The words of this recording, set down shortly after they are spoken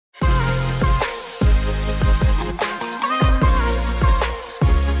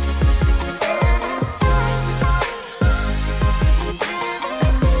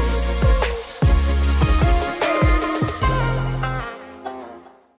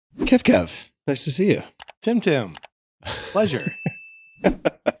Kev. Nice to see you. Tim. Pleasure.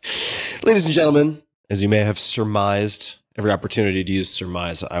 Ladies and gentlemen, as you may have surmised, every opportunity to use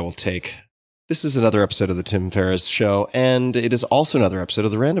surmise I will take. This is another episode of the Tim Ferriss Show, and it is also another episode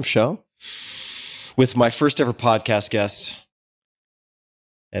of The Random Show with my first ever podcast guest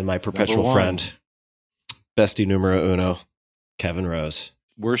and my perpetual friend, bestie numero uno, Kevin Rose.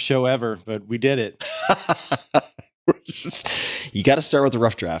 Worst show ever, but we did it. You got to start with the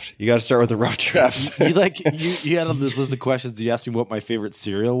rough draft. You had on this list of questions. You asked me what my favorite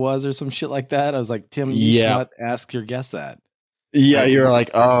cereal was or some shit like that. I was like, Tim, you should not ask your guest that. Yeah, you were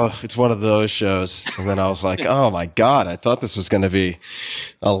like, oh, it's one of those shows. And then I was like, oh my God, I thought this was going to be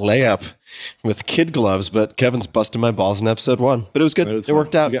a layup with kid gloves, but Kevin's busting my balls in episode 1. But it was good. It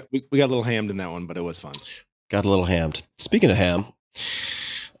worked out. We got a little hammed in that one, but it was fun. Got a little hammed. Speaking of ham,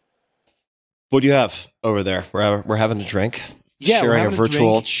 what do you have over there? We're having a drink. Yeah, sharing a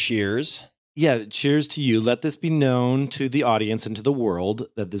virtual cheers. Yeah, cheers to you. Let this be known to the audience and to the world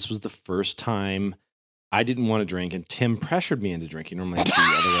that this was the first time I didn't want to drink, and Tim pressured me into drinking. Normally it's the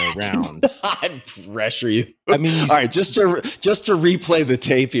other way around. I'd pressure you. I mean, all right, just to replay the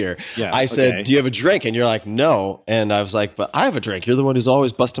tape here. Yeah, I said, do you have a drink? And you're like, no. And I was like, but I have a drink. You're the one who's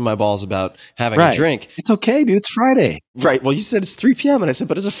always busting my balls about having a drink. It's okay, dude. It's Friday. Right. Well, you said it's 3 p.m. And I said,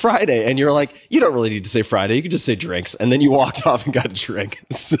 but it's a Friday. And you're like, you don't really need to say Friday. You can just say drinks. And then you walked off and got a drink.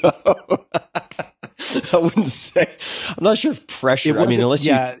 So I wouldn't say, I'm not sure if pressure, it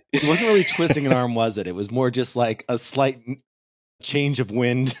wasn't really twisting an arm, was it? It was more just like a slight change of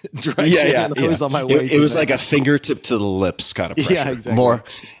wind direction. Yeah. I was on my way. It was like a fingertip to the lips kind of pressure. Yeah, exactly. More.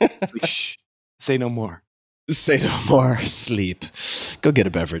 It's like, shh, say no more. Say no more. Sleep. Go get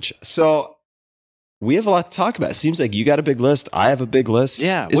a beverage. So we have a lot to talk about. It seems like you got a big list. I have a big list.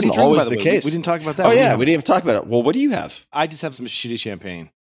 Yeah. Isn't what do you always drink, the case. We didn't talk about that. Oh, yeah. We didn't even talk about it. Well, what do you have? I just have some shitty champagne.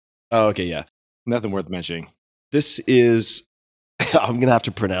 Oh, okay. Yeah. Nothing worth mentioning. This is, I'm going to have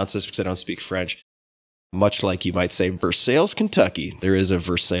to pronounce this because I don't speak French. Much like you might say Versailles, Kentucky. There is a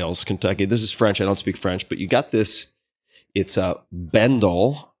Versailles, Kentucky. This is French. I don't speak French, but you got this. It's a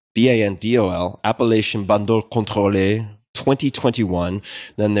Bandol, B-A-N-D-O-L, Appellation Bandol Contrôlé 2021.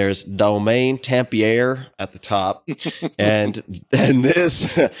 Then there's Domaine Tempier at the top. And then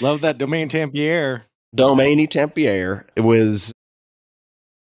this. Love that Domaine Tempier. Domaine Tempier. It was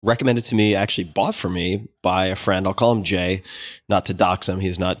recommended to me, actually bought for me by a friend. I'll call him Jay, not to dox him.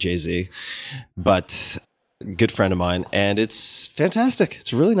 He's not Jay-Z, but a good friend of mine. And it's fantastic.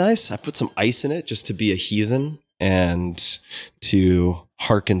 It's really nice. I put some ice in it just to be a heathen and to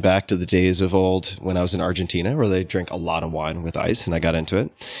hearken back to the days of old when I was in Argentina, where they drink a lot of wine with ice, and I got into it.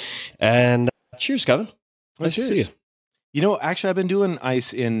 And cheers, Kevin. Nice to see you. You know, actually, I've been doing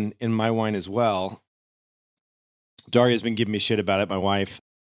ice in my wine as well. Daria's been giving me shit about it, my wife.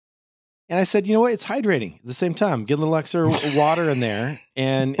 And I said, you know what? It's hydrating at the same time. Get a little extra water in there.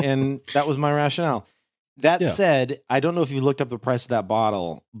 And that was my rationale. That said, I don't know if you looked up the price of that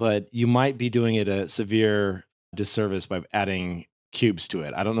bottle, but you might be doing it a severe disservice by adding cubes to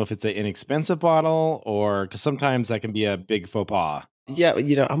it. I don't know if it's an inexpensive bottle or because sometimes that can be a big faux pas. Yeah,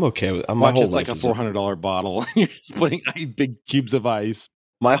 you know, I'm okay with it. My whole life is like a $400 bottle. You're just putting big cubes of ice.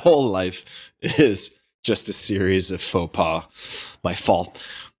 My whole life is just a series of faux pas. My fault.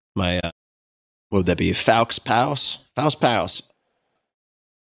 What would that be? Faust Paus?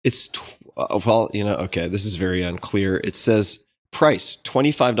 It's, okay, this is very unclear. It says price,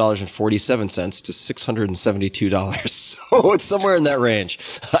 $25.47 to $672. So it's somewhere in that range.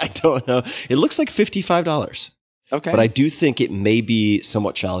 I don't know. It looks like $55. Okay. But I do think it may be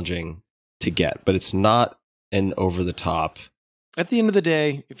somewhat challenging to get, but it's not an over the top. At the end of the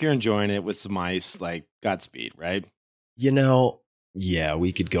day, if you're enjoying it with some ice, like Godspeed, right? You know, yeah,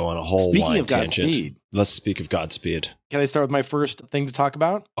 we could go on a whole wine tangent. Godspeed. Let's speak of Godspeed. Can I start with my first thing to talk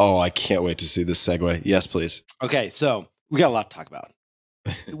about? Oh, I can't wait to see this segue. Yes, please. Okay, so we got a lot to talk about.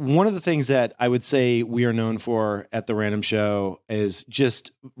 One of the things that I would say we are known for at the Random Show is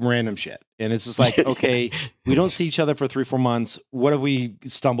just random shit. And it's just like, okay, we don't see each other for 3-4 months. What have we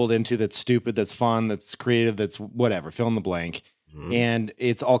stumbled into that's stupid, that's fun, that's creative, that's whatever, fill in the blank. Mm-hmm. And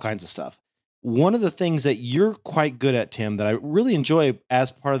it's all kinds of stuff. One of the things that you're quite good at, Tim, that I really enjoy as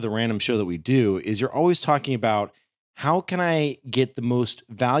part of the Random Show that we do is you're always talking about how can I get the most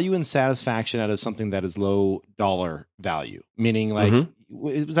value and satisfaction out of something that is low dollar value? Meaning like,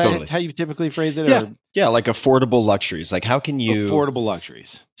 is that how you typically phrase it? Yeah. Or? Yeah. Like affordable luxuries. Like how can you... Affordable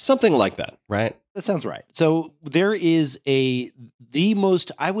luxuries. Something like that, right? That sounds right. So there is the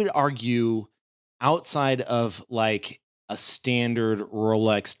most, I would argue, outside of like a standard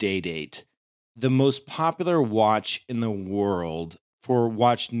Rolex day date, the most popular watch in the world for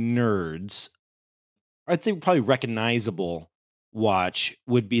watch nerds, I'd say probably recognizable watch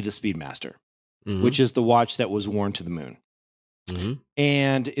would be the Speedmaster, which is the watch that was worn to the moon.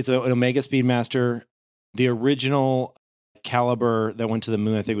 And it's an Omega Speedmaster. The original caliber that went to the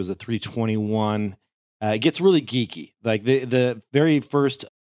moon, I think, was a 321. It gets really geeky. Like the very first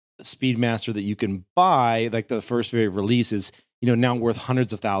Speedmaster that you can buy, like the first very release, is now worth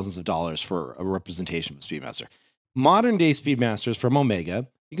hundreds of thousands of dollars for a representation of a Speedmaster. Modern day Speedmasters from Omega,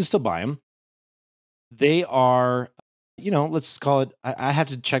 you can still buy them. They are, let's call it, I have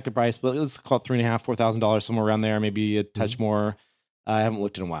to check the price, but let's call it $3,500, $4,000, somewhere around there, maybe a touch more. I haven't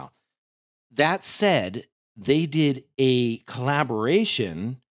looked in a while. That said, they did a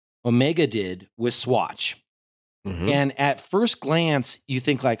collaboration, Omega did, with Swatch. And at first glance, you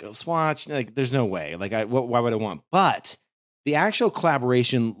think like, oh, Swatch, like there's no way. Like, why would I want? But the actual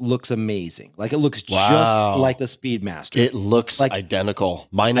collaboration looks amazing. Like it looks just like the Speedmaster. It looks like identical,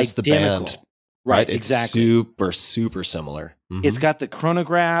 minus the band. Right, it's exactly. Super, super similar. It's got the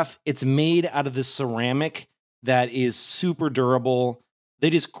chronograph. It's made out of this ceramic that is super durable. They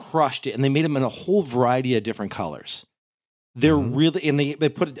just crushed it, and they made them in a whole variety of different colors. They're really, and they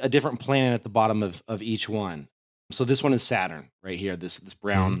put a different planet at the bottom of each one. So this one is Saturn right here, this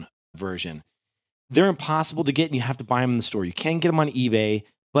brown version. They're impossible to get, and you have to buy them in the store. You can get them on eBay,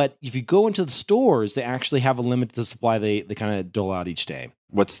 but if you go into the stores, they actually have a limit to the supply they kind of dole out each day.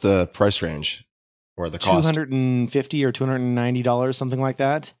 What's the price range or the cost? $250 or $290, something like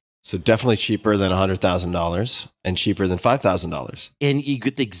that. So definitely cheaper than $100,000 and cheaper than $5,000. And you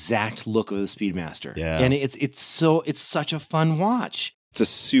get the exact look of the Speedmaster. Yeah. And it's such a fun watch. It's a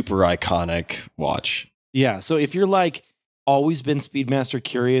super iconic watch. Yeah. So if you're like always been Speedmaster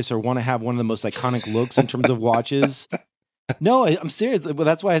curious or want to have one of the most iconic looks in terms of watches, no, I'm serious. Well,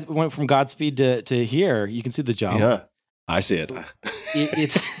 that's why I went from Godspeed to here. You can see the jump. Yeah, I see it.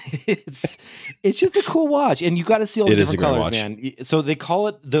 It's just a cool watch, and you got to see all the different colors, watch. man. So they call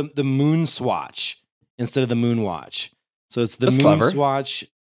it the Moon Swatch instead of the Moon Watch. So it's the That's Moon clever. Swatch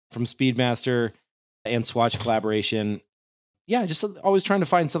from Speedmaster and Swatch collaboration. Yeah, just always trying to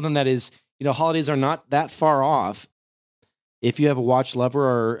find something that is, holidays are not that far off. If you have a watch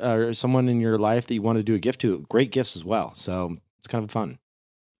lover or someone in your life that you want to do a gift to, great gifts as well. So it's kind of fun.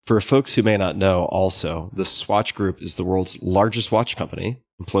 For folks who may not know, also, the Swatch Group is the world's largest watch company,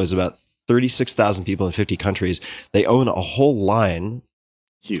 employs about 36,000 people in 50 countries. They own a whole line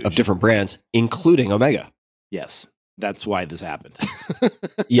of different brands, including Omega. Yes, that's why this happened.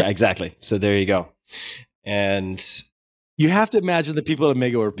 Yeah, exactly. So there you go. And you have to imagine the people at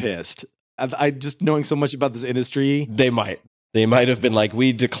Omega were pissed. I just knowing so much about this industry. They might have been like,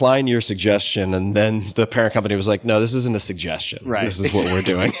 we decline your suggestion. And then the parent company was like, no, this isn't a suggestion. Right. This is what we're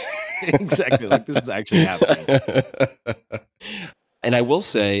doing. Exactly. Like this is actually happening. And I will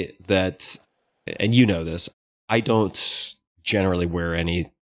say that, and you know this, I don't generally wear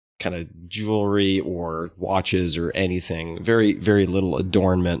any kind of jewelry or watches or anything, very, very little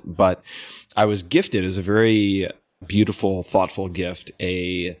adornment. But I was gifted as a very beautiful, thoughtful gift,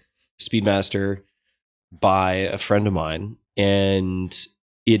 a Speedmaster by a friend of mine. And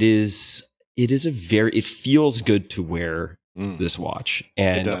it feels good to wear this watch.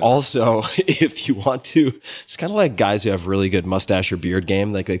 And also, if you want to, it's kind of like guys who have really good mustache or beard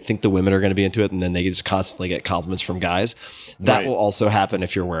game. Like they think the women are going to be into it, and then they just constantly get compliments from guys. That will also happen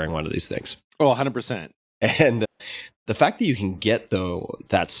if you're wearing one of these things. Oh, 100%. And the fact that you can get, though,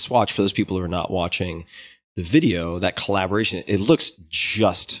 that swatch, for those people who are not watching the video, that collaboration, it looks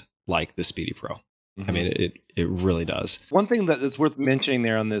just like the Speedy Pro. I mean, it really does. One thing that is worth mentioning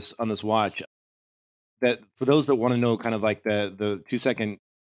there on this watch, that for those that want to know kind of like the 2-second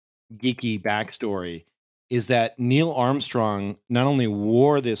geeky backstory, is that Neil Armstrong not only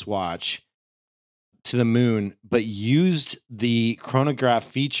wore this watch to the moon, but used the chronograph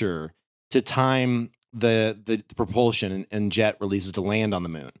feature to time the propulsion and jet releases to land on the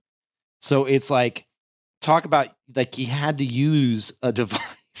moon. So it's like, talk about like he had to use a device.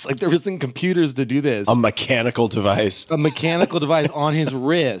 Like there wasn't computers to do this. A mechanical device. A mechanical device on his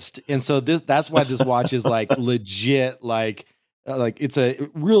wrist. And so that's why this watch is like legit, like it's a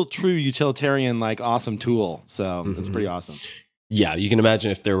real true utilitarian, like awesome tool. So it's pretty awesome. Yeah, you can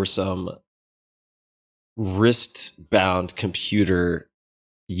imagine if there were some wrist-bound computer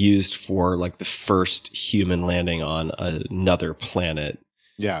used for like the first human landing on another planet.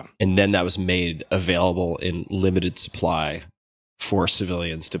 Yeah. And then that was made available in limited supply for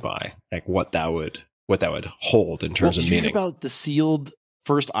civilians to buy, like what that would hold in terms of meaning. Did you hear about the sealed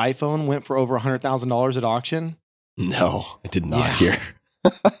first iPhone went for over $100,000 at auction? No, I did not hear.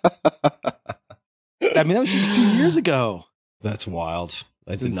 I mean, that was just a few years ago. That's wild.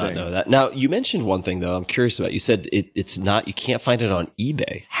 I It's did not insane. know that. Now, you mentioned one thing, though, I'm curious about. You said it's not, you can't find it on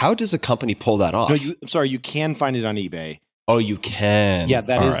eBay. How does a company pull that off? No, I'm sorry, you can find it on eBay. Oh, you can. Yeah,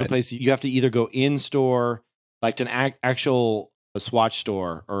 that All is right. the place. You have to either go in store, like to an actual a Swatch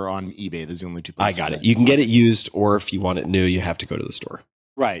store, or on eBay. There's the only two I places. got it. You can get it used, or if you want it new, you have to go to the store.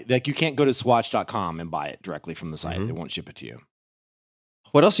 Right. Like you can't go to swatch.com and buy it directly from the site. Mhm. They won't ship it to you.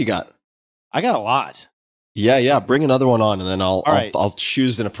 What else you got? I got a lot. Yeah. Bring another one on, and then All right. I'll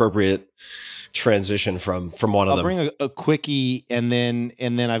choose an appropriate transition from one of I'll them. bring a quickie, and then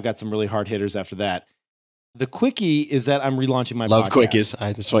I've got some really hard hitters after that. The quickie is that I'm relaunching my Love podcast. quickies.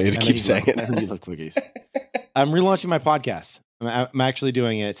 I just want you to keep saying it. I know you love quickies. I'm relaunching my podcast. I'm actually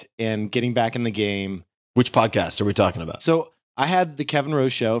doing it and getting back in the game. Which podcast are we talking about? So I had the Kevin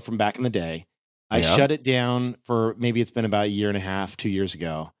Rose show from back in the day. I shut it down for maybe it's been about a year and a half, 2 years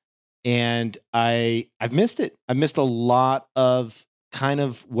ago. And I've missed it. I missed a lot of kind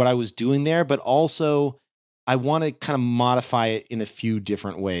of what I was doing there, but also I want to kind of modify it in a few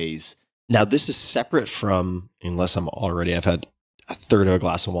different ways. Now, this is separate from, unless I've had a third of a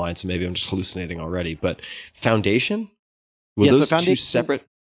glass of wine, so maybe I'm just hallucinating already, but Foundation? Were those two separate?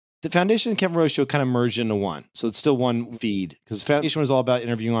 The Foundation and Kevin Rose show kind of merged into one. So it's still one feed, because Foundation was all about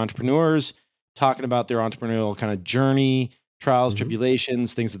interviewing entrepreneurs, talking about their entrepreneurial kind of journey, trials,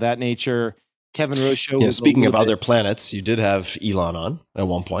 tribulations, things of that nature. Kevin Rose show. Yeah, speaking of other planets, you did have Elon on at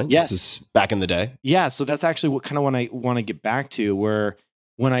one point. Yes. This is back in the day. Yeah. So that's actually what kind of what I want to get back to, where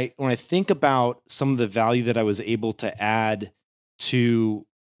when I think about some of the value that I was able to add to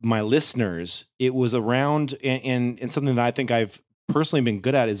my listeners, it was around and something that I think I've personally been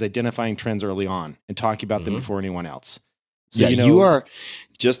good at is identifying trends early on and talking about them before anyone else. So, you are,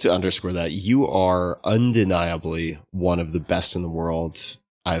 just to underscore that, you are undeniably one of the best in the world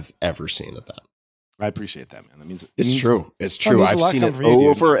I've ever seen at that. I appreciate that, man. That means it's true. It's true. I've seen it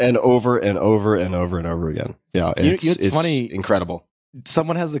over and over and over and over and over again. Yeah, it's funny. Incredible.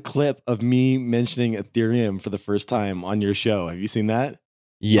 Someone has a clip of me mentioning Ethereum for the first time on your show. Have you seen that?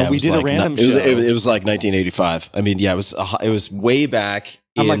 Yeah, we did a random show. It was like 1985. I mean, yeah, it was way back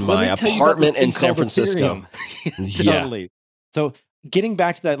in my apartment in San Francisco. Totally. So getting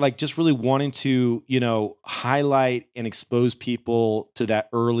back to that, like just really wanting to, highlight and expose people to that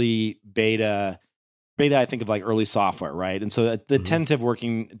early beta, I think of like early software, right? And so the tentative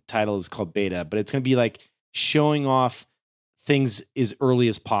working title is called beta, but it's going to be like showing off things as early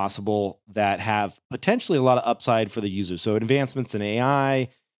as possible that have potentially a lot of upside for the user. So advancements in AI,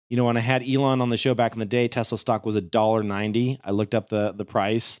 when I had Elon on the show back in the day, Tesla stock was $1.90. I looked up the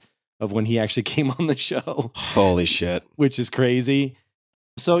price of when he actually came on the show. Holy shit. Which is crazy.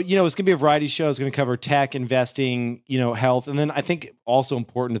 So, it's going to be a variety show. It's going to cover tech, investing, health. And then I think also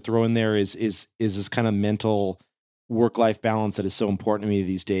important to throw in there is this kind of mental work-life balance that is so important to me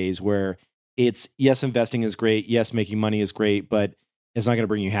these days, where it's, yes, investing is great. Yes, making money is great, but it's not going to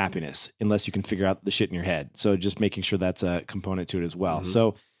bring you happiness unless you can figure out the shit in your head. So just making sure that's a component to it as well.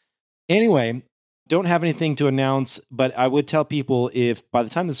 So anyway, don't have anything to announce, but I would tell people, if by the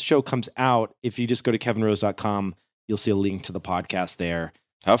time this show comes out, if you just go to kevinrose.com, you'll see a link to the podcast there.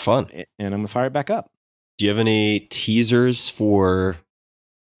 Have fun. And I'm going to fire it back up. Do you have any teasers for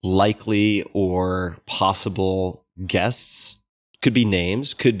likely or possible guests? Could be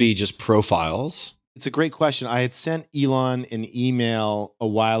names, could be just profiles. It's a great question. I had sent Elon an email a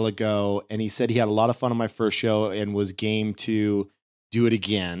while ago, and he said he had a lot of fun on my first show and was game to do it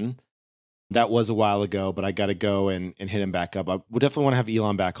again. That was a while ago, but I got to go and hit him back up. I would definitely want to have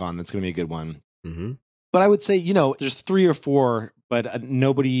Elon back on. That's going to be a good one. But I would say, there's 3 or 4, but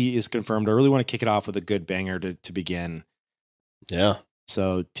nobody is confirmed. I really want to kick it off with a good banger to begin. Yeah.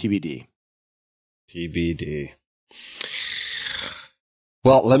 So TBD.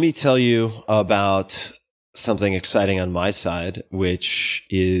 Well, let me tell you about something exciting on my side, which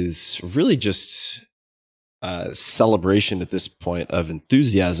is really just a celebration at this point of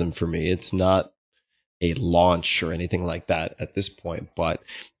enthusiasm for me. It's not a launch or anything like that at this point, but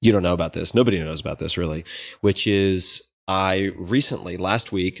you don't know about this. Nobody knows about this really, which is I recently,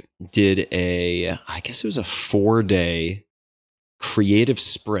 last week, did I guess it was a 4-day creative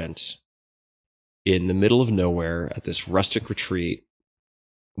sprint in the middle of nowhere at this rustic retreat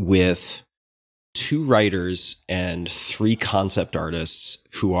with 2 writers and 3 concept artists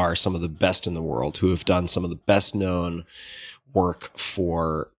who are some of the best in the world, who have done some of the best known work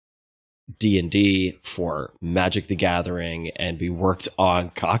for D&D, for Magic the Gathering, and we worked on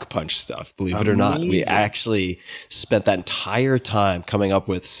CØCKPUNCH stuff. Believe it or not, we actually spent that entire time coming up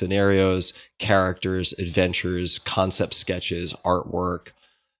with scenarios, characters, adventures, concept sketches, artwork.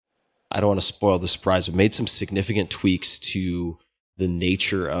 I don't want to spoil the surprise, but made some significant tweaks to the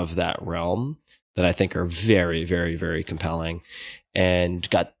nature of that realm that I think are very, very, very compelling, and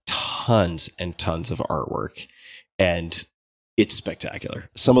got tons and tons of artwork. And it's spectacular.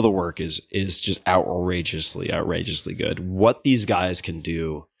 Some of the work is just outrageously good. What these guys can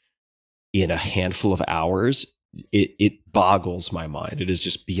do in a handful of hours, it boggles my mind. It is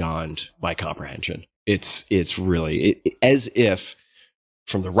just beyond my comprehension. It's really as if,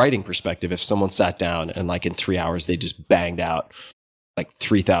 from the writing perspective, if someone sat down and like in 3 hours they just banged out like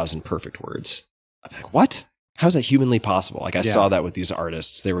 3,000 perfect words. I'm like, what? How's that humanly possible? Like I saw that with these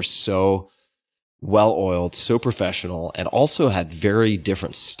artists. They were so well-oiled, so professional, and also had very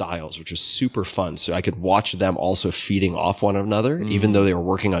different styles, which was super fun. So I could watch them also feeding off one another, even though they were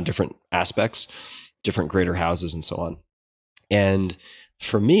working on different aspects, different greater houses and so on. And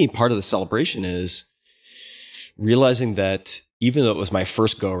for me, part of the celebration is realizing that even though it was my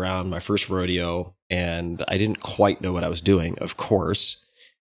first go around, my first rodeo, and I didn't quite know what I was doing, of course,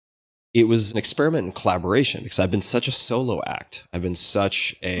 it was an experiment in collaboration, because I've been such a solo act. I've been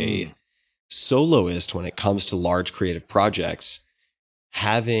such a soloist when it comes to large creative projects.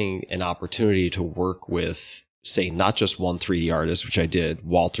 Having an opportunity to work with, say, not just one 3D artist, which I did,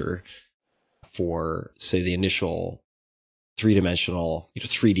 Walter, for, say, the initial three-dimensional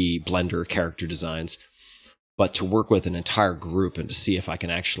 3D Blender character designs, but to work with an entire group and to see if I can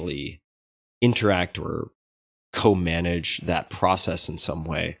actually interact or co-manage that process in some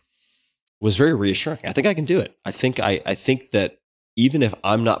way was very reassuring. I think I can do it. I think that even if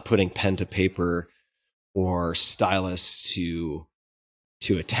I'm not putting pen to paper or stylus to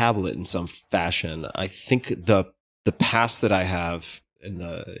a tablet in some fashion, I think the past that I have and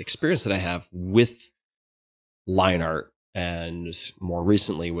the experience that I have with line art and more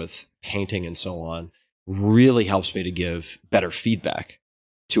recently with painting and so on really helps me to give better feedback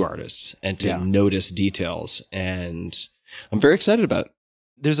to artists and to notice details. And I'm very excited about it.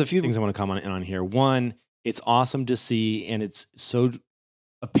 There's a few things I want to comment on here. One, it's awesome to see, and it's so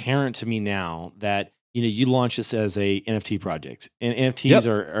apparent to me now that you launched this as a NFT project, and NFTs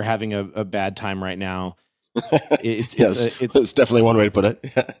are having a bad time right now. It's definitely one way to put it.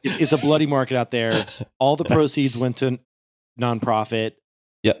 it's a bloody market out there. All the proceeds went to nonprofit.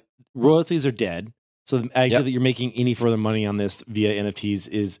 Yep. Royalties are dead. So the idea that you're making any further money on this via NFTs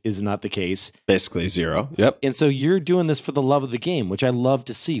is not the case. Basically zero. Yep. And so you're doing this for the love of the game, which I love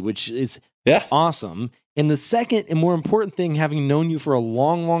to see, which is awesome. And the second and more important thing, having known you for a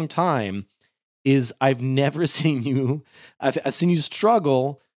long, long time, is I've never seen you, I've seen you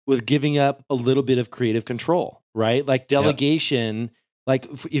struggle with giving up a little bit of creative control, right? Like delegation, like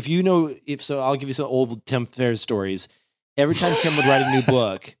I'll give you some old Tim Ferriss stories. Every time Tim would write a new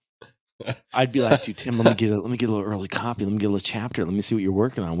book, I'd be like, dude, Tim, let me get a little early copy. Let me get a little chapter. Let me see what you're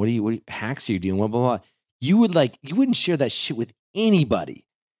working on. What hacks are you doing? Blah, blah, blah. You wouldn't share that shit with anybody.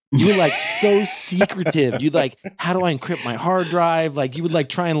 You were like so secretive. You'd like, how do I encrypt my hard drive? Like you would like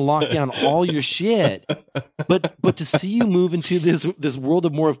try and lock down all your shit. But to see you move into this world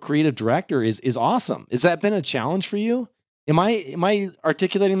of more of creative director is awesome. Has that been a challenge for you? Am I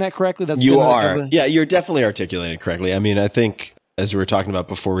articulating that correctly? Yeah, you're definitely articulating it correctly. I mean, I think, as we were talking about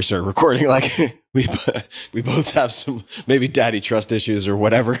before we started recording, like we both have some maybe daddy trust issues or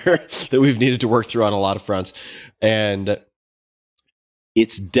whatever that we've needed to work through on a lot of fronts. And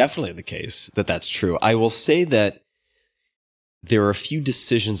it's definitely the case that that's true. I will say that there are a few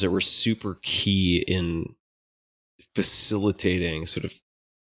decisions that were super key in facilitating, sort of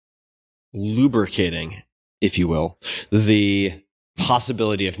lubricating, if you will, the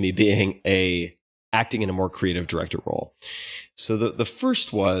possibility of me being acting in a more creative director role. So the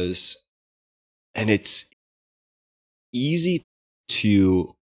first was, and it's easy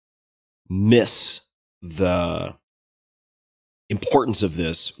to miss the importance of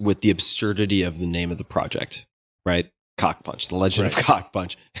this with the absurdity of the name of the project, right? CØCKPUNCH, the legend of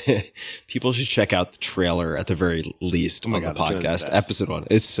CØCKPUNCH. People should check out the trailer at the very least on the podcast. Episode 1.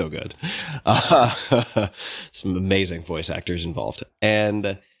 It's so good. Some amazing voice actors involved.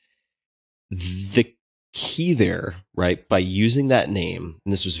 And the key there, right, by using that name,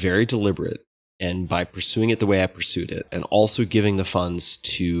 and this was very deliberate, and by pursuing it the way I pursued it, and also giving the funds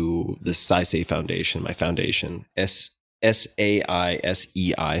to the SAISEI Foundation, my foundation, SAISEI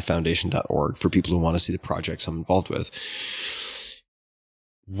foundation.org, for people who want to see the projects I'm involved with.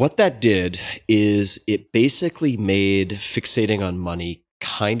 What that did is it basically made fixating on money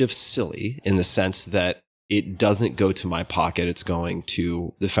kind of silly, in the sense that it doesn't go to my pocket. It's going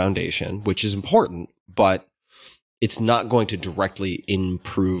to the foundation, which is important, but it's not going to directly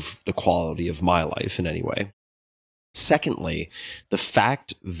improve the quality of my life in any way. Secondly, the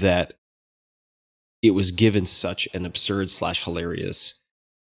fact that it was given such an absurd / hilarious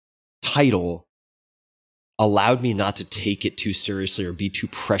title allowed me not to take it too seriously or be too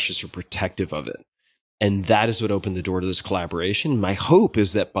precious or protective of it. And that is what opened the door to this collaboration. My hope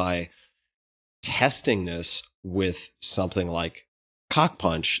is that by testing this with something like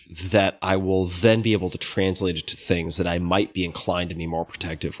CØCKPUNCH, that I will then be able to translate it to things that I might be inclined to be more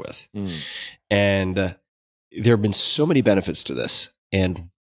protective with. And there have been so many benefits to this. And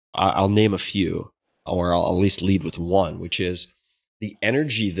I'll name a few, or I'll at least lead with one, which is the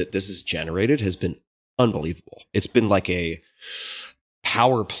energy that this has generated has been unbelievable. It's been like a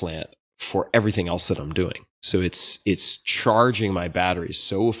power plant for everything else that I'm doing. So it's charging my batteries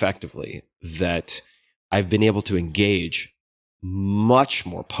so effectively that I've been able to engage much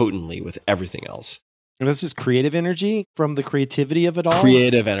more potently with everything else. And this is creative energy from the creativity of it all?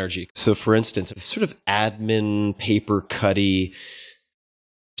 Creative energy. So for instance, sort of admin, paper cutty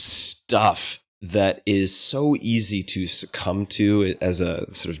stuff that is so easy to succumb to as a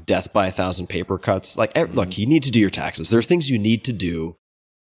sort of death by 1,000 paper cuts. Like, look, you need to do your taxes. There are things you need to do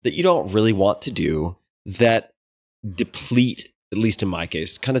that you don't really want to do that deplete, at least in my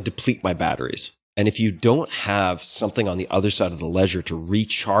case, kind of deplete my batteries. And if you don't have something on the other side of the ledger to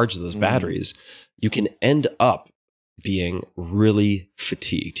recharge those batteries, you can end up being really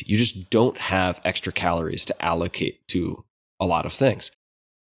fatigued. You just don't have extra calories to allocate to a lot of things.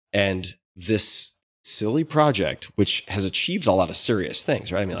 And this silly project, which has achieved a lot of serious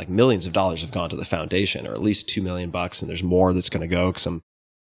things, right? I mean, like millions of dollars have gone to the foundation, or at least $2 million, and there's more that's going to go, because I'm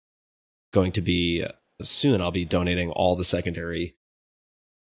going to be soon, I'll be donating all the secondary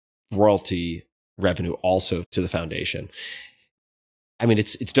royalty revenue also to the foundation. I mean,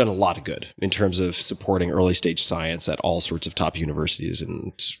 it's done a lot of good in terms of supporting early stage science at all sorts of top universities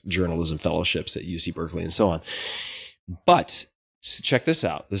and journalism fellowships at UC Berkeley and so on. But check this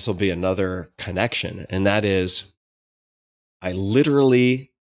out. This will be another connection. And that is, I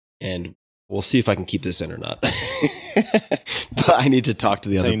literally, and we'll see if I can keep this in or not, but I need to talk to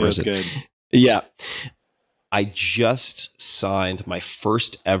the other person. Good. Yeah. I just signed my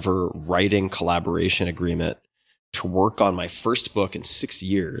first ever writing collaboration agreement to work on my first book in 6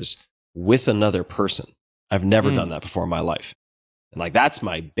 years with another person. I've never done that before in my life. And like, that's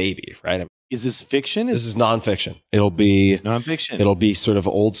my baby, right? Is this fiction? This is nonfiction. It'll be nonfiction. It'll be sort of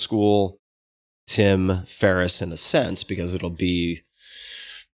old school Tim Ferriss in a sense, because it'll be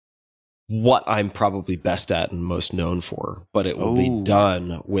what I'm probably best at and most known for, but it will be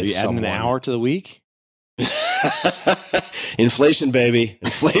done with someone. Adding an hour to the week? Inflation, baby.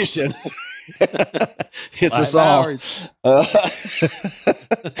 Inflation. It's us all.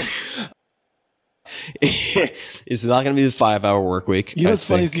 It's not going to be the 5-hour work week. You know what's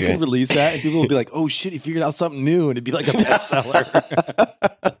funny is you can release that and people will be like, oh shit, he figured out something new, and it'd be like a bestseller.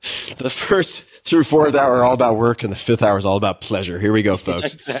 The first through 4th hour are all about work, and the 5th hour is all about pleasure. Here we go,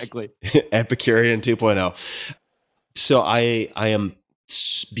 folks. Exactly. Epicurean 2.0. So I am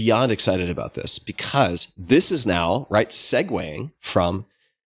beyond excited about this, because this is now, right, segueing from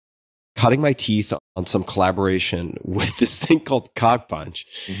cutting my teeth on some collaboration with this thing called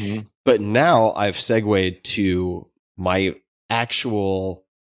CØCKPUNCH. But now I've segued to my actual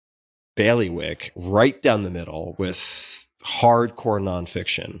bailiwick right down the middle with hardcore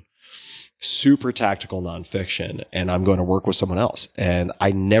nonfiction, super tactical nonfiction, and I'm going to work with someone else. And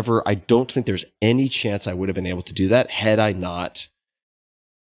I don't think there's any chance I would have been able to do that had I not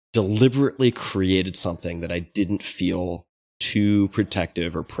deliberately created something that I didn't feel too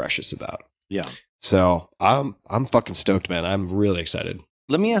protective or precious about. Yeah. So I'm fucking stoked, man. I'm really excited.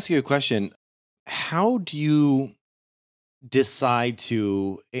 Let me ask you a question. How do you decide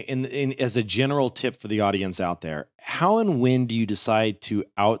to, as a general tip for the audience out there, how and when do you decide to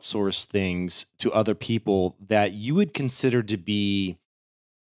outsource things to other people that you would consider to be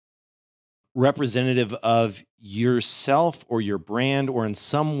representative of yourself or your brand, or in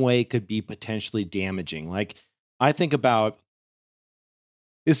some way could be potentially damaging? Like, I think about,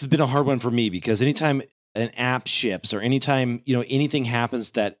 this has been a hard one for me, because anytime an app ships, or anytime, anything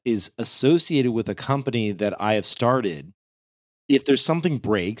happens that is associated with a company that I have started, if there's something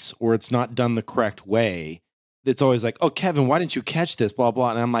breaks or it's not done the correct way, it's always like, oh, Kevin, why didn't you catch this? Blah,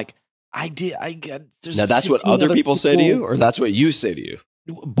 blah. And I'm like, I did. Now that's what other people say to you, or that's what you say to you?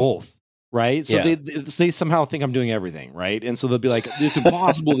 Both. Right. So they somehow think I'm doing everything. Right. And so they'll be like, it's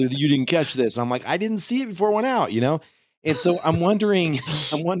impossible that you didn't catch this. And I'm like, I didn't see it before it went out, And so I'm wondering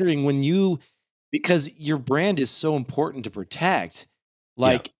when because your brand is so important to protect,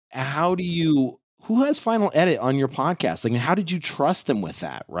 like, who has final edit on your podcast? Like, how did you trust them with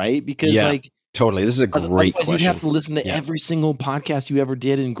that? Right. Because Totally. This is a great question. You'd have to listen to every single podcast you ever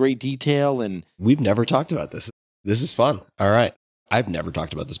did in great detail. And we've never talked about this. This is fun. All right. I've never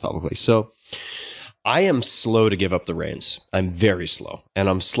talked about this publicly. So I am slow to give up the reins. I'm very slow. And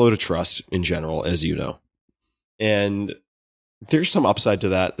I'm slow to trust in general, as you know. And there's some upside to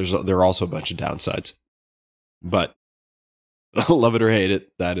that. There are also a bunch of downsides. But love it or hate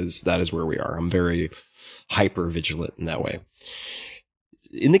it, that is where we are. I'm very hyper vigilant in that way.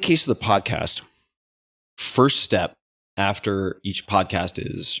 In the case of the podcast, first step after each podcast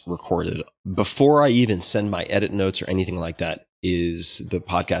is recorded, before I even send my edit notes or anything like that, is the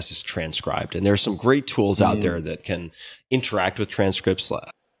podcast is transcribed. And there are some great tools out there that can interact with transcripts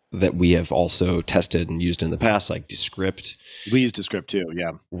that we have also tested and used in the past, like Descript. We use Descript too,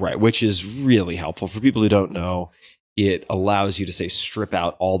 yeah. Right, which is really helpful. For people who don't know, it allows you to say strip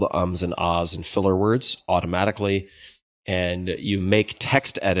out all the ums and ahs and filler words automatically, and you make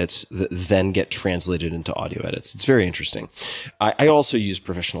text edits that then get translated into audio edits. It's very interesting. I also use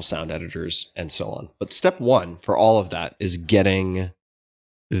professional sound editors and so on. But step one for all of that is getting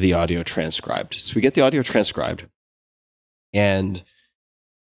the audio transcribed. So we get the audio transcribed, and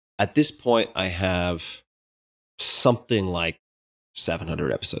at this point I have something like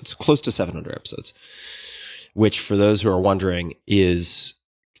 700 episodes, close to 700 episodes, which for those who are wondering it's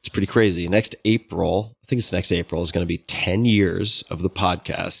pretty crazy. Next April, I think it's next April, is going to be 10 years of the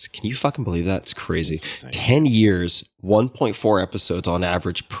podcast. Can you fucking believe that? It's crazy. 10 years, 1.4 episodes on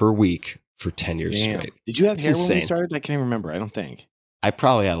average per week for 10 years straight. Did you have hair when we started? I can't even remember. I don't think. I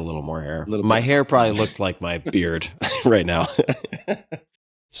probably had a little more hair. My hair probably looked like my beard right now.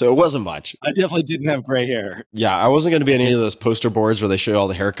 So it wasn't much. I definitely didn't have gray hair. Yeah, I wasn't going to be on any of those poster boards where they show you all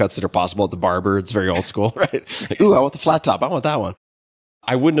the haircuts that are possible at the barber. It's very old school, right? Like, ooh, I want the flat top. I want that one.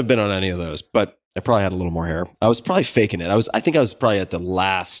 I wouldn't have been on any of those, but I probably had a little more hair. I was probably faking it. I think I was probably at the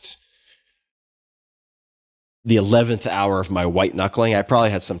 11th hour of my white knuckling. I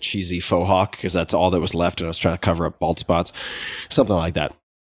probably had some cheesy faux hawk because that's all that was left, and I was trying to cover up bald spots, something like that.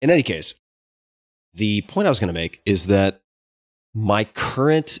 In any case, the point I was going to make is that my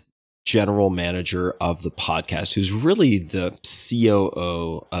current general manager of the podcast, who's really the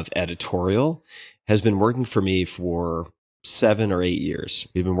COO of editorial, has been working for me for 7 or 8 years.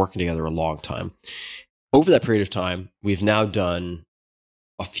 We've been working together a long time. Over that period of time, we've now done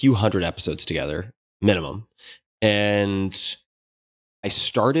a few hundred episodes together, minimum. And I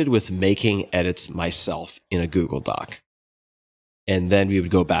started with making edits myself in a Google Doc. And then we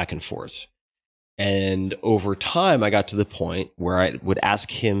would go back and forth. And over time, I got to the point where I would ask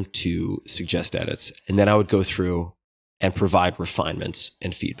him to suggest edits, and then I would go through and provide refinements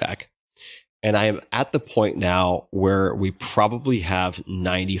and feedback. And I am at the point now where we probably have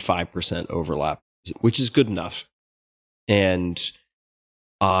 95% overlap, which is good enough. And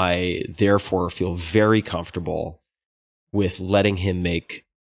I therefore feel very comfortable with letting him make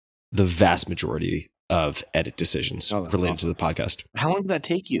the vast majority of edit decisions related to the podcast. How long did that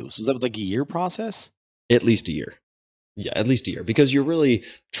take you? So was that like a year process? At least a year. Yeah, at least a year. Because you're really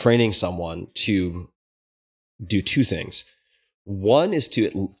training someone to do two things. One is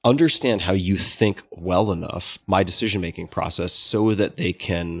to understand how you think well enough, my decision-making process, so that they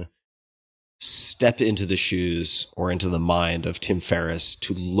can step into the shoes or into the mind of Tim Ferriss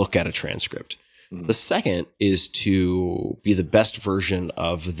to look at a transcript. The second is to be the best version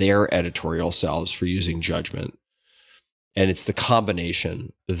of their editorial selves for using judgment. And it's the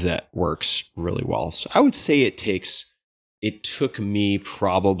combination that works really well. So I would say it took me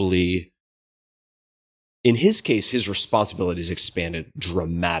probably, in his case, his responsibilities expanded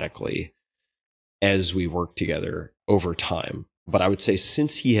dramatically as we worked together over time. But I would say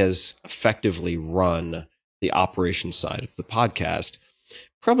since he has effectively run the operations side of the podcast,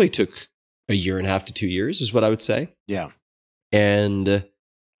 probably took a year and a half to 2 years is what I would say. Yeah. And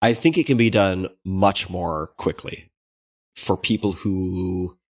I think it can be done much more quickly for people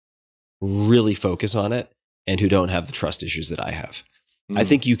who really focus on it and who don't have the trust issues that I have. I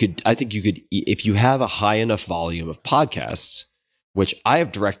think you could, if you have a high enough volume of podcasts, which I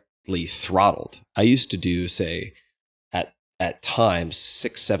have directly throttled. I used to do, say, at times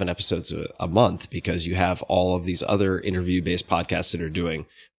 6-7 episodes a month, because you have all of these other interview-based podcasts that are doing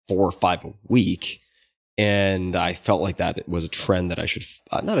 4 or 5 a week. And I felt like that was a trend that I should,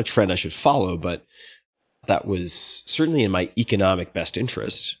 not a trend I should follow, but that was certainly in my economic best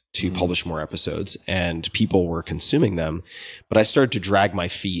interest to publish more episodes, and people were consuming them. But I started to drag my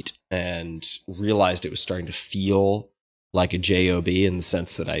feet and realized it was starting to feel like a job in the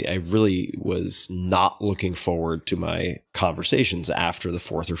sense that I really was not looking forward to my conversations after the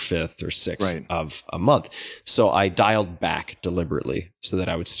fourth or fifth or sixth Right. of a month. So I dialed back deliberately so that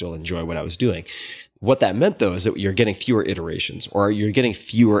I would still enjoy what I was doing. What that meant, though, is that you're getting fewer iterations, or you're getting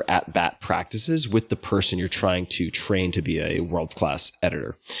fewer at-bat practices with the person you're trying to train to be a world-class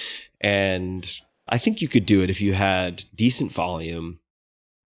editor. And I think you could do it if you had decent volume.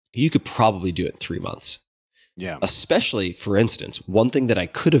 You could probably do it in 3 months. Yeah. Especially, for instance, one thing that I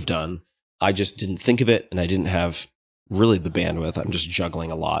could have done, I just didn't think of it, and I didn't have really the bandwidth. I'm just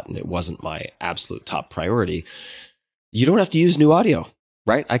juggling a lot, and it wasn't my absolute top priority. You don't have to use new audio,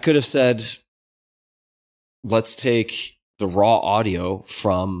 right? I could have said, let's take the raw audio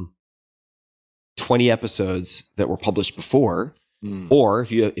from 20 episodes that were published before. Or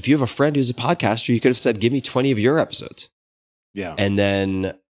if you have a friend who's a podcaster, you could have said, give me 20 of your episodes. Yeah. And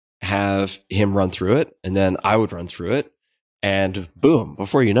then have him run through it, and then I would run through it, and boom,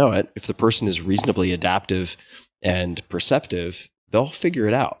 before you know it, if the person is reasonably adaptive and perceptive, they'll figure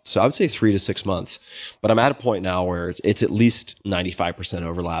it out. So I would say 3 to 6 months, but I'm at a point now where it's at least 95%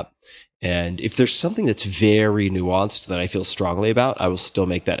 overlap. And if there's something that's very nuanced that I feel strongly about, I will still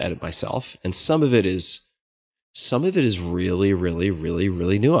make that edit myself. And some of it is really, really, really,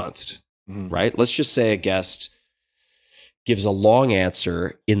 really nuanced, right? Let's just say a guest gives a long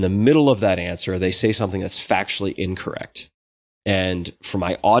answer. In the middle of that answer, they say something that's factually incorrect. And for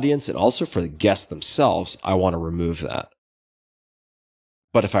my audience and also for the guests themselves, I want to remove that.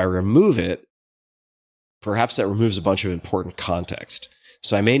 But if I remove it, perhaps that removes a bunch of important context.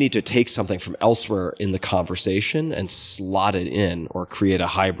 So I may need to take something from elsewhere in the conversation and slot it in, or create a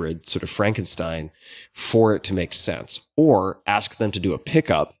hybrid sort of Frankenstein for it to make sense, or ask them to do a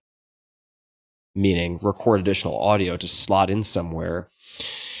pickup, meaning record additional audio to slot in somewhere.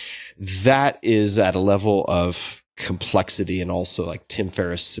 That is at a level of complexity and also like Tim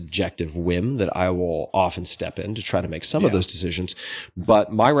Ferriss' subjective whim that I will often step in to try to make some of those decisions.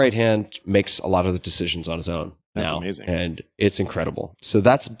 But my right hand makes a lot of the decisions on his own. That's now, amazing. and it's incredible. So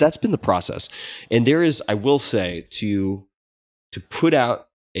that's been the process. And there is, I will say, to put out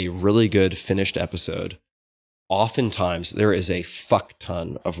a really good finished episode, oftentimes there is a fuck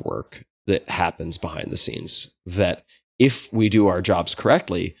ton of work that happens behind the scenes that, if we do our jobs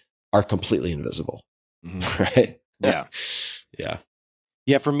correctly, are completely invisible. Right? Yeah. Yeah.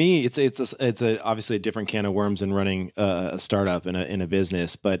 Yeah. For me, it's obviously a different can of worms than running a startup in a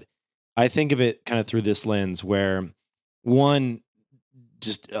business, but I think of it kind of through this lens where, one,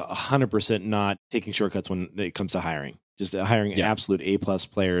 just 100% not taking shortcuts when it comes to hiring, just hiring absolute A+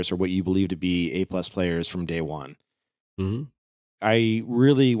 players, or what you believe to be A+ players from day one. I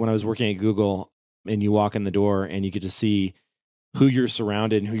really, when I was working at Google and you walk in the door and you get to see who you're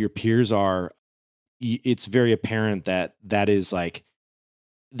surrounded and who your peers are, it's very apparent that is like,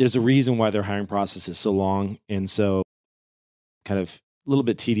 there's a reason why their hiring process is so long and so kind of a little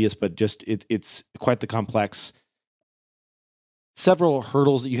bit tedious, but just it's quite the complex, several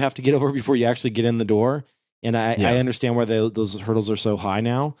hurdles that you have to get over before you actually get in the door. And I understand why those hurdles are so high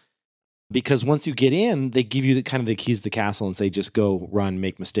now, because once you get in, they give you the keys to the castle and say, just go, run,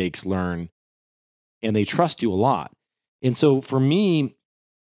 make mistakes, learn. And they trust you a lot. And so for me,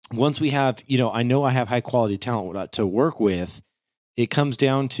 once we have, I know I have high quality talent to work with, it comes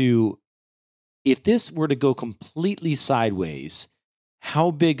down to, if this were to go completely sideways,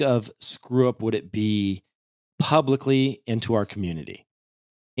 how big of screw up would it be publicly into our community?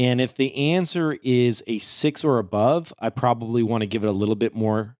 And if the answer is a 6 or above, I probably want to give it a little bit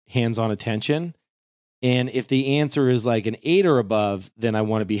more hands-on attention. And if the answer is like an 8 or above, then I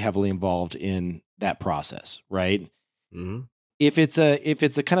want to be heavily involved in that process, right? If it's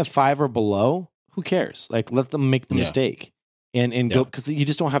a kind of 5 or below, who cares? Like, let them make the mistake. And go, because you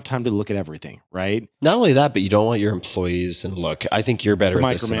just don't have time to look at everything, right? Not only that, but you don't want your employees, and look, I think you're better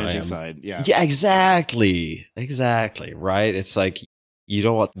at this than I am. Side, yeah, exactly, right? It's like, you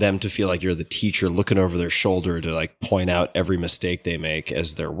don't want them to feel like you're the teacher looking over their shoulder to like point out every mistake they make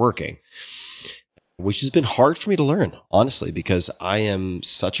as they're working, which has been hard for me to learn, honestly, because I am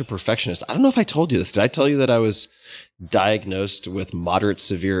such a perfectionist. I don't know if I told you this. Did I tell you that I was diagnosed with moderate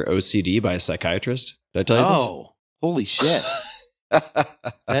severe OCD by a psychiatrist? Did I tell you this? Oh. Holy shit.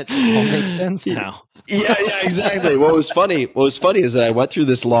 That all makes sense now. Yeah, exactly. What was funny is that I went through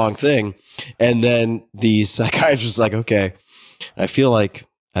this long thing, and then the psychiatrist was like, okay, I feel like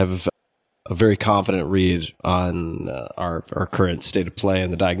I have a very confident read on our current state of play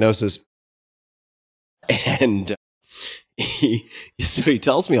and the diagnosis. And so he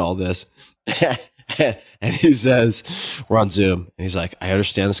tells me all this. And he says, we're on Zoom. And he's like, I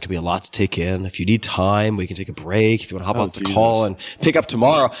understand this could be a lot to take in. If you need time, we can take a break. If you want to hop off the call and pick up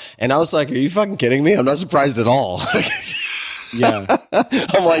tomorrow. And I was like, are you fucking kidding me? I'm not surprised at all. Yeah.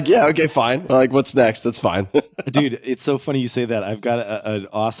 I'm like, yeah, okay, fine. Like, what's next? That's fine. Dude, it's so funny you say that. I've got an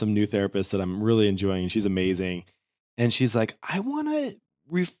awesome new therapist that I'm really enjoying, and she's amazing. And she's like, I want to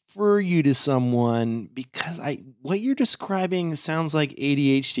refer you to someone because what you're describing sounds like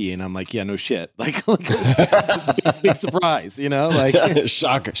ADHD. And I'm like, yeah, no shit. Like big surprise, you know? Like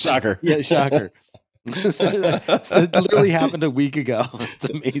shocker. Yeah, shocker. It literally happened a week ago. It's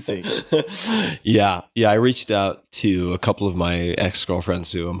amazing. Yeah. I reached out to a couple of my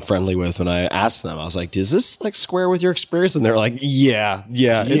ex-girlfriends who I'm friendly with, and I asked them, I was like, does this like square with your experience? And they're like, yeah,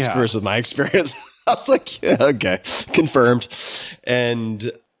 it squares with my experience. I was like, yeah, okay, confirmed.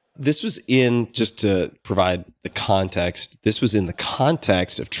 And this was just to provide the context, this was in the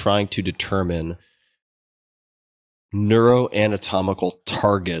context of trying to determine neuroanatomical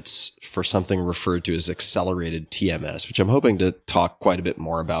targets for something referred to as accelerated TMS, which I'm hoping to talk quite a bit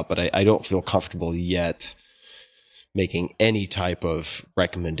more about, but I don't feel comfortable yet making any type of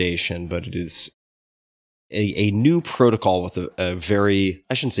recommendation. But it is a new protocol with a very,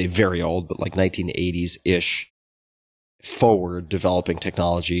 I shouldn't say very old, but like 1980s-ish forward developing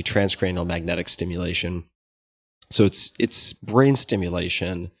technology, transcranial magnetic stimulation. So it's brain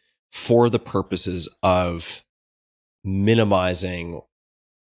stimulation for the purposes of minimizing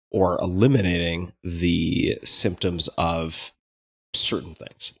or eliminating the symptoms of certain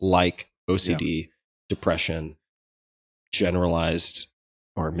things like OCD, depression, generalized,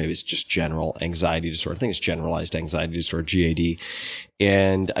 or maybe it's just general anxiety disorder. I think it's generalized anxiety disorder, GAD.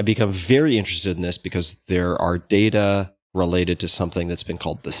 And I become very interested in this because there are data related to something that's been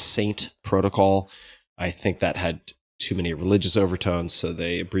called the SAINT protocol. I think that had too many religious overtones, so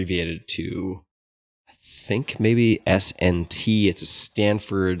they abbreviated to, I think maybe SNT. It's a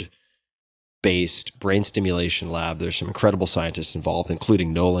Stanford-based brain stimulation lab. There's some incredible scientists involved,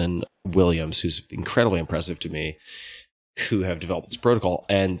 including Nolan Williams, who's incredibly impressive to me, who have developed this protocol.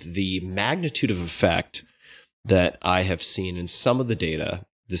 And the magnitude of effect that I have seen in some of the data,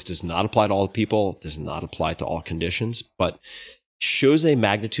 this does not apply to all people, does not apply to all conditions, but shows a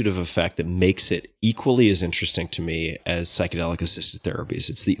magnitude of effect that makes it equally as interesting to me as psychedelic assisted therapies.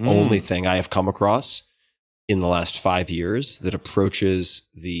 It's the only thing I have come across in the last 5 years that approaches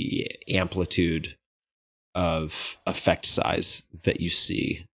the amplitude of effect size that you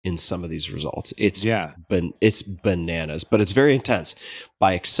see in some of these results. It's bananas, but it's very intense.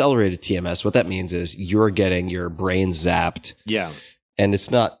 By accelerated TMS, what that means is you're getting your brain zapped. Yeah. And it's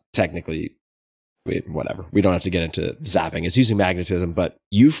not technically, whatever. We don't have to get into zapping. It's using magnetism, but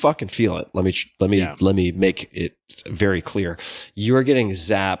you fucking feel it. Let me make it very clear. You are getting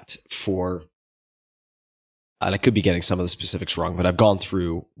zapped for, and I could be getting some of the specifics wrong, but I've gone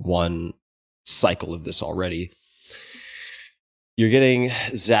through one cycle of this already. You're getting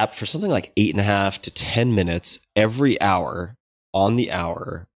zapped for something like 8.5 to 10 minutes every hour on the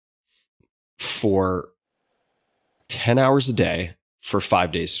hour for 10 hours a day for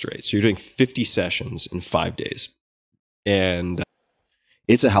 5 days straight. So you're doing 50 sessions in 5 days. And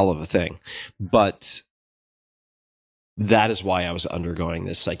it's a hell of a thing. But that is why I was undergoing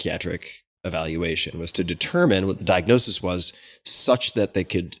this psychiatric evaluation, was to determine what the diagnosis was, such that they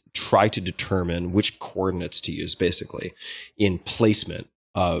could try to determine which coordinates to use, basically, in placement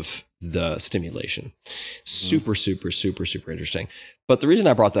of the stimulation. Super interesting. But the reason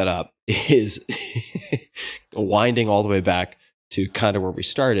I brought that up is winding all the way back to kind of where we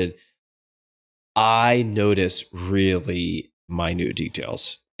started. I notice really minute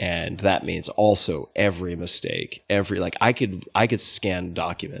details. And that means also every mistake, I could scan a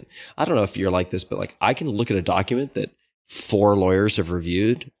document. I don't know if you're like this, but like I can look at a document that 4 lawyers have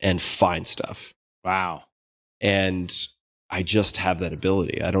reviewed and find stuff. Wow. And I just have that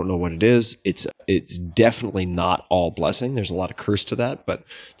ability. I don't know what it is. It's definitely not all blessing. There's a lot of curse to that, but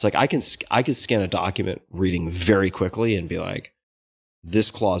it's like I can scan a document reading very quickly and be like,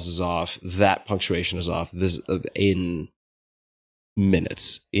 this clause is off, that punctuation is off, this in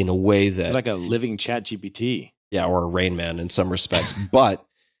minutes, in a way that, like a living chat GPT. Yeah, or a Rain Man in some respects. But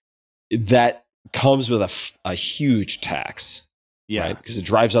that comes with a huge tax. Yeah. Right? Because it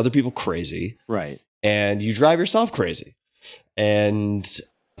drives other people crazy. Right. And you drive yourself crazy. And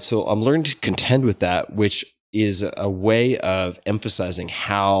so I'm learning to contend with that, which is a way of emphasizing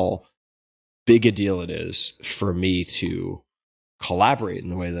how big a deal it is for me to collaborate in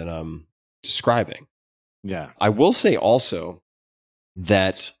the way that I'm describing. Yeah. I will say also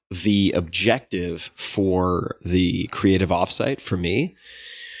that the objective for the creative offsite for me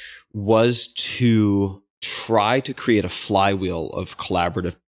was to try to create a flywheel of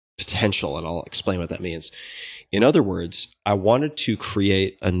collaborative potential. And I'll explain what that means. In other words, I wanted to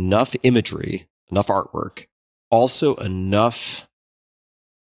create enough imagery, enough artwork, also enough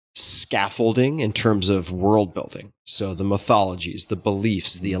scaffolding in terms of world building. So the mythologies, the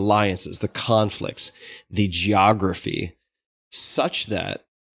beliefs, the alliances, the conflicts, the geography, such that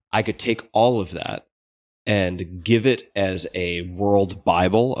I could take all of that and give it as a world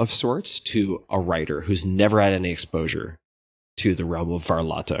Bible of sorts to a writer who's never had any exposure to the realm of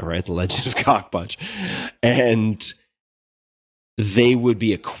Varlata, right? The Legend of CØCKPUNCH. And they would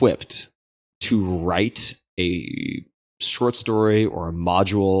be equipped to write a short story or a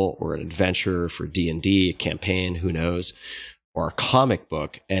module or an adventure for D&D, a campaign, who knows, or a comic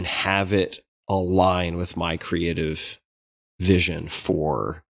book, and have it align with my creative vision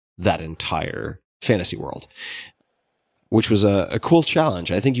for that entire fantasy world, which was a cool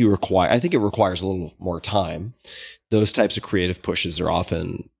challenge. I think it requires a little more time. Those types of creative pushes are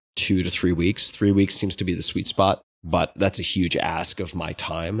often 2 to 3 weeks. 3 weeks seems to be the sweet spot, but that's a huge ask of my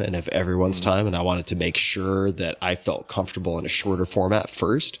time and of everyone's time. And I wanted to make sure that I felt comfortable in a shorter format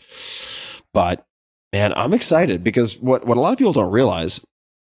first. But man, I'm excited because what a lot of people don't realize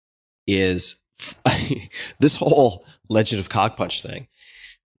is this whole Legend of CØCKPUNCH thing.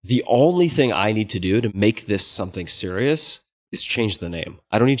 The only thing I need to do to make this something serious is change the name.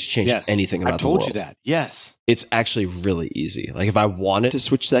 I don't need to change anything about the world. I told you that. Yes. It's actually really easy. Like if I wanted to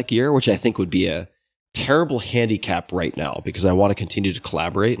switch that gear, which I think would be a terrible handicap right now because I want to continue to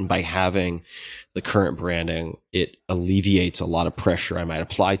collaborate. And by having the current branding, it alleviates a lot of pressure I might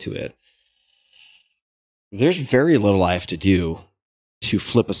apply to it. There's very little I have to do to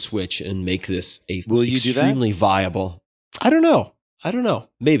flip a switch and make this a extremely viable. I don't know.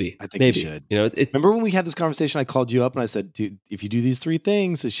 Maybe. I think you should. Remember when we had this conversation, I called you up and I said, dude, if you do these 3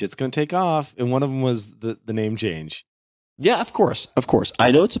 things, this shit's going to take off. And one of them was the name change. Yeah, of course. I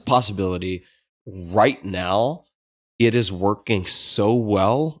know it's a possibility. Right now, it is working so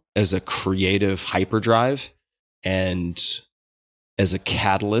well as a creative hyperdrive and as a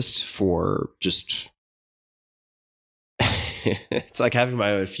catalyst for just it's like having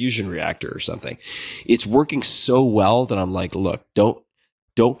my own fusion reactor or something. It's working so well that I'm like, look,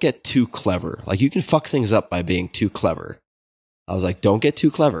 don't get too clever. Like you can fuck things up by being too clever. I was like, don't get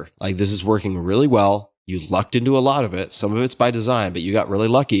too clever. Like this is working really well. You lucked into a lot of it. Some of it's by design, but you got really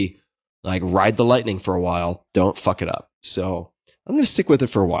lucky. Like ride the lightning for a while. Don't fuck it up. So I'm going to stick with it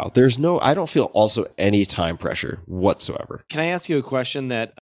for a while. I don't feel also any time pressure whatsoever. Can I ask you a question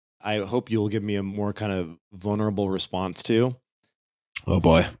that I hope you'll give me a more kind of vulnerable response to? Oh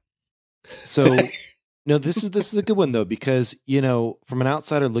boy. So no, this is a good one though, because, from an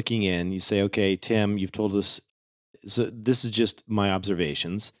outsider looking in, you say, okay, Tim, you've told us, so this is just my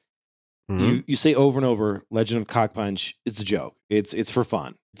observations. Mm-hmm. You say over and over, Legend of CØCKPUNCH, it's a joke. It's for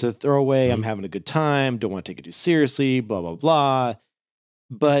fun. It's a throwaway. Mm-hmm. I'm having a good time. Don't want to take it too seriously, blah, blah, blah.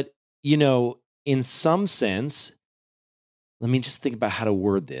 But, in some sense, let me just think about how to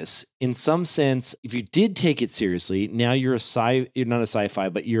word this. In some sense, if you did take it seriously, now you're not a sci-fi,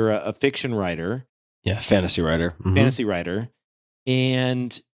 but you're a fiction writer. Yeah, fantasy writer. Mm-hmm. Fantasy writer.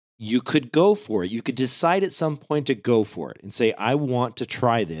 And you could go for it. You could decide at some point to go for it and say, I want to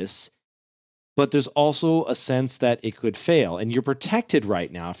try this. But there's also a sense that it could fail. And you're protected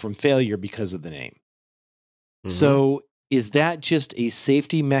right now from failure because of the name. Mm-hmm. So is that just a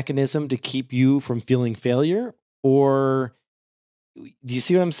safety mechanism to keep you from feeling failure? Or do you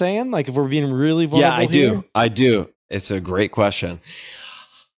see what I'm saying? Like if we're being really vulnerable here? I do. It's a great question.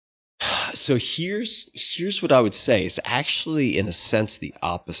 So here's what I would say. It's actually, in a sense, the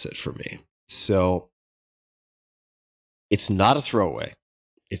opposite for me. So it's not a throwaway.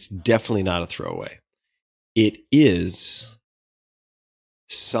 It's definitely not a throwaway. It is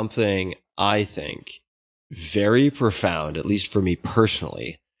something I think very profound, at least for me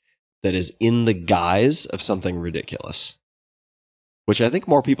personally, that is in the guise of something ridiculous, which I think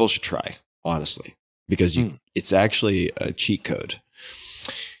more people should try, honestly, because it's actually a cheat code.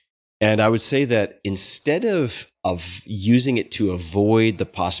 And I would say that instead of using it to avoid the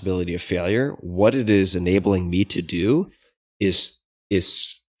possibility of failure, what it is enabling me to do is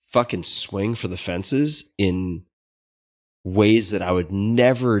fucking swing for the fences in ways that I would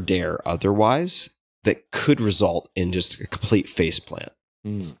never dare otherwise, that could result in just a complete faceplant.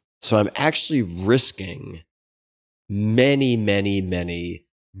 So I'm actually risking many, many, many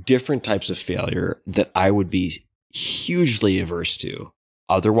different types of failure that I would be hugely averse to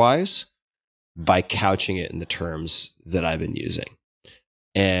otherwise, by couching it in the terms that I've been using.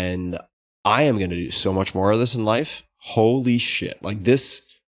 And I am going to do so much more of this in life. Holy shit. Like this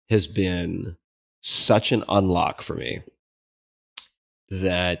has been such an unlock for me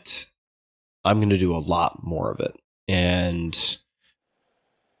that I'm going to do a lot more of it. And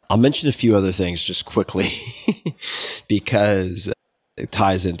I'll mention a few other things just quickly because it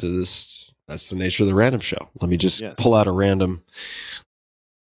ties into this. That's the nature of the random show. Let me just pull out a random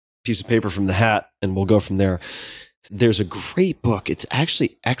piece of paper from the hat and we'll go from there. There's a great book. It's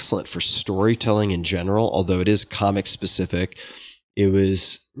actually excellent for storytelling in general, although it is comic specific. It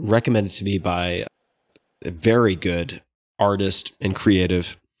was recommended to me by a very good artist and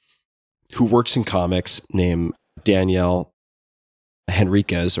creative who works in comics named Danielle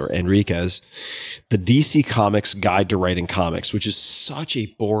Henriquez, The DC Comics Guide to Writing Comics, which is such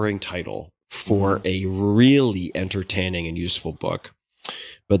a boring title for a really entertaining and useful book.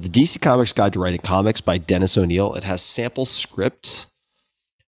 But the DC Comics Guide to Writing Comics by Dennis O'Neil, it has sample scripts.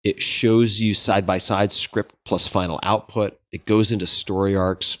 It shows you side-by-side script plus final output. It goes into story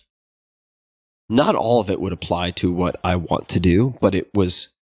arcs. Not all of it would apply to what I want to do, but it was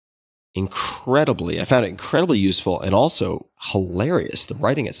I found it incredibly useful and also hilarious. The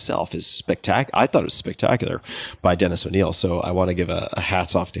writing itself is spectacular. I thought it was spectacular by Dennis O'Neil. So I want to give a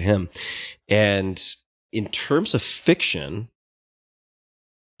hats off to him. And in terms of fiction,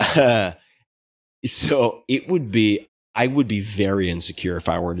 so I would be very insecure if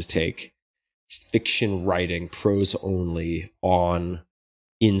I were to take fiction writing prose only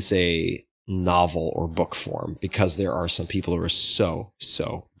in say novel or book form, because there are some people who are so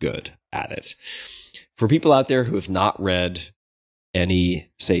good at it. For people out there who have not read any,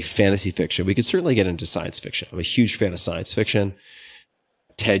 say, fantasy fiction, we could certainly get into science fiction. I'm a huge fan of science fiction.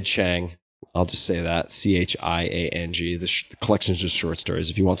 Ted Chiang, I'll just say that, Chiang, the collections of short stories.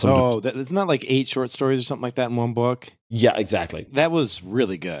 If you want something, it's not like 8 short stories or something like that in one book. Yeah, exactly. That was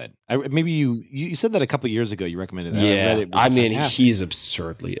really good. Maybe you said that a couple years ago. You recommended that. Yeah, I mean, he's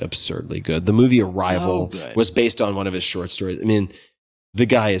absurdly good. The movie Arrival was based on one of his short stories. I mean, the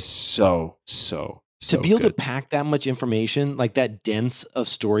guy is so to be able to pack that much information, like that dense of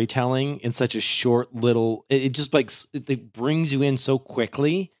storytelling in such a short little, it just like it brings you in so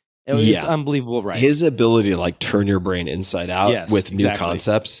quickly. It's unbelievable, right? His ability to like turn your brain inside out with new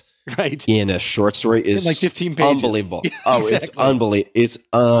concepts, right, in a short story is in like 15 pages. Unbelievable. It's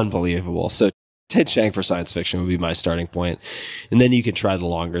unbelievable. So Ted Chiang for science fiction would be my starting point, and then you can try the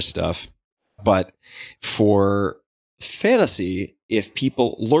longer stuff. But for fantasy,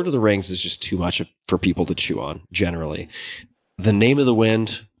 Lord of the Rings is just too much for people to chew on. Generally, The Name of the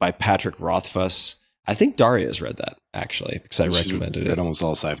Wind by Patrick Rothfuss. I think Daria has read that, actually, because I recommended it. Almost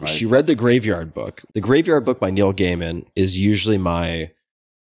all sci-fi. She read The Graveyard Book. The Graveyard Book by Neil Gaiman is usually my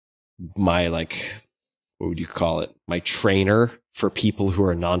like, what would you call it? My trainer for people who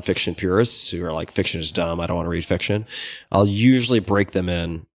are nonfiction purists, who are like, fiction is dumb, I don't want to read fiction. I'll usually break them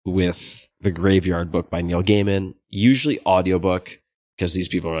in with The Graveyard Book by Neil Gaiman, usually audiobook, because these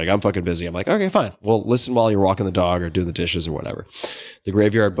people are like, I'm fucking busy. I'm like, okay, fine. Well, listen while you're walking the dog or doing the dishes or whatever. The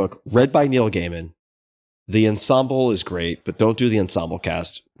Graveyard Book, read by Neil Gaiman. The ensemble is great, but don't do the ensemble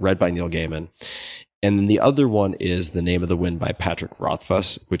cast, read by Neil Gaiman. And then the other one is The Name of the Wind by Patrick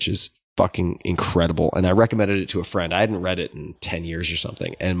Rothfuss, which is fucking incredible. And I recommended it to a friend. I hadn't read it in 10 years or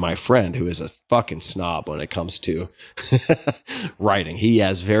something. And my friend, who is a fucking snob when it comes to writing, he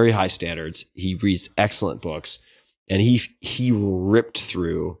has very high standards. He reads excellent books. And he ripped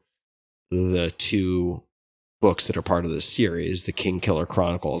through the 2 books that are part of this series, the King Killer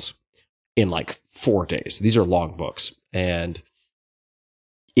Chronicles, in like 4 days. These are long books. And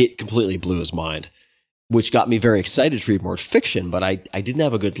it completely blew his mind, which got me very excited to read more fiction. But I didn't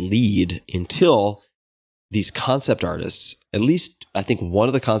have a good lead until these concept artists, at least I think one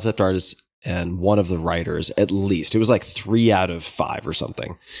of the concept artists and one of the writers, at least, it was like 3 out of 5 or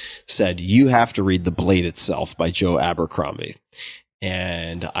something, said, you have to read The Blade Itself by Joe Abercrombie.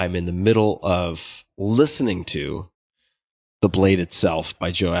 And I'm in the middle of listening to The Blade Itself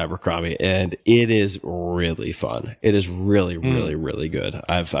by Joe Abercrombie, and it is really fun. It is really good.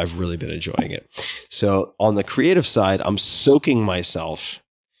 I've really been enjoying it. So on the creative side, I'm soaking myself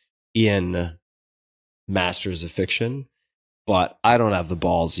in masters of fiction, but I don't have the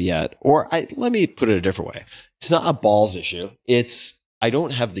balls yet. Or let me put it a different way. It's not a balls issue. I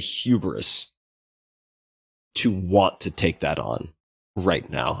don't have the hubris to want to take that on right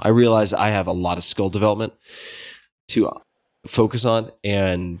now. I realize I have a lot of skill development to focus on,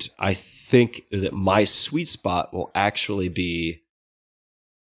 and I think that my sweet spot will actually be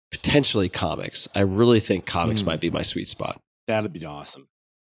potentially comics. I really think comics might be my sweet spot. That'd be awesome.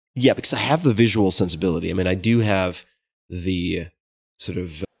 Yeah, because I have the visual sensibility. I mean, I do have the sort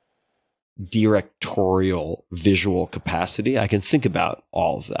of directorial visual capacity, I can think about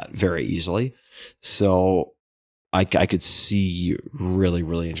all of that very easily. So I could see you really,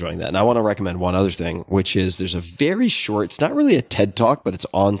 really enjoying that. And I want to recommend one other thing, which is there's a very short, it's not really a TED Talk, but it's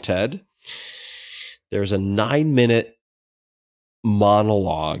on TED. There's a 9-minute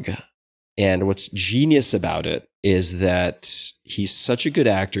monologue. And what's genius about it is that he's such a good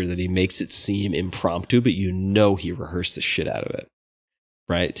actor that he makes it seem impromptu, but you know he rehearsed the shit out of it.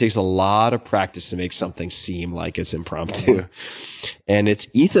 Right? It takes a lot of practice to make something seem like it's impromptu. And it's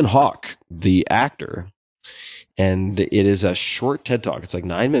Ethan Hawke, the actor. And it is a short TED Talk. It's like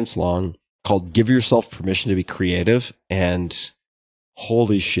 9 minutes long, called Give Yourself Permission to Be Creative. And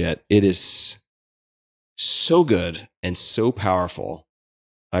holy shit, it is so good and so powerful.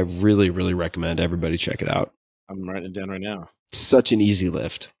 I really, really recommend everybody check it out. I'm writing it down right now. Such an easy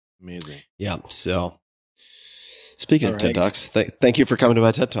lift. Amazing. Yeah. So speaking of TED Talks, thank you for coming to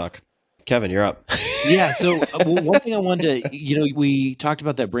my TED Talk. Kevin, you're up. Yeah. So one thing I wanted to, we talked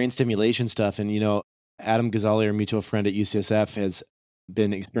about that brain stimulation stuff, and, Adam Ghazali, our mutual friend at UCSF, has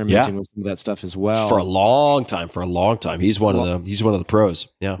been experimenting with some of that stuff as well. For a long time. He's one of the pros.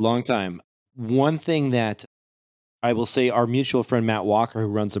 Yeah. Long time. One thing that I will say, our mutual friend, Matt Walker, who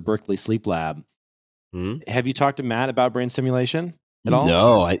runs the Berkeley Sleep Lab. Have you talked to Matt about brain stimulation at all?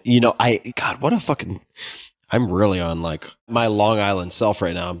 No, God, what a fucking, I'm really on like my Long Island self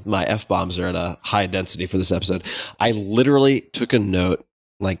right now. My F-bombs are at a high density for this episode. I literally took a note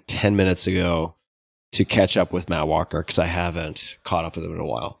like 10 minutes ago to catch up with Matt Walker because I haven't caught up with him in a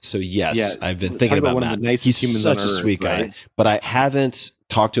while. So yes, I've been thinking about one Matt. Of the nicest He's humans such on a earth, sweet guy, right? but I haven't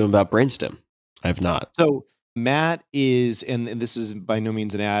talked to him about brainstem. I have not. So Matt is, and this is by no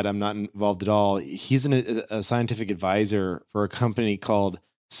means an ad, I'm not involved at all. He's a scientific advisor for a company called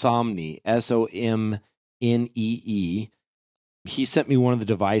Somnee, Somnee. He sent me one of the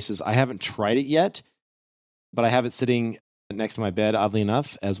devices. I haven't tried it yet, but I have it sitting next to my bed, oddly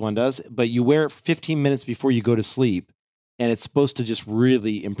enough, as one does. But you wear it for 15 minutes before you go to sleep, and it's supposed to just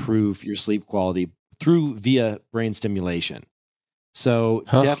really improve your sleep quality via brain stimulation. So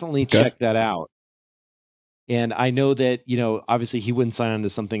definitely check that out. And I know that, obviously he wouldn't sign on to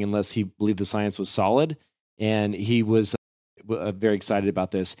something unless he believed the science was solid. And he was very excited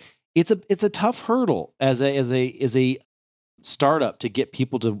about this. It's a tough hurdle as a startup to get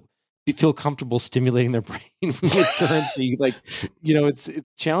people to feel comfortable stimulating their brain with currency. It's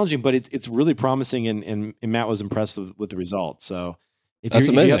challenging, but it's really promising. And Matt was impressed with the results. So if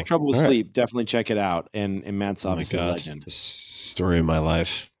you have trouble with sleep, definitely check it out. And Matt's obviously a legend. The story of my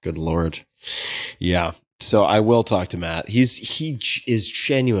life. Good Lord. Yeah. So I will talk to Matt. He is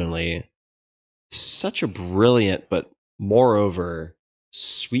genuinely such a brilliant, but moreover,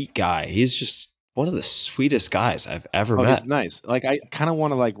 sweet guy. He's just one of the sweetest guys I've ever met. He's nice. Like, I kind of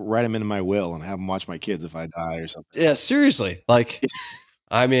want to write him into my will and have him watch my kids if I die or something. Yeah, seriously.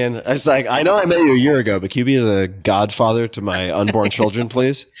 I mean, it's like, I know I met you a year ago, but can you be the godfather to my unborn children,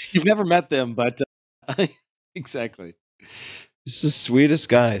 please? You've never met them, but exactly. He's the sweetest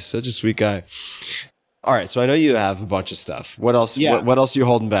guy. Such a sweet guy. All right, so I know you have a bunch of stuff. What else? Yeah. What else are you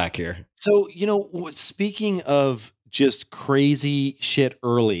holding back here? So, speaking of just crazy shit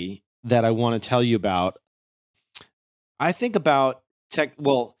early that I want to tell you about, I think about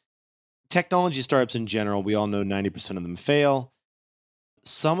technology startups in general. We all know 90% of them fail.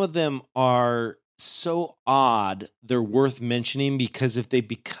 Some of them are so odd, they're worth mentioning because if they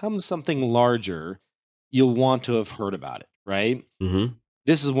become something larger, you'll want to have heard about it, right? Mm-hmm.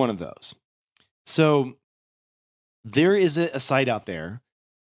 This is one of those. So there is a site out there.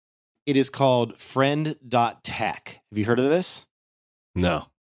 It is called friend.tech. Have you heard of this? No.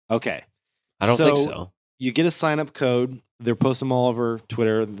 Okay. I don't think so. You get a sign-up code. They're posting them all over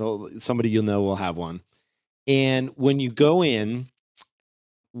Twitter. Somebody you'll know will have one. And when you go in,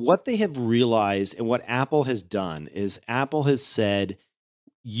 what they have realized and what Apple has done is Apple has said,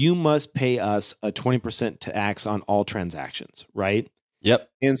 you must pay us a 20% tax on all transactions, right? Yep.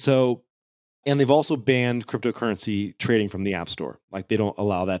 And they've also banned cryptocurrency trading from the App Store. Like, they don't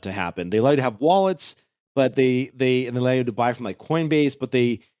allow that to happen. They allow you to have wallets, but they allow you to buy from Coinbase, but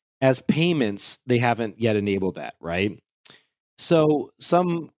as payments, they haven't yet enabled that, right? So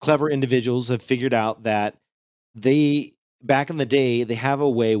some clever individuals have figured out that back in the day, they have a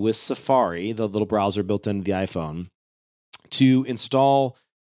way with Safari, the little browser built into the iPhone, to install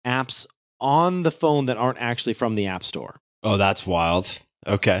apps on the phone that aren't actually from the App Store. Oh, that's wild.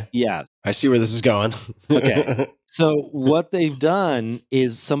 Okay. Yeah. I see where this is going. Okay. So what they've done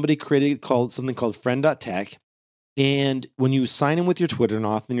is somebody created something called friend.tech. And when you sign in with your Twitter and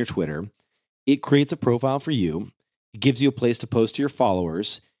author in your Twitter, it creates a profile for you. It gives you a place to post to your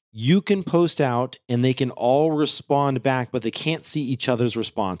followers. you can post out and they can all respond back, but they can't see each other's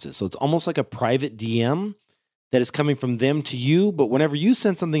responses. So it's almost like a private DM that is coming from them to you. But whenever you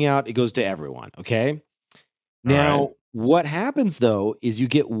send something out, it goes to everyone. Okay. Now, what happens though is you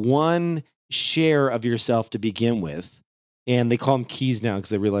get one share of yourself to begin with, and they call them keys now because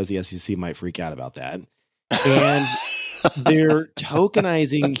they realize the SEC might freak out about that. And they're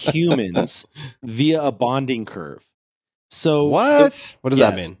tokenizing humans via a bonding curve. So what does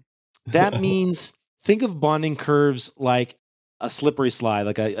that mean? That means think of bonding curves like a slippery slide,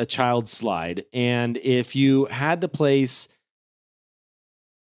 like a child slide. And if you had to place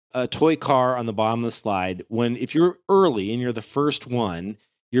a toy car on the bottom of the slide, if you're early and you're the first one,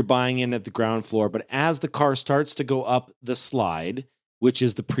 you're buying in at the ground floor. But as the car starts to go up the slide, which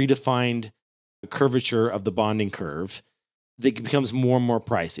is the predefined curvature of the bonding curve, it becomes more and more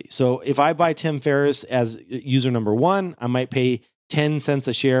pricey. So if I buy Tim Ferriss as user number 1, I might pay 10 cents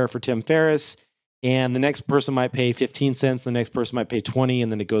a share for Tim Ferriss, and the next person might pay 15 cents, the next person might pay 20,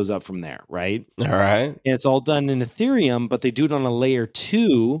 and then it goes up from there, right? All right. And it's all done in Ethereum, but they do it on a layer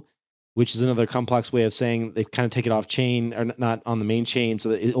 2, which is another complex way of saying they kind of take it off chain, or not on the main chain, so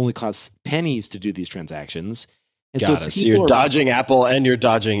that it only costs pennies to do these transactions. And Got it. So you're dodging Apple and you're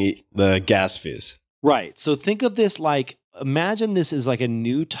dodging the gas fees. Right. So think of this like, imagine this is like a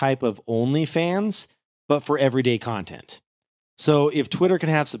new type of OnlyFans, but for everyday content. So if Twitter can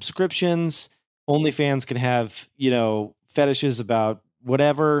have subscriptions, OnlyFans can have, fetishes about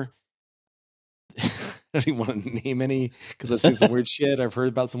whatever. I don't even want to name any because I've seen some weird shit. I've heard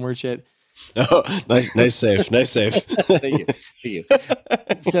about some weird shit. Oh, nice save. Thank you.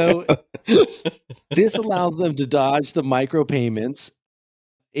 So this allows them to dodge the micropayments,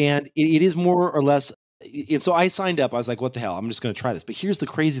 and it is more or less. And so I signed up. I was like, "What the hell? I'm just going to try this." But here's the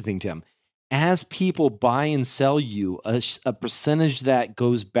crazy thing, Tim. As people buy and sell you, a percentage that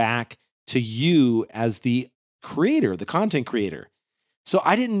goes back to you as the creator, the content creator. So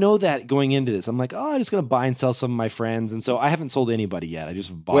I didn't know that going into this. I'm like, I'm just going to buy and sell some of my friends. And so I haven't sold anybody yet. I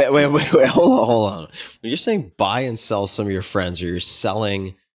just bought. Wait. Hold on. You're saying buy and sell some of your friends, or you're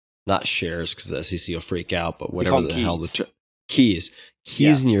selling not shares because the SEC will freak out, but whatever the hell the keys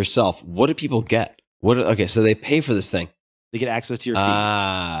in yourself. What do people get? Okay, so they pay for this thing. They get access to your feed.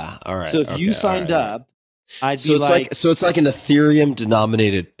 All right. So if you signed up, so it's like an Ethereum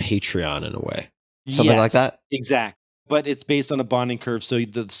denominated Patreon in a way. Something like that? Exactly. But it's based on a bonding curve. So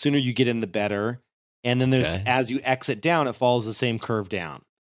the sooner you get in, the better. And then as you exit down, it follows the same curve down.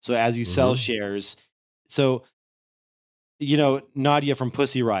 So as you sell shares, so, Nadia from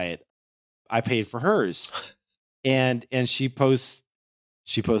Pussy Riot, I paid for hers. And she posts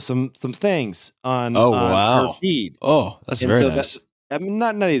some things on her feed. Oh, that's very nice.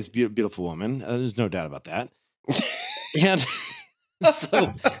 Nadia's a beautiful woman. There's no doubt about that. And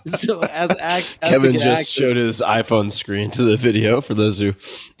so as Kevin just showed his iPhone screen to the video for those who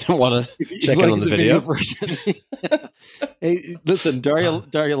want to check in on the video version. Hey, listen,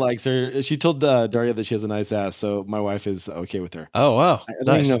 Daria likes her. She told Daria that she has a nice ass, so my wife is okay with her. Oh wow, I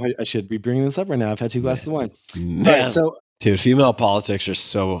don't even know if I should be bringing this up right now. I've had 2 glasses of wine. Man. So. Dude, female politics are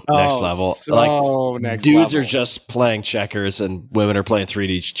so next level. Dudes are just playing checkers and women are playing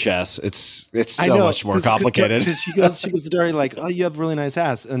 3D chess. It's so much more complicated. Because she goes to Daria like, "Oh, you have a really nice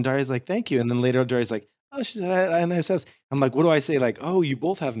ass," and Daria's like, "Thank you." And then later, Daria's like, "Oh, she's had a nice ass." I'm like, "What do I say?" Like, "Oh, you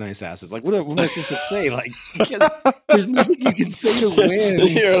both have nice asses." Like, what am I supposed to say? Like, there's nothing you can say to win.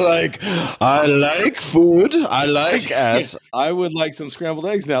 You're like, "I like food. I like ass. I would like some scrambled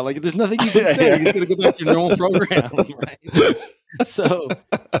eggs now." Like, there's nothing you can say. You're just gonna go back to your normal program, right? So,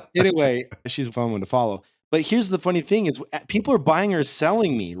 anyway, she's a fun one to follow. But here's the funny thing: is people are buying or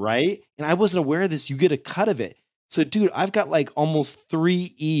selling me, right? And I wasn't aware of this. You get a cut of it. So, dude, I've got like almost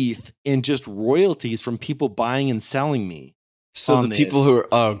 3 ETH in just royalties from people buying and selling me. So the people who are,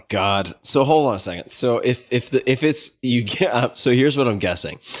 oh God. So hold on a second. So if it's, you get, so here's what I'm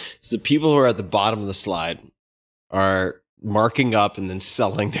guessing. So the people who are at the bottom of the slide are marking up and then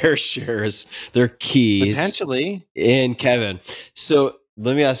selling their shares, their keys. Potentially. In Kevin. So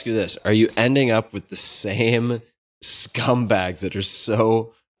let me ask you this. Are you ending up with the same scumbags that are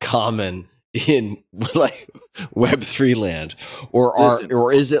so common in like Web3 land,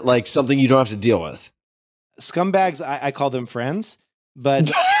 or is it like something you don't have to deal with? Scumbags, I call them friends,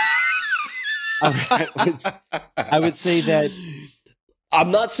 but I would say that I'm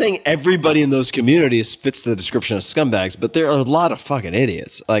not saying everybody in those communities fits the description of scumbags, but there are a lot of fucking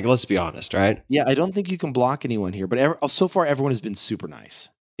idiots. Like, let's be honest, right? Yeah, I don't think you can block anyone here, but so far everyone has been super nice.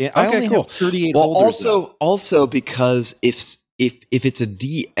 I only have 38 holders. Also because if it's a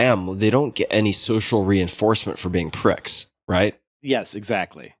DM, they don't get any social reinforcement for being pricks, right? Yes,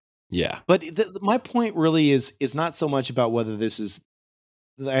 exactly. Yeah. But my point really is not so much about whether this is.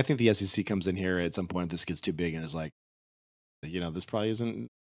 I think the SEC comes in here at some point. This gets too big and is like, this probably isn't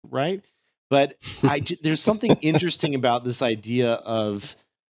right. But there's something interesting about this idea of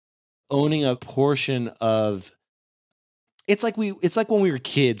owning a portion of. It's like when we were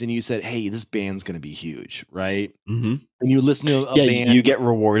kids and you said, "Hey, this band's going to be huge," right? Mm-hmm. And you listen to a band. You get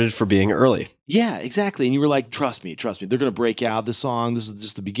rewarded for being early. Yeah, exactly. And you were like, trust me, they're going to break out this song. This is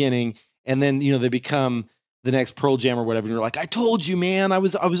just the beginning. And then, they become the next Pearl Jam or whatever. And you're like, I told you, man, I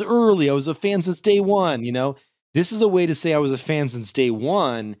was early. I was a fan since day one. This is a way to say I was a fan since day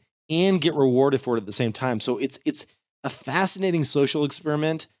one and get rewarded for it at the same time. So it's a fascinating social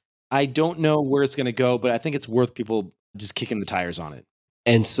experiment. I don't know where it's going to go, but I think it's worth people just kicking the tires on it.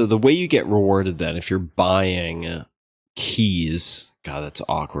 And so the way you get rewarded then, if you're buying keys, God, that's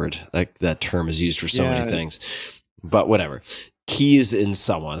awkward. That term is used for so many things, but whatever. Keys in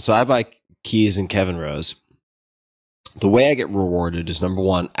someone. So I buy keys in Kevin Rose. The way I get rewarded is, number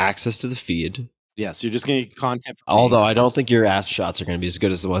one, access to the feed. Yeah, so you're just going to get content. Although I don't think your ass shots are going to be as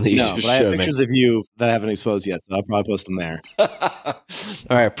good as the one that you just showed me. I have pictures of you that I haven't exposed yet, so I'll probably post them there.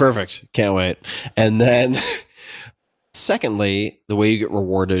 All right, perfect. Can't wait. And then secondly, the way you get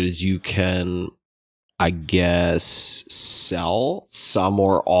rewarded is you can, I guess, sell some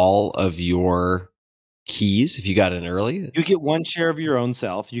or all of your keys if you got in early. You get one share of your own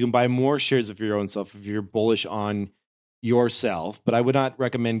self. You can buy more shares of your own self if you're bullish on yourself, but I would not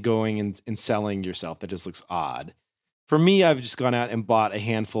recommend going and selling yourself. That just looks odd. For me, I've just gone out and bought a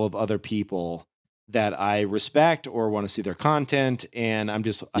handful of other people that I respect or want to see their content. And I'm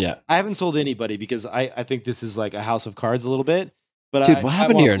just, I haven't sold anybody because I think this is like a house of cards a little bit. But dude, what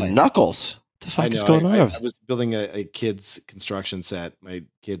happened to your knuckles? What the fuck is going on? I was building a kid's construction set, my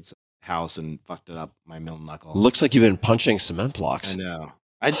kid's house, and fucked it up, my middle knuckle. Looks like you've been punching cement blocks. I know.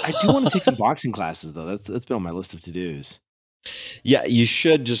 I do want to take some boxing classes though. That's been on my list of to-dos. Yeah, you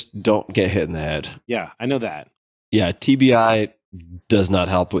should, just don't get hit in the head. Yeah, I know that. Yeah, TBI does not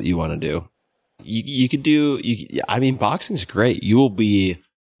help what you want to do. You could do. I mean, boxing's great. You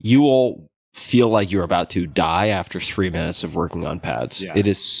will feel like you're about to die after 3 minutes of working on pads. Yeah. It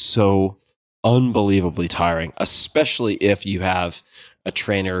is so unbelievably tiring, especially if you have a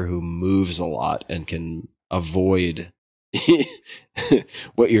trainer who moves a lot and can avoid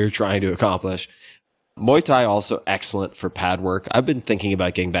what you're trying to accomplish. Muay Thai also excellent for pad work. I've been thinking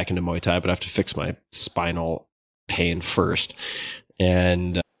about getting back into Muay Thai, but I have to fix my spinal pain first.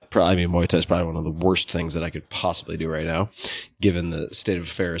 And Muay Thai is probably one of the worst things that I could possibly do right now, given the state of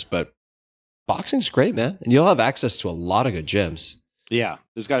affairs. But boxing's great, man. And you'll have access to a lot of good gyms. Yeah,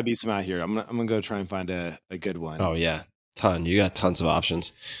 there's got to be some out here. I'm gonna go try and find a good one. Oh, yeah. You got tons of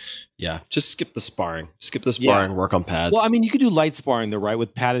options. Yeah, just skip the sparring. Work on pads. Well, I mean, you could do light sparring though, right?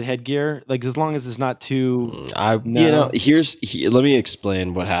 With padded headgear, like as long as it's not too. Let me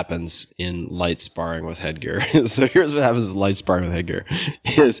explain what happens in light sparring with headgear. So here's what happens with light sparring with headgear: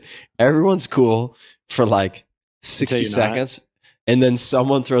 is everyone's cool for like 60 seconds, and then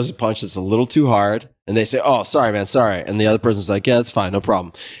someone throws a punch that's a little too hard, and they say, "Oh, sorry, man, sorry," and the other person's like, "Yeah, it's fine, no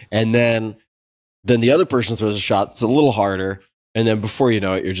problem," and then the other person throws a shot that's a little harder, and then before you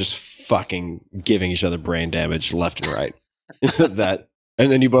know it, you're just fucking giving each other brain damage left and right. And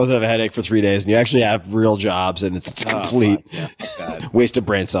then you both have a headache for 3 days, and you actually have real jobs, and it's a complete waste of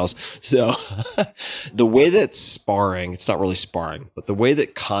brain cells. So the way that sparring, it's not really sparring, but the way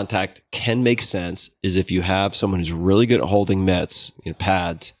that contact can make sense is if you have someone who's really good at holding mitts,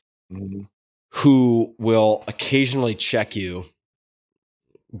 pads, who will occasionally check you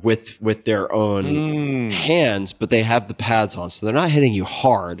with their own hands, but they have the pads on, so they're not hitting you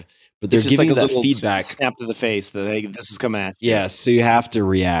hard, but they're giving you that feedback. Snap to the face that, hey, this is coming at you. Yeah, so you have to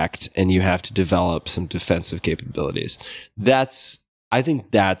react, and you have to develop some defensive capabilities. I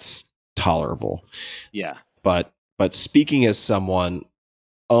think that's tolerable. Yeah. But speaking as someone,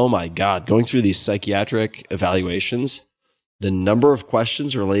 oh my God, going through these psychiatric evaluations, the number of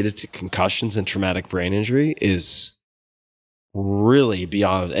questions related to concussions and traumatic brain injury is really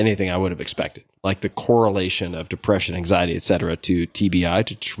beyond anything I would have expected. Like the correlation of depression, anxiety, etc., to TBI,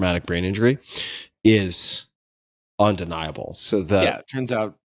 to traumatic brain injury, is undeniable. So it turns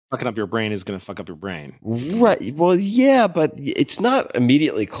out fucking up your brain is going to fuck up your brain. Right. Well, yeah, but it's not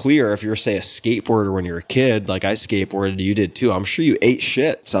immediately clear if you're, say, a skateboarder when you're a kid. Like I skateboarded, you did too. I'm sure you ate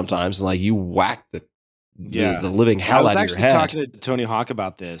shit sometimes, and like you whacked the living hell out of your head. I was actually talking to Tony Hawk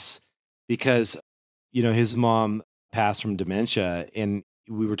about this because, his mom passed from dementia, and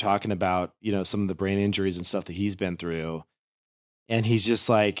we were talking about, some of the brain injuries and stuff that he's been through. And he's just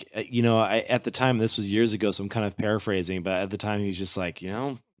like, at the time, this was years ago, so I'm kind of paraphrasing, but at the time he's just like,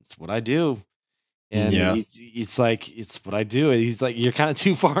 it's what I do. And Yeah. he's like, it's what I do. And he's like, you're kind of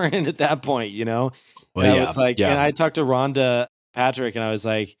too far in at that point, you know? Well, And I yeah. was like, and Yeah. I talked to Rhonda Patrick, and I was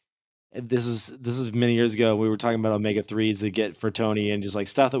like, this is many years ago. We were talking about omega-3s to get for Tony, and just like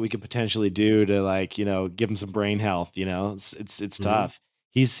stuff that we could potentially do to, like, you know, give him some brain health. You know, it's tough.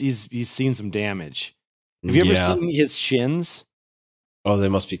 He's seen some damage. Have you ever Yeah. seen his shins? Oh, they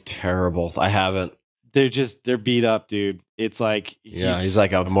must be terrible. I haven't. They're beat up, dude. It's like He's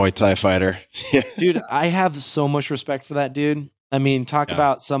like a Muay Thai fighter. dude, I have so much respect for that dude. I mean, talk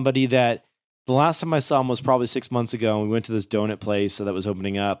about somebody that the last time I saw him was probably 6 months ago, and we went to this donut place that was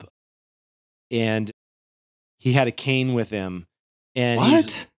opening up, and he had a cane with him. And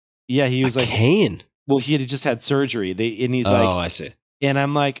What? he was a like, cane. well, he had just had surgery. And he's Oh, like, I see. and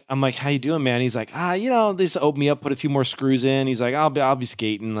I'm like, how you doing, man? He's like, you know, they just opened me up, put a few more screws in. He's like, I'll be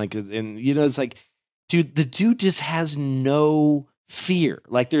skating, like, and you know, it's like, dude, the dude just has no fear.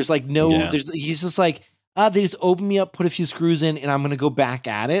 Like, there's like he's just like, they just open me up, put a few screws in, and I'm gonna go back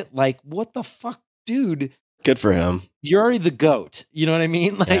at it. Like, what the fuck, dude? Good for him. You're already the GOAT. You know what I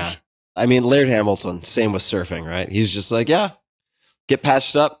mean? Like, yeah. I mean, Laird Hamilton, same with surfing, right? He's just like, yeah, get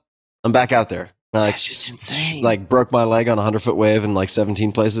patched up. I'm back out there. Like, that's just insane. Like, broke my leg on a 100-foot wave in like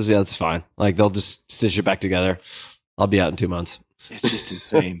 17 places. Yeah, that's fine. Like, they'll just stitch it back together. I'll be out in 2 months. It's just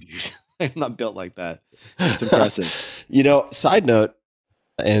insane, dude. I'm not built like that. It's impressive. You know, side note,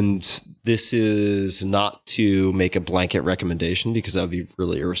 and this is not to make a blanket recommendation because that would be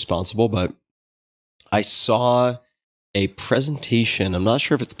really irresponsible, but I saw a presentation, I'm not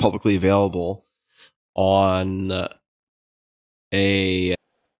sure if it's publicly available, on a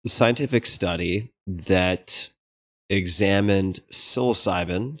scientific study that examined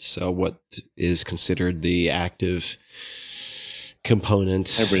psilocybin, so what is considered the active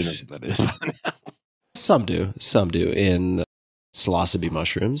component. Everybody knows what that is. Some do in psilocybe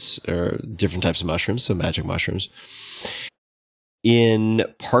mushrooms or different types of mushrooms, so magic mushrooms, in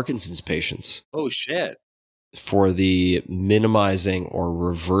Parkinson's patients. Oh, shit. For the minimizing or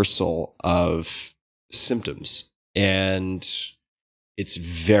reversal of symptoms. And it's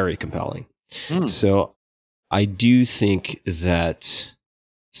very compelling. So I do think that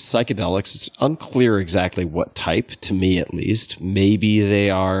psychedelics, it's unclear exactly what type, to me at least. Maybe they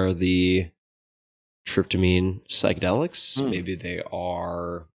are the tryptamine psychedelics. Maybe they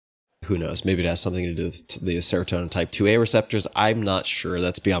are, who knows? Maybe it has something to do with the serotonin type 2A receptors. I'm not sure.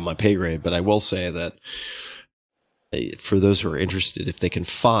 That's beyond my pay grade. But I will say that for those who are interested, if they can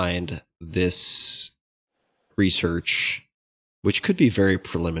find this research, which could be very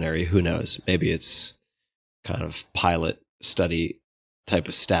preliminary, who knows? Maybe it's kind of pilot study type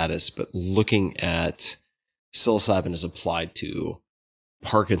of status, but looking at psilocybin as applied to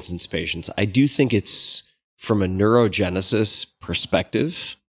Parkinson's patients, I do think it's, from a neurogenesis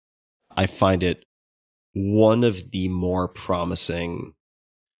perspective, I find it one of the more promising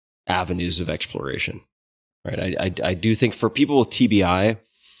avenues of exploration. Right. I do think for people with TBI,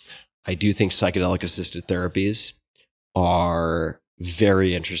 I do think psychedelic assisted therapies are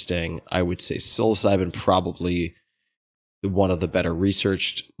very interesting. I would say psilocybin probably one of the better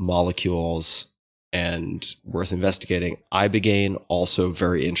researched molecules and worth investigating. Ibogaine also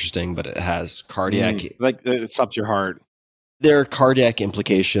very interesting, but it has cardiac like it stops your heart. There are cardiac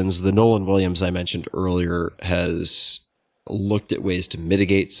implications. The Nolan Williams I mentioned earlier has looked at ways to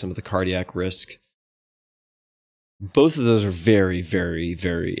mitigate some of the cardiac risk. Both of those are very, very,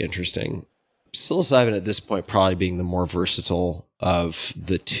 very interesting. Psilocybin at this point probably being the more versatile of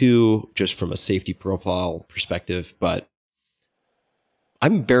the two, just from a safety profile perspective. But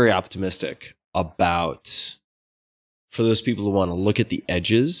I'm very optimistic about, for those people who want to look at the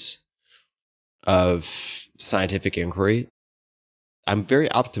edges of scientific inquiry, I'm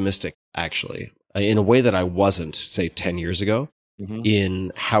very optimistic, actually, in a way that I wasn't, say, 10 years ago,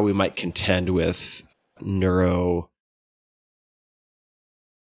 in how we might contend with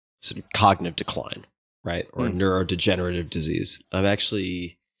sort of cognitive decline, right? Or neurodegenerative disease. I'm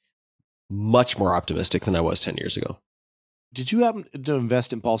actually much more optimistic than I was 10 years ago. Did you happen to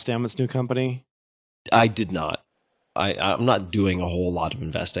invest in Paul Stamets' new company? I did not. I'm not doing a whole lot of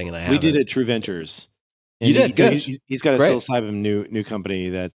investing, and we did at True Ventures. And you did good. He's got a psilocybin new company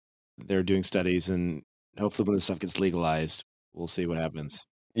that they're doing studies, and hopefully when this stuff gets legalized, we'll see what happens.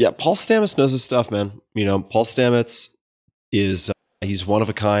 Yeah, Paul Stamets knows his stuff, man. You know, Paul Stamets is he's one of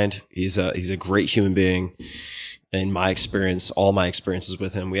a kind. He's a great human being. In my experience, all my experiences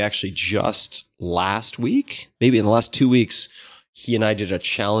with him, we actually just last week, maybe in the last 2 weeks, he and I did a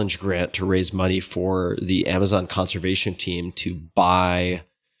challenge grant to raise money for the Amazon conservation team to buy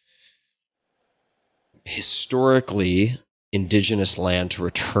historically indigenous land to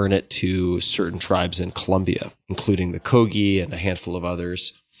return it to certain tribes in Colombia, including the Kogi and a handful of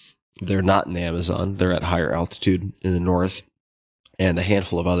others. They're not in the Amazon. They're at higher altitude in the north, and a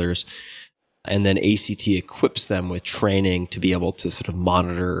handful of others. And then ACT equips them with training to be able to sort of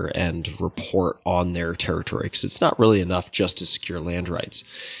monitor and report on their territory, because it's not really enough just to secure land rights.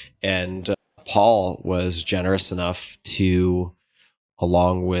 And Paul was generous enough to,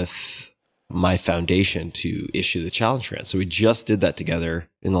 along with my foundation, to issue the challenge grant. So we just did that together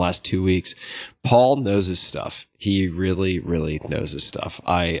in the last 2 weeks. Paul knows his stuff. He really, really knows his stuff.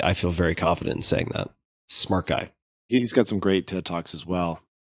 I feel very confident in saying that. Smart guy. He's got some great TED Talks as well.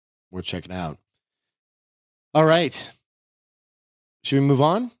 We're checking out. All right. Should we move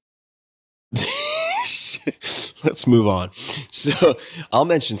on? Let's move on. So I'll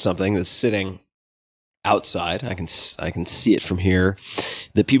mention something that's sitting outside. I can see it from here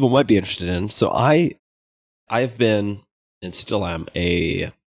that people might be interested in. So I've been, and still am,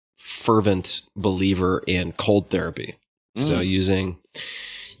 a fervent believer in cold therapy. So using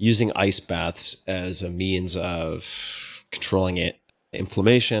ice baths as a means of controlling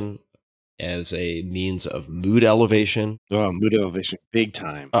inflammation, as a means of mood elevation. Oh, mood elevation, big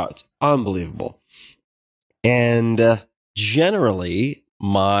time. Oh, it's unbelievable. And generally,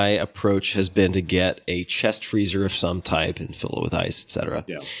 my approach has been to get a chest freezer of some type and fill it with ice, etc.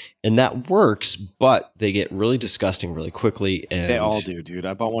 Yeah. And that works, but they get really disgusting really quickly. And they all do, dude.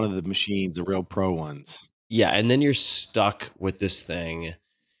 I bought one of the machines, the real pro ones. Yeah, and then you're stuck with this thing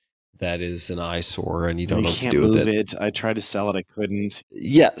that is an eyesore, and you don't know what to do with it. I tried to sell it, I couldn't.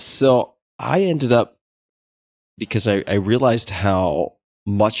 Yeah, so I ended up, because I realized how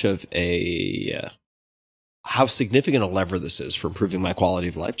much of how significant a lever this is for improving my quality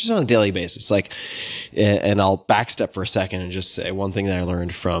of life, just on a daily basis. Like, and I'll backstep for a second and just say one thing that I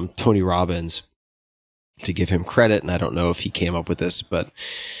learned from Tony Robbins, to give him credit, and I don't know if he came up with this, but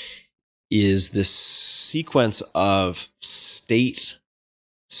is this sequence of state,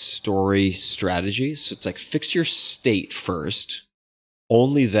 story, strategy. So it's like, fix your state first.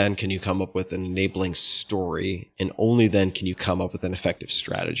 Only then can you come up with an enabling story, and only then can you come up with an effective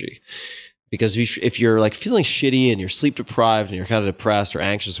strategy. Because if you're like feeling shitty and you're sleep deprived and you're kind of depressed or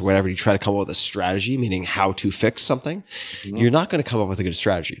anxious or whatever, you try to come up with a strategy, meaning how to fix something, you're not going to come up with a good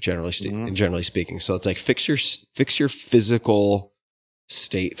strategy, generally speaking. So it's like, fix your physical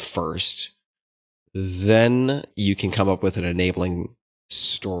state first, then you can come up with an enabling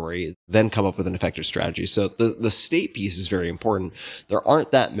story, then come up with an effective strategy. So the state piece is very important. There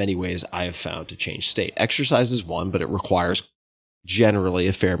aren't that many ways I have found to change state. Exercise is one, but it requires generally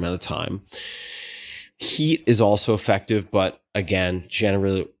a fair amount of time. Heat is also effective, but again,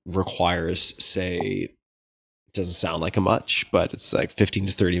 generally requires, say, it doesn't sound like a much, but it's like 15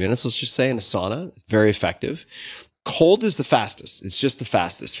 to 30 minutes, let's just say, in a sauna. Very effective. Cold is the fastest. It's just the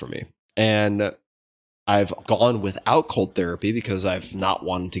fastest for me. And I've gone without cold therapy because I've not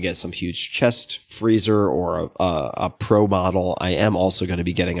wanted to get some huge chest freezer or a pro model. I am also going to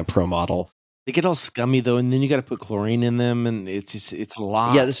be getting a pro model. They get all scummy though, and then you got to put chlorine in them, and it's a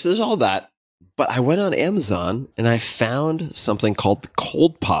lot. Yeah, there's all that. But I went on Amazon and I found something called the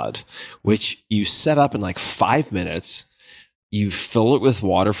Cold Pod, which you set up in like 5 minutes. You fill it with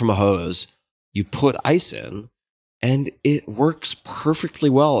water from a hose. You put ice in, and it works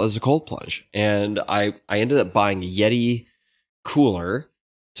perfectly well as a cold plunge. And I ended up buying a Yeti cooler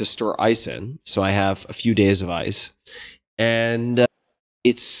to store ice in, so I have a few days of ice. And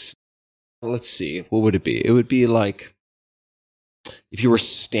it's, let's see, what would it be? It would be like, if you were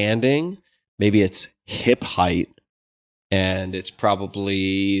standing, maybe it's hip height, and it's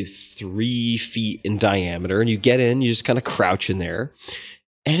probably 3 feet in diameter. And you get in, you just kind of crouch in there,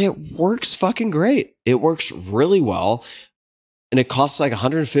 and it works fucking great. It works really well. And it costs like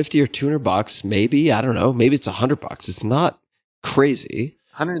 150 or 200 bucks, maybe. I don't know. Maybe it's 100 bucks. It's not crazy.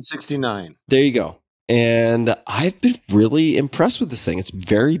 169. There you go. And I've been really impressed with this thing. It's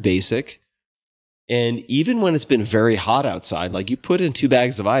very basic. And even when it's been very hot outside, like, you put in 2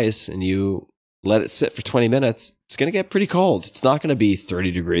 bags of ice and you let it sit for 20 minutes, it's going to get pretty cold. It's not going to be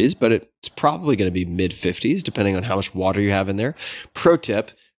 30 degrees, but it's probably going to be mid 50s, depending on how much water you have in there. Pro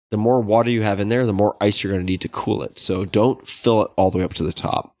tip, the more water you have in there, the more ice you're going to need to cool it. So don't fill it all the way up to the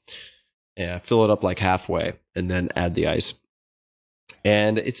top. Yeah, fill it up like halfway and then add the ice.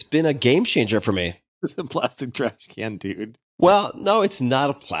 And it's been a game changer for me. It's a plastic trash can, dude. Well, no, it's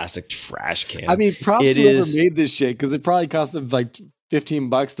not a plastic trash can. I mean, props to whoever made this shit, because it probably cost them like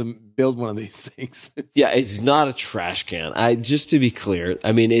 $15 to build one of these things. It's not a trash can. Just to be clear,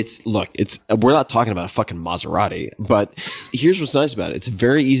 I mean, we're not talking about a fucking Maserati, but here's what's nice about it. It's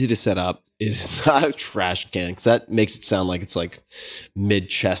very easy to set up. It's not a trash can because that makes it sound like it's like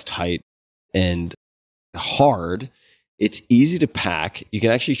mid-chest height and hard. It's easy to pack. You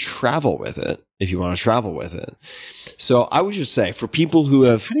can actually travel with it if you want to travel with it. So I would just say for people who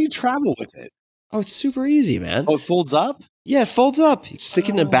have... How do you travel with it? Oh, it's super easy, man. Oh, it folds up? Yeah, it folds up. You stick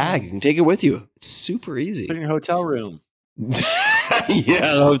it in a bag. You can take it with you. It's super easy. Put it in your hotel room.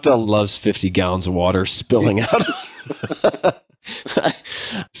 Yeah, the hotel loves 50 gallons of water spilling out.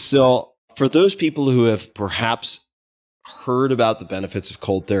 So for those people who have perhaps heard about the benefits of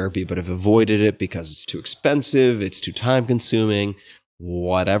cold therapy, but have avoided it because it's too expensive, it's too time consuming,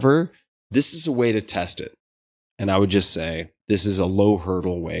 whatever, this is a way to test it. And I would just say this is a low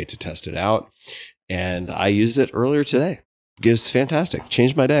hurdle way to test it out. And I used it earlier today. It was fantastic.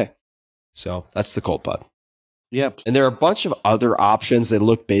 Changed my day. So that's the cold pod. Yep. And there are a bunch of other options that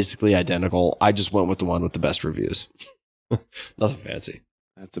look basically identical. I just went with the one with the best reviews. Nothing fancy.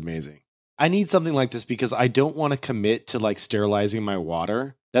 That's amazing. I need something like this because I don't want to commit to like sterilizing my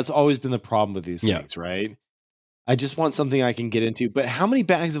water. That's always been the problem with these things, right? I just want something I can get into. But how many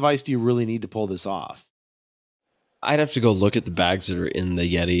bags of ice do you really need to pull this off? I'd have to go look at the bags that are in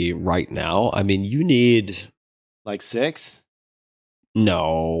the Yeti right now. I mean, you need... Like 6?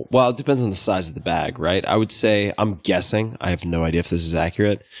 No. Well, it depends on the size of the bag, right? I would say, I'm guessing, I have no idea if this is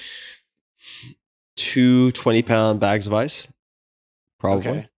accurate, 2 20-pound bags of ice, probably.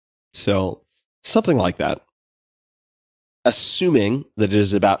 Okay. So something like that. Assuming that it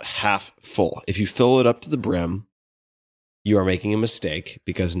is about half full. If you fill it up to the brim, you are making a mistake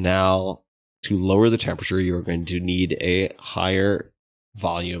because now to lower the temperature, you are going to need a higher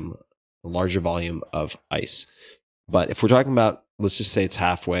volume, a larger volume of ice. But if we're talking about, let's just say it's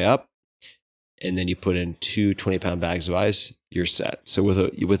halfway up, and then you put in 2 20-pound bags of ice, you're set. So with a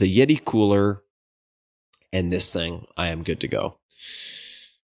Yeti cooler and this thing, I am good to go.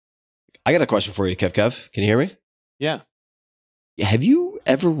 I got a question for you, Kev. Can you hear me? Yeah. Have you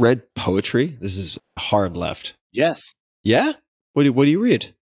ever read poetry? This is hard left. Yes. Yeah? What do you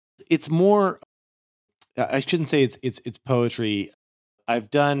read? It's more, I shouldn't say it's poetry. I've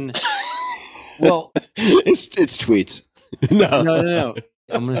done, well. it's tweets. No.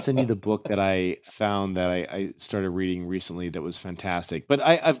 I'm going to send you the book that I found that I started reading recently that was fantastic. But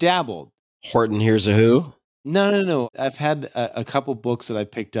I've dabbled. Horton Hears a Who? No. I've had a couple books that I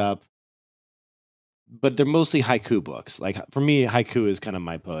picked up, but they're mostly haiku books. Like for me, haiku is kind of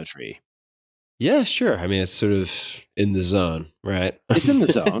my poetry. Yeah, sure. I mean, it's sort of in the zone, right? It's in the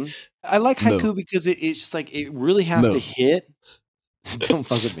zone. I like haiku because it's just like it really has to hit. Don't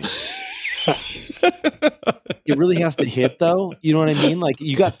fuck with me. It really has to hit, though. You know what I mean? Like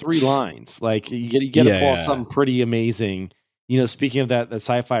you got 3 lines. Like you get to pull something pretty amazing. You know, speaking of that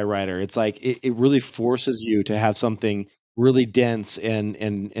sci-fi writer, it's like it really forces you to have something really dense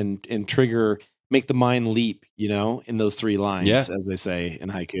and trigger, make the mind leap. You know, in those 3 lines, as they say in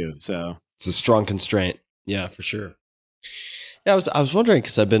haiku. So. It's a strong constraint. Yeah, for sure. Yeah, I was wondering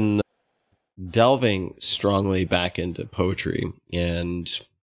because I've been delving strongly back into poetry, and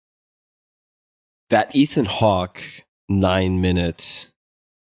that Ethan Hawke 9-minute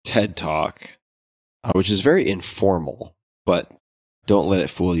TED Talk, which is very informal, but don't let it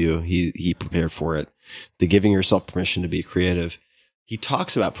fool you. He prepared for it. The giving yourself permission to be creative. He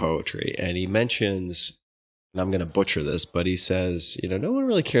talks about poetry, and he mentions, and I'm going to butcher this, but he says, you know, no one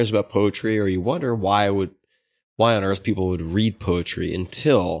really cares about poetry, or you wonder why on earth people would read poetry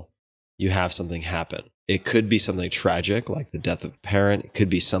until you have something happen. It could be something tragic, like the death of a parent. It could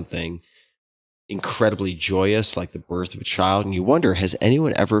be something incredibly joyous, like the birth of a child. And you wonder, has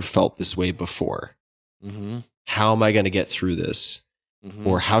anyone ever felt this way before? Mm-hmm. How am I going to get through this? Mm-hmm.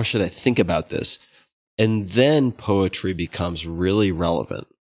 Or how should I think about this? And then poetry becomes really relevant.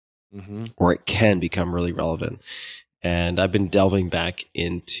 Mm-hmm. Or it can become really relevant. And I've been delving back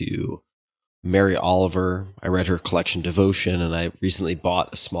into Mary Oliver. I read her collection Devotion, and I recently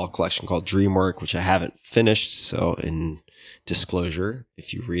bought a small collection called Dreamwork, which I haven't finished. So in disclosure,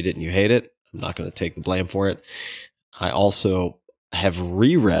 if you read it and you hate it, I'm not going to take the blame for it. I also have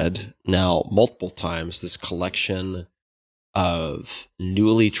reread now multiple times this collection of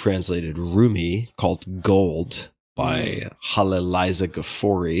newly translated Rumi called Gold by Haleliza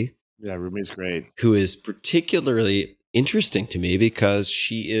Ghaffori. Yeah, Rumi's great. Who is particularly interesting to me because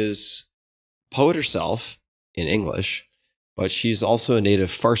she is a poet herself in English, but she's also a native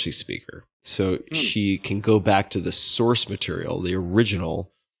Farsi speaker. So she can go back to the source material, the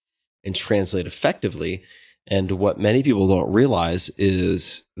original, and translate effectively. And what many people don't realize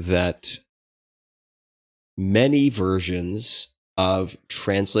is that many versions of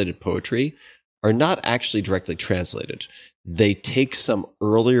translated poetry are not actually directly translated. They take some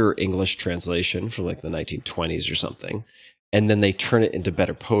earlier English translation from like the 1920s or something, and then they turn it into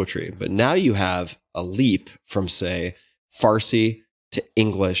better poetry. But now you have a leap from, say, Farsi to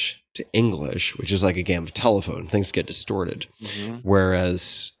English, which is like a game of telephone. Things get distorted. Mm-hmm.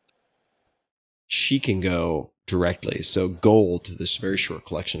 Whereas she can go directly. So Gold, this very short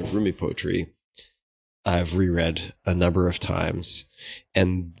collection of Rumi poetry, I've reread a number of times.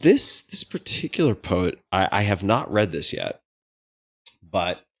 And this particular poet, I have not read this yet,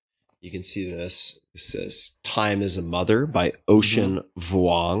 but you can see this. This says Time is a Mother by Ocean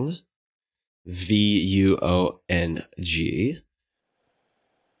Vuong, Vuong,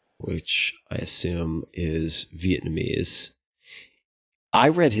 which I assume is Vietnamese. I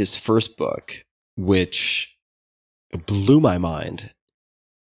read his first book, which blew my mind.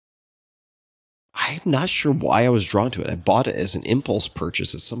 I'm not sure why I was drawn to it. I bought it as an impulse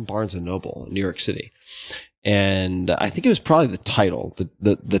purchase at some Barnes & Noble in New York City. And I think it was probably the title.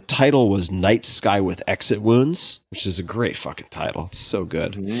 The title was Night Sky with Exit Wounds, which is a great fucking title. It's so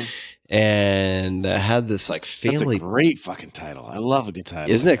good. Mm-hmm. And I had this like family. That's a great fucking title. I love a good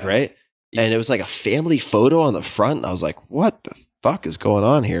title. Isn't it great? And it was like a family photo on the front. And I was like, what the fuck is going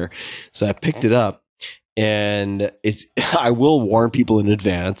on here? So I picked it up, and I will warn people in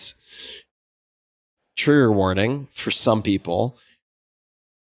advance. Trigger warning for some people.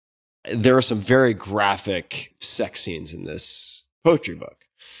 There are some very graphic sex scenes in this poetry book.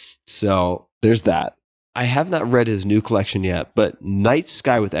 So there's that. I have not read his new collection yet, but Night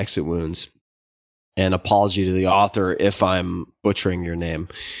Sky with Exit Wounds, an apology to the author if I'm butchering your name.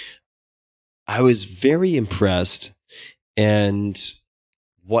 I was very impressed. And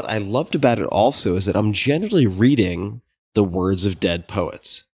what I loved about it also is that I'm generally reading the words of dead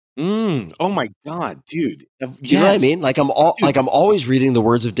poets. Oh my God, dude. Do you know what I mean? Like I'm always reading the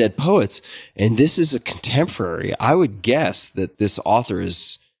words of dead poets, and this is a contemporary. I would guess that this author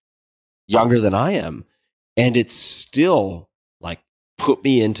is younger than I am, and it's still like put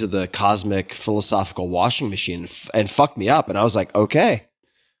me into the cosmic philosophical washing machine and fucked me up. And I was like, okay,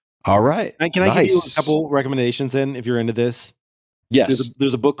 all right. Can I give you a couple recommendations then if you're into this? Yes.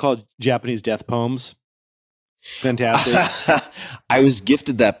 There's a book called Japanese Death Poems. Fantastic. I was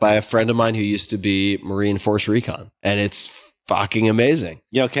gifted that by a friend of mine who used to be Marine Force Recon, and it's fucking amazing.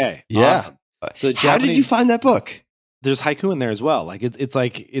 Yeah. Okay. Yeah. Awesome. So how did you find that book? There's haiku in there as well. Like it's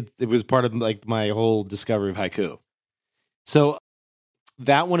like it was part of like my whole discovery of haiku. So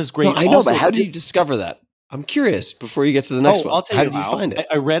that one is great. No, I know, but how did you discover that? I'm curious before you get to the next one. I'll tell how you did you find it?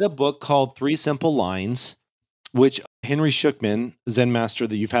 I read a book called 3 Simple Lines, which Henry Schuckman, Zen master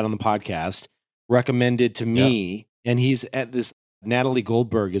that you've had on the podcast, recommended to me. Yep. And he's at this, Natalie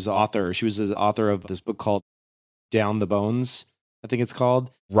Goldberg is the author. She was the author of this book called Down the Bones, I think it's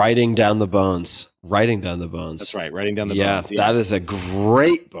called. Writing Down the Bones. That's right. Writing Down the Bones. Yeah, that is a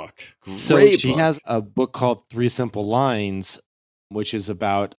great book. She has a book called 3 Simple Lines, which is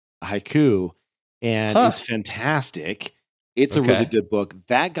about haiku. And it's fantastic. It's a really good book.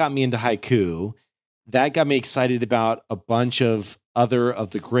 That got me into haiku. That got me excited about a bunch of other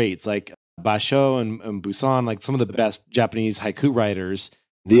of the greats, like Basho and Busan, like some of the best Japanese haiku writers.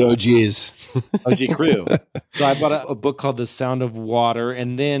 The OGs. OG crew. So I bought a book called The Sound of Water,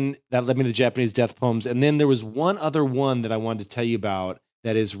 and then that led me to the Japanese Death Poems. And then there was one other one that I wanted to tell you about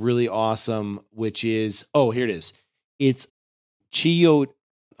that is really awesome, which is, here it is. It's Chiyo.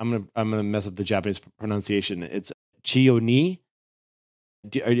 I'm gonna mess up the Japanese pronunciation. It's Chiyo ni.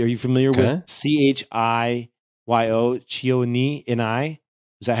 Are you familiar with CHIYO, Chiyo ni Ni?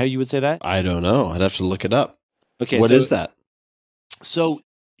 Is that how you would say that? I don't know. I'd have to look it up. Okay. What is that? So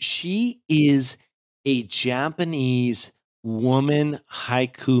she is a Japanese woman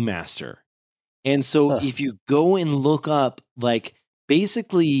haiku master. And so if you go and look up, like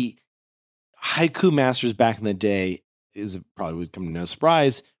basically haiku masters back in the day, probably would come to no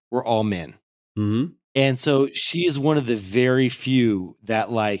surprise, were all men. Mm-hmm. And so she is one of the very few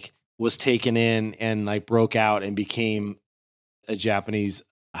that like was taken in and like broke out and became a Japanese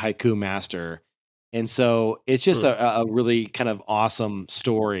haiku master. And so it's just a really kind of awesome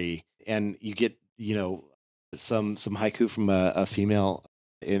story. And you get, some haiku from a female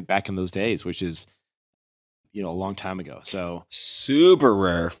back in those days, which is, a long time ago. So super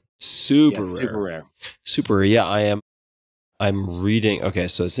rare. Super rare. Yeah, I'm reading. Okay,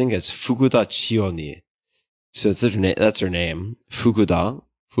 so I think it's Fukuda Chiyoni. So that's her name.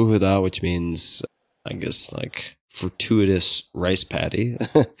 Fukuda, which means, I guess, like fortuitous rice paddy,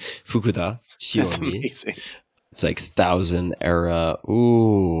 Fukuda, That's Shiomi. amazing. It's like 1000 era.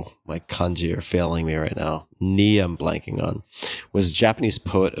 Ooh, my kanji are failing me right now. Ni I'm blanking on. Was a Japanese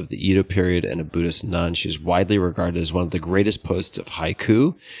poet of the Edo period and a Buddhist nun. She is widely regarded as one of the greatest poets of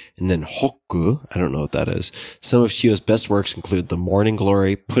haiku. And then hokku, I don't know what that is. Some of Shio's best works include The Morning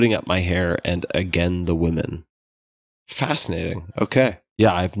Glory, Putting Up My Hair, and Again the Women. Fascinating. Okay.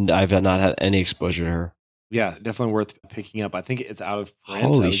 Yeah, I've not had any exposure to her. Yeah, definitely worth picking up. I think it's out of print.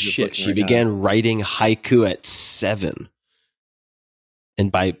 Holy shit. She began writing haiku at 7.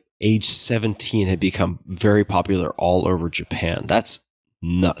 And by age 17 had become very popular all over Japan. That's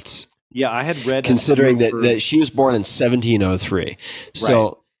nuts. Yeah, I had read... Considering that she was born in 1703. So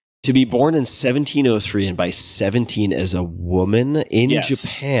right. To be born in 1703 and by 17 as a woman in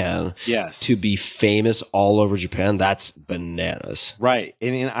Japan, to be famous all over Japan, that's bananas. Right.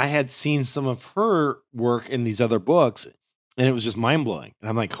 And I had seen some of her work in these other books, and it was just mind-blowing. And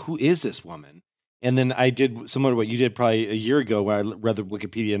I'm like, who is this woman? And then I did similar to what you did probably a year ago when I read the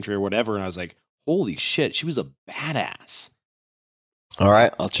Wikipedia entry or whatever, and I was like, holy shit, she was a badass. All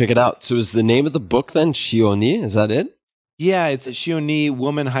right, I'll check it out. So is the name of the book then Shioni? Is that it? Yeah, it's a Shioni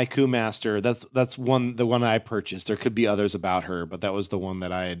Woman Haiku Master. That's the one I purchased. There could be others about her, but that was the one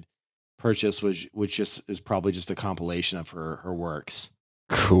that I had purchased, which just is probably just a compilation of her works.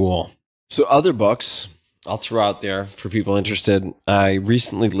 Cool. So other books I'll throw out there for people interested. I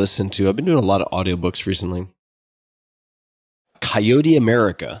recently listened to, I've been doing a lot of audiobooks recently. Coyote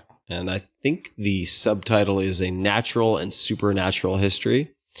America. And I think the subtitle is A Natural and Supernatural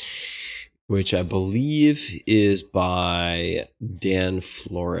History, which I believe is by Dan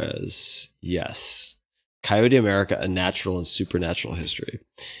Flores. Yes. Coyote America, A Natural and Supernatural History.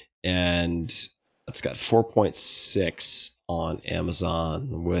 And it's got 4.6 on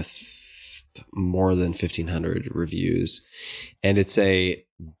Amazon with more than 1,500 reviews. And it's a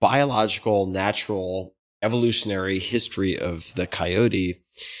biological, natural, evolutionary history of the coyote,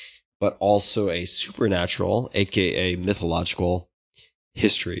 but also a supernatural, aka mythological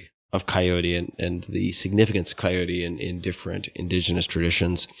history of coyote and the significance of coyote in different indigenous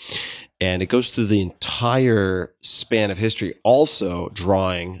traditions. And it goes through the entire span of history, also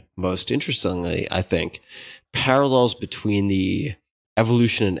drawing, most interestingly, I think, parallels between the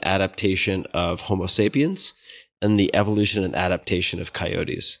evolution and adaptation of Homo sapiens and the evolution and adaptation of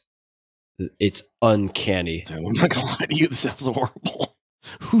coyotes. It's uncanny. I'm not going to lie to you. This sounds horrible.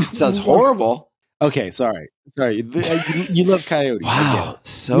 It sounds horrible. Okay, sorry. You love coyotes. Wow,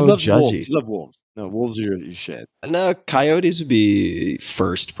 so judgy. Wolves. You love wolves. No, wolves are your shit. No, coyotes would be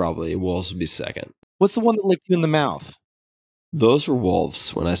first, probably. Wolves would be second. What's the one that licked you in the mouth? Those were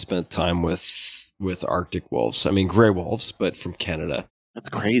wolves when I spent time with Arctic wolves. I mean, gray wolves, but from Canada. That's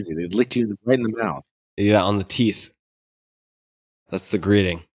crazy. They licked you right in the mouth. Yeah, on the teeth. That's the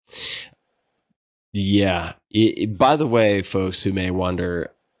greeting. Yeah. By the way, folks who may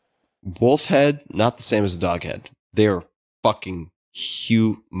wonder, wolf head, not the same as a dog head. They are fucking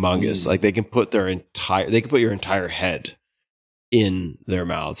humongous. Like they can put your entire head in their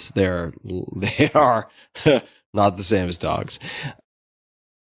mouths. They are not the same as dogs.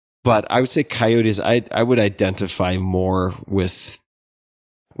 But I would say coyotes, I would identify more with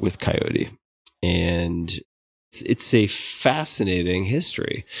coyote. And it's a fascinating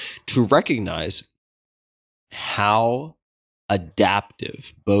history to recognize how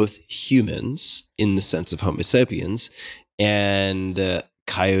adaptive both humans, in the sense of Homo sapiens, and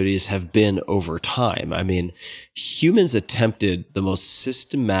coyotes have been over time. I mean, humans attempted the most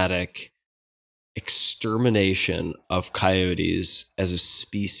systematic extermination of coyotes as a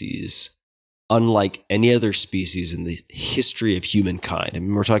species, unlike any other species in the history of humankind. I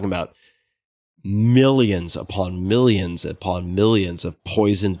mean, we're talking about millions upon millions upon millions of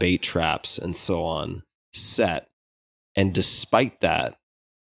poison bait traps and so on set. And despite that,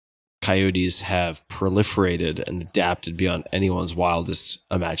 coyotes have proliferated and adapted beyond anyone's wildest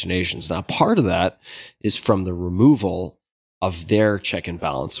imaginations. Now, part of that is from the removal of their check and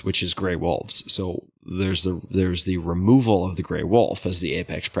balance, which is gray wolves. So there's the removal of the gray wolf as the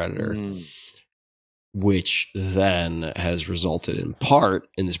apex predator, which then has resulted in part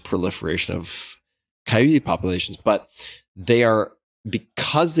in this proliferation of coyote populations. But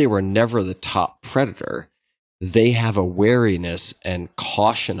because they were never the top predator, they have a wariness and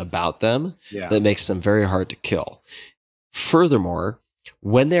caution about them that makes them very hard to kill. Furthermore,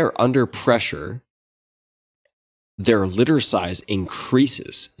 when they're under pressure, their litter size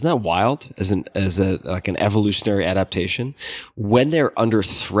increases. Isn't that wild? As an evolutionary adaptation, when they're under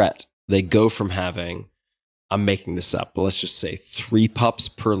threat, they go from having I'm making this up, but let's just say 3 pups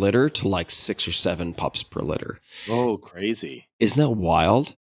per litter to like 6 or 7 pups per litter. Oh, crazy. Isn't that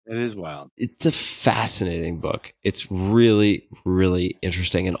wild? It is wild. It's a fascinating book. It's really, really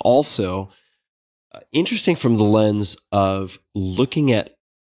interesting. And also interesting from the lens of looking at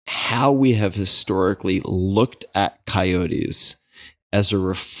how we have historically looked at coyotes as a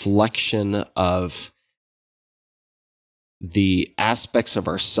reflection of the aspects of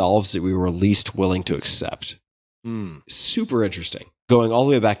ourselves that we were least willing to accept. Super interesting. Going all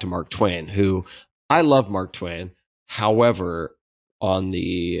the way back to Mark Twain, who I love Mark Twain. However, on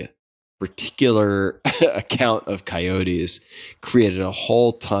the particular account of coyotes, created a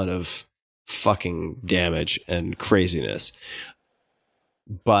whole ton of fucking damage and craziness.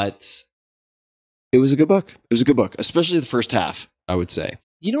 But it was a good book. It was a good book, especially the first half, I would say.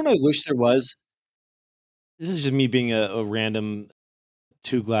 You know what I wish there was? This is just me being a random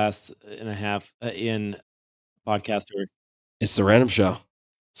 2 glass and a half in podcaster. It's the random show.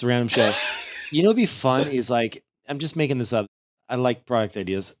 It's a random show. You know, what'd be fun is like, I'm just making this up. I like product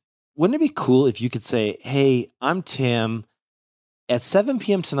ideas. Wouldn't it be cool if you could say, hey, I'm Tim. At 7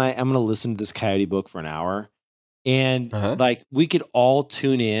 p.m. tonight, I'm going to listen to this coyote book for an hour. And like, we could all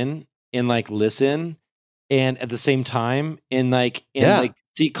tune in and like listen and at the same time and like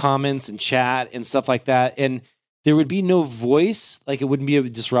see comments and chat and stuff like that. And there would be no voice. Like, it wouldn't be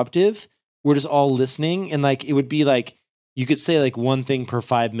disruptive. We're just all listening. And like, it would be like, you could say like one thing per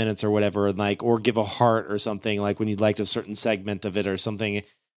 5 minutes or whatever, and like, or give a heart or something like when you'd liked a certain segment of it or something.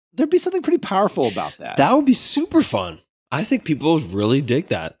 There'd be something pretty powerful about that. That would be super fun. I think people would really dig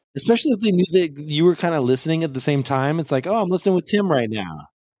that. Especially if they knew that you were kind of listening at the same time. It's like, oh, I'm listening with Tim right now.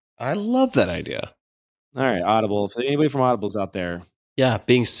 I love that idea. All right, Audible. If anybody from Audible's out there. Yeah,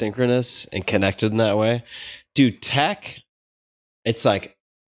 being synchronous and connected in that way. Dude, tech, it's like...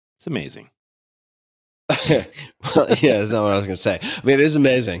 It's amazing. Well, yeah, that's not what I was going to say. I mean, it is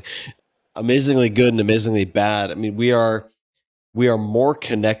amazing. Amazingly good and amazingly bad. I mean, we are more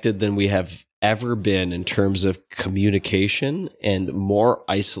connected than we have ever been in terms of communication and more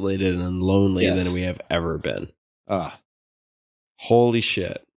isolated and lonely than we have ever been. Holy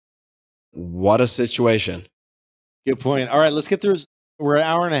shit. What a situation. Good point. All right, let's get through. We're an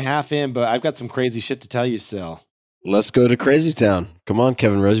hour and a half in, but I've got some crazy shit to tell you still. Let's go to Crazy Town. Come on,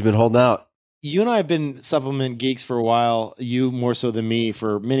 Kevin Rose, you've been holding out. You and I have been supplement geeks for a while. You more so than me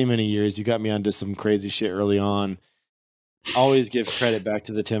for many, many years. You got me onto some crazy shit early on. Always give credit back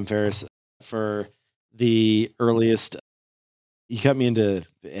to the Tim Ferriss for the earliest. You got me into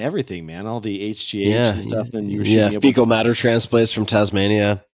everything, man. All the HGH and stuff. Then you were fecal matter transplants from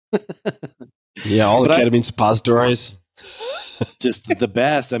Tasmania. Yeah, all the ketamine suppositories. Just the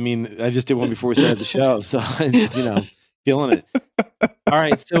best. I mean, I just did one before we started the show, so feeling it. All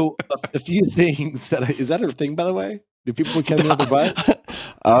right, so a few things is that a thing, by the way? Do people put ketamine up their butt?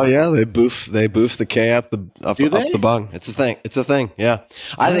 Oh yeah, they boof the K up the bung. It's a thing. It's a thing. Yeah,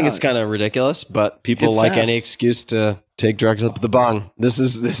 I think it's kind of ridiculous, but people like any excuse to take drugs up the bung. This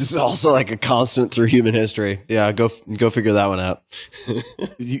is also like a constant through human history. Yeah, go figure that one out. Do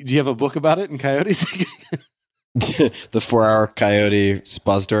you have a book about it in coyotes? The 4-hour coyote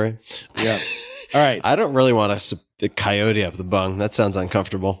suppository. Yeah. All right. I don't really want a coyote up the bung. That sounds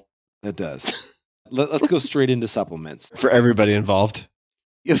uncomfortable. It does. Let's go straight into supplements. For everybody involved.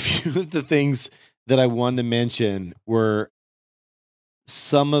 A few of the things that I wanted to mention were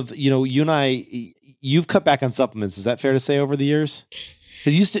some of, you and I, you've cut back on supplements. Is that fair to say over the years?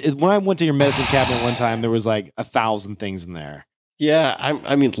 When I went to your medicine cabinet one time, there was like 1,000 things in there. Yeah,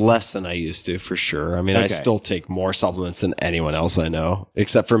 I mean, less than I used to, for sure. I mean, I still take more supplements than anyone else I know,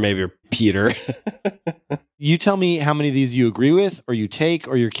 except for maybe Peter. You tell me how many of these you agree with, or you take,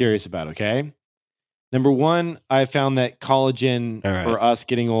 or you're curious about, okay? Number one, I found that collagen for us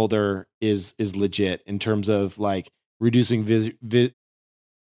getting older is legit in terms of like reducing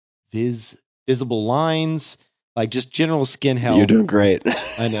visible lines, like just general skin health. You're doing great.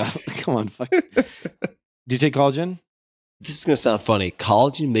 I know. Come on. Fuck. Do you take collagen? This is going to sound funny.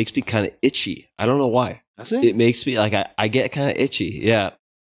 Collagen makes me kind of itchy. I don't know why. That's it? It makes me like, I get kind of itchy. Yeah.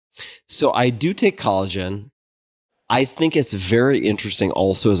 So I do take collagen. I think it's very interesting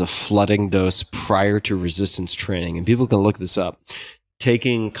also as a flooding dose prior to resistance training. And people can look this up.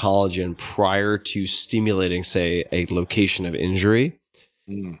 Taking collagen prior to stimulating, say, a location of injury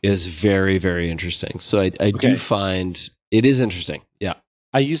is very, very interesting. So I do find it is interesting. Yeah.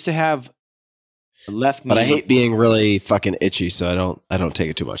 I used to have left knee. But I hate being really fucking itchy, so I don't take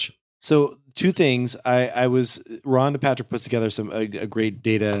it too much. So two things. Ron DePatrick puts together a great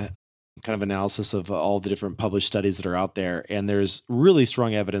data kind of analysis of all the different published studies that are out there. And there's really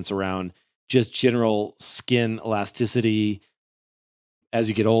strong evidence around just general skin elasticity as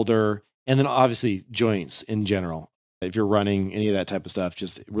you get older. And then obviously joints in general. If you're running, any of that type of stuff,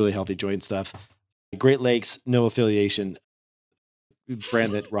 just really healthy joint stuff. Great Lakes, no affiliation.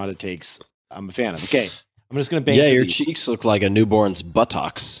 Brand that Rhonda takes, I'm a fan of. Okay, I'm just going to banter. Yeah, your cheeks look like a newborn's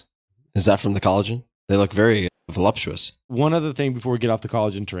buttocks. Is that from the collagen? They look very voluptuous. One other thing before we get off the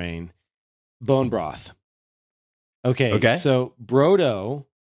collagen train, bone broth. Okay. So Brodo,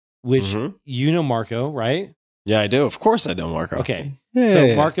 which you know Marco, right? Yeah, I do. Of course I know Marco. Okay.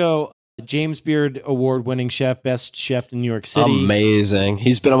 So Marco, James Beard award-winning chef, best chef in New York City. Amazing.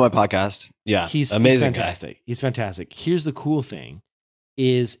 He's been on my podcast. Yeah, he's amazing. He's fantastic. He's fantastic. Here's the cool thing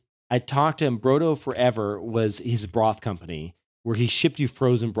is I talked to him. Brodo Forever was his broth company where he shipped you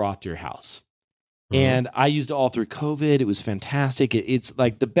frozen broth to your house. And I used it all through COVID. It was fantastic. It's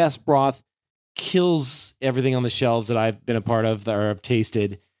like the best broth, kills everything on the shelves that I've been a part of or I've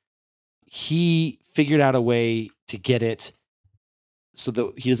tasted. He figured out a way to get it so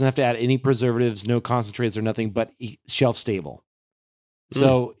that he doesn't have to add any preservatives, no concentrates or nothing, but shelf stable.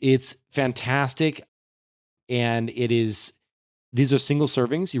 So it's fantastic. And these are single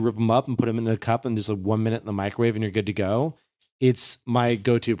servings. You rip them up and put them in a cup and just 1 minute in the microwave and you're good to go. It's my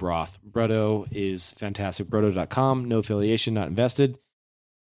go-to broth. Brodo is fantastic. Brodo.com, no affiliation, not invested.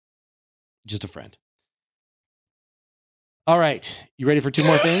 Just a friend. All right. You ready for two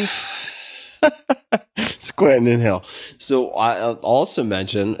more things? Squint and inhale. So I'll also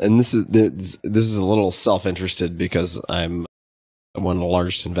mention, and this is a little self-interested because I'm one of the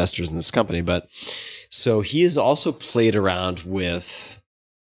largest investors in this company, but so he has also played around with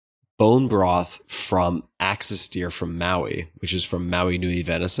bone broth from Axis deer from Maui, which is from Maui Nui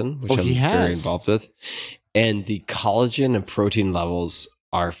venison, which I'm very involved with. And the collagen and protein levels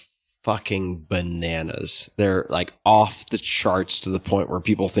are fucking bananas. They're like off the charts to the point where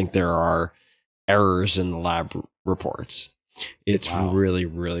people think there are errors in the lab reports. It's really,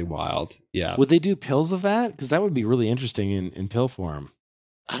 really wild. Yeah. Would they do pills of that? Because that would be really interesting in pill form.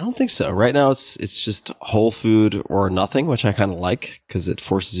 I don't think so. Right now, it's just whole food or nothing, which I kind of like because it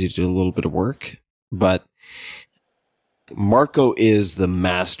forces you to do a little bit of work. But Marco is the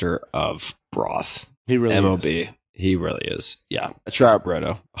master of broth. He really MOB. is. He really is. Yeah. Try out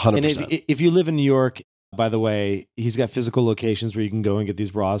Brodo. 100%. And if you live in New York, by the way, he's got physical locations where you can go and get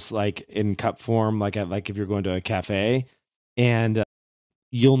these broths like in cup form, like if you're going to a cafe. And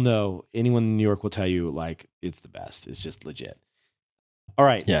you'll know, anyone in New York will tell you like it's the best. It's just legit. All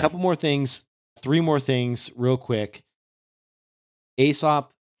right. A couple more things. 3 more things real quick.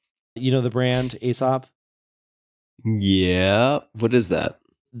 Aesop. You know the brand Aesop? Yeah. What is that?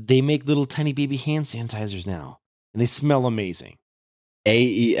 They make little tiny baby hand sanitizers now. And they smell amazing.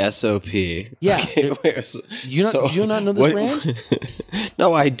 AESOP. Yeah. Okay, do you not know this brand?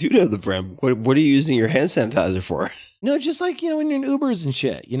 No, I do know the brand. What are you using your hand sanitizer for? No, just like, when you're in Ubers and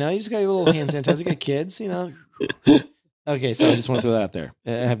shit, you just got your little hand sanitizer, you got kids, Okay, so I just want to throw that out there.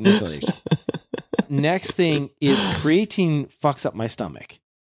 I have no affiliation. Next thing is creatine fucks up my stomach.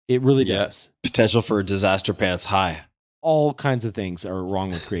 It really does. Potential for disaster pants high. All kinds of things are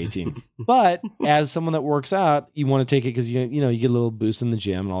wrong with creatine. But as someone that works out, you want to take it because you get a little boost in the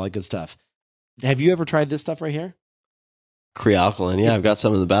gym and all that good stuff. Have you ever tried this stuff right here? Crealkaline. Yeah, I've got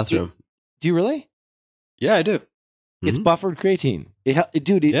some in the bathroom. Do you really? Yeah, I do. It's buffered creatine. It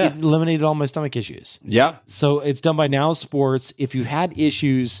eliminated all my stomach issues. Yeah. So it's done by Now Sports. If you've had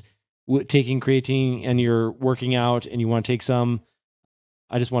issues with taking creatine and you're working out and you want to take some,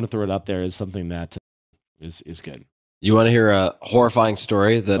 I just want to throw it out there as something that is good. You want to hear a horrifying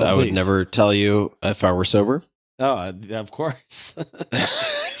story that I would never tell you if I were sober? Oh, of course.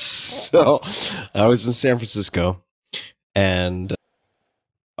 So I was in San Francisco and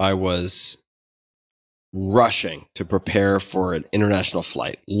I was rushing to prepare for an international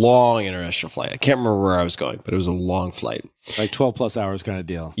flight, long international flight. I can't remember where I was going, but it was a long flight. Like 12 plus hours kind of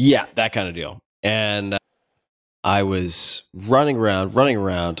deal. Yeah, that kind of deal. And I was running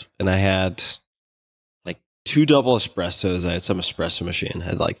around, and I had like 2 double espressos. I had some espresso machine. I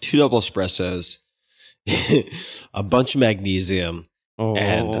had like 2 double espressos, a bunch of magnesium,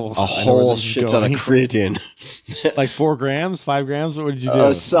 and a whole shit ton of creatine. Like 4 grams, 5 grams? What did you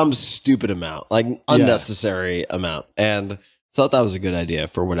do? Some stupid amount, like unnecessary amount. And thought that was a good idea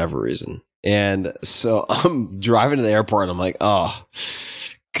for whatever reason. And so I'm driving to the airport and I'm like, oh,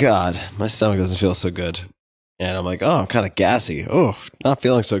 God, my stomach doesn't feel so good. And I'm like, oh, I'm kind of gassy. Oh, not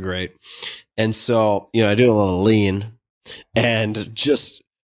feeling so great. And so, I do a little lean and just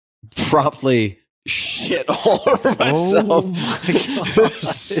promptly shit all over myself. Oh my God.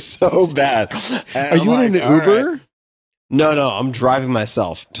 So bad. And Are you in an Uber? Right. No, I'm driving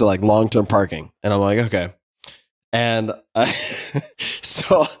myself to like long-term parking. And I'm like, okay. And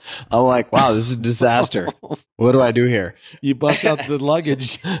so I'm like, wow, this is a disaster. What do I do here? You bust out the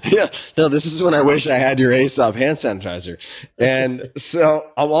luggage. Yeah, no, this is when I wish I had your Aesop hand sanitizer. And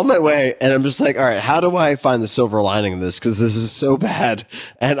so I'm on my way and I'm just like, all right, how do I find the silver lining of this? Because this is so bad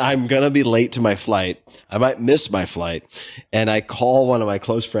and I'm going to be late to my flight. I might miss my flight. And I call one of my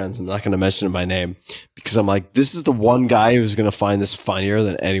close friends. I'm not going to mention him by name because I'm like, this is the one guy who's going to find this funnier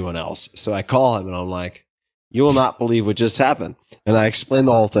than anyone else. So I call him and I'm like, you will not believe what just happened. And I explain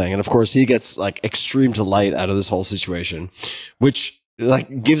the whole thing. And of course, he gets like extreme delight out of this whole situation, which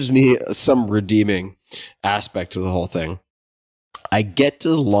like gives me some redeeming aspect to the whole thing. I get to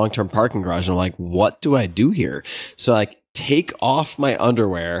the long-term parking garage and I'm like, what do I do here? So I like take off my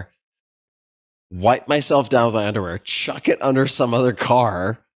underwear, wipe myself down with my underwear, chuck it under some other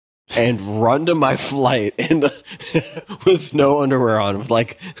car, and run to my flight with no underwear on, with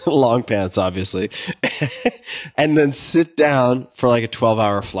like long pants, obviously, and then sit down for like a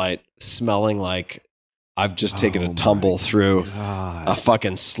 12-hour flight, smelling like I've just taken a tumble through a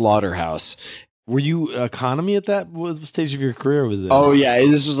fucking slaughterhouse. Were you economy at that stage of your career? Was this? Oh yeah,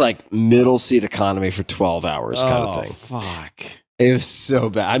 this was like middle seat economy for 12 hours kind of thing. Fuck. It was so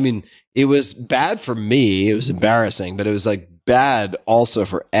bad. I mean, it was bad for me. It was embarrassing, but it was like bad also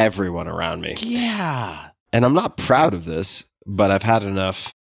for everyone around me. Yeah. And I'm not proud of this, but I've had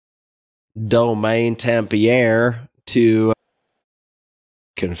enough domaine Tampere to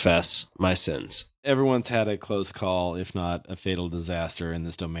confess my sins. Everyone's had a close call, if not a fatal disaster in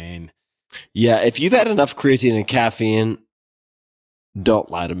this domain. Yeah, if you've had enough creatine and caffeine,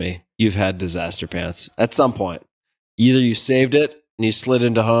 don't lie to me. You've had disaster pants at some point. Either you saved it and you slid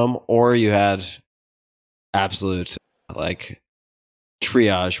into home, or you had absolute like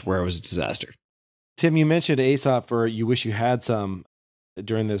triage where it was a disaster. Tim, you mentioned Aesop for you wish you had some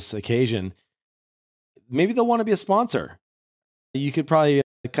during this occasion. Maybe they'll want to be a sponsor. You could probably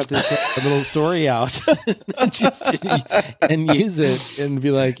cut this little story out and use it and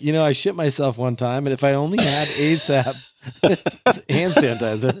be like, you know, I shit myself one time, and if I only had Aesop hand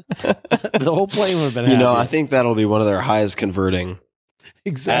sanitizer, the whole plane would have been happy. You know, I think that'll be one of their highest converting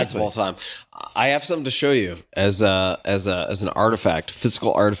ads of all time. I have something to show you as an artifact,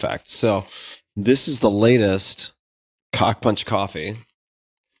 physical artifact. So this is the latest CØCKPUNCH coffee.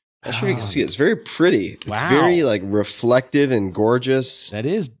 I'm sure you can see it. It's very pretty. It's very like reflective and gorgeous. That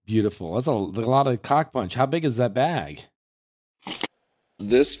is beautiful. That's a lot of CØCKPUNCH. How big is that bag?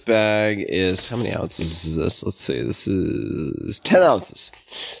 This bag is, how many ounces is this? Let's see. This is 10 ounces.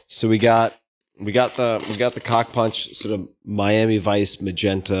 So we got the CØCKPUNCH sort of Miami Vice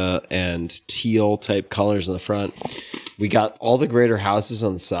magenta and teal type colors on the front. We got all the greater houses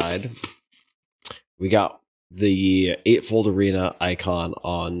on the side. We got the 8-fold arena icon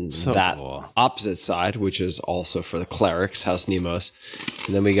on that opposite side, which is also for the clerics, House Nemos.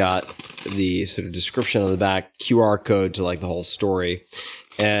 And then we got the sort of description on the back, QR code to like the whole story.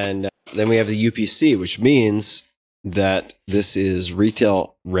 And then we have the UPC, which means that this is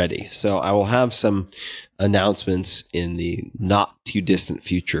retail ready. So I will have some announcements in the not too distant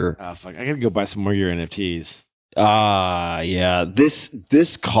future. Oh, fuck. I got to go buy some more of your NFTs. Yeah.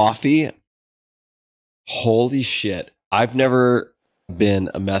 This coffee, holy shit. I've never been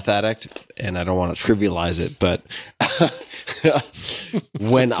a meth addict, and I don't want to trivialize it, but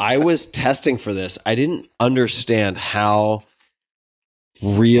when I was testing for this, I didn't understand how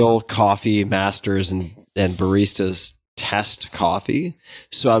real coffee masters and baristas test coffee.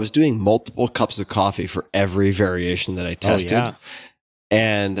 So I was doing multiple cups of coffee for every variation that I tested. Oh, yeah.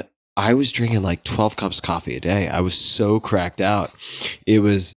 And I was drinking like 12 cups of coffee a day. I was so cracked out. It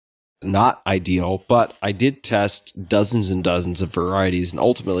was not ideal, but I did test dozens and dozens of varieties and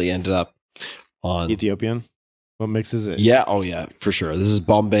ultimately ended up on Ethiopian. What mix is it? Yeah. Oh, yeah, for sure. This is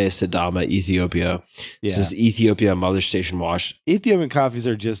Bombay, Sidama, Ethiopia. Yeah. This is Ethiopia Mother Station Wash. Ethiopian coffees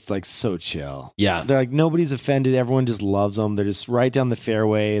are just like so chill. Yeah. They're like, nobody's offended. Everyone just loves them. They're just right down the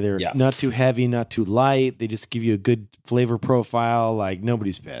fairway. They're not too heavy, not too light. They just give you a good flavor profile. Like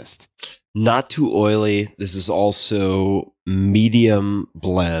nobody's pissed. Not too oily. This is also medium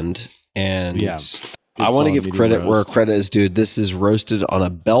blend. And I want to give credit where credit is due. This is roasted on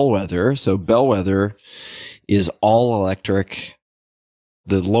a Bellwether. So Bellwether is all electric,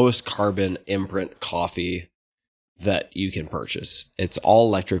 the lowest carbon imprint coffee that you can purchase. It's all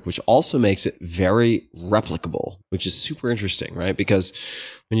electric, which also makes it very replicable, which is super interesting, right? Because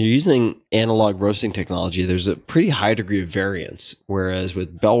when you're using analog roasting technology, there's a pretty high degree of variance. Whereas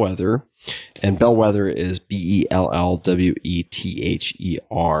with Bellwether, and Bellwether is Bellwether,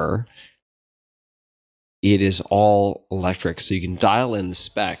 it is all electric. So you can dial in the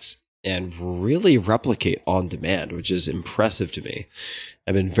specs and really replicate on demand, which is impressive to me.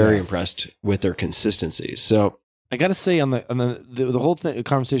 I've been very impressed with their consistency. So I got to say on the whole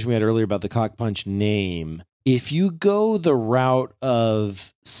conversation we had earlier about the CØCKPUNCH name, if you go the route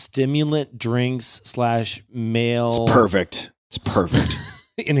of stimulant drinks / male, it's perfect. It's perfect.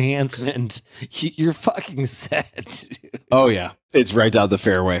 Enhancement, you're fucking set. Oh yeah, it's right down the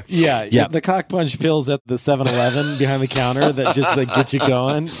fairway. Yeah. The CØCKPUNCH pills at the 7-Eleven behind the counter that just like get you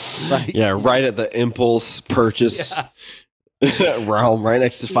going. Like, yeah, right at the impulse purchase realm, right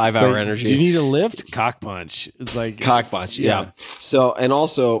next to 5 Hour Energy. Do you need a lift? CØCKPUNCH. It's like CØCKPUNCH. Yeah. So, and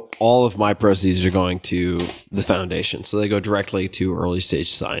also all of my proceeds are going to the foundation, so they go directly to early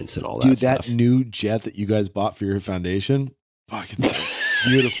stage science and all that. Dude, stuff. that new jet that you guys bought for your foundation, fucking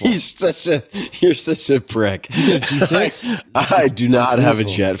beautiful. You're such a prick. Did you get a G6? I do not have a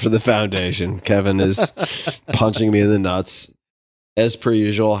jet for the foundation. Kevin is punching me in the nuts as per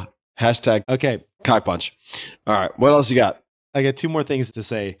usual. Hashtag okay. CØCKPUNCH. All right. What else you got? I got 2 more things to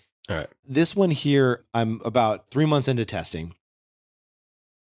say. All right. This one here, I'm about 3 months into testing.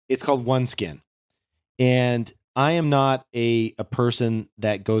 It's called OneSkin. And I am not a person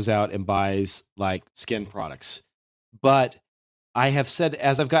that goes out and buys like skin products. But I have said,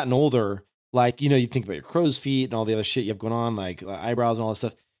 as I've gotten older, like, you think about your crow's feet and all the other shit you have going on, like eyebrows and all that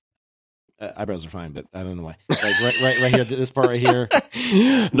stuff. Eyebrows are fine, but I don't know why. Like right here, this part right here.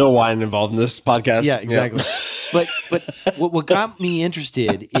 No wine involved in this podcast. Yeah, exactly. Yeah. But what got me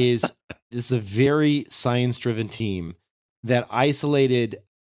interested is this is a very science-driven team that isolated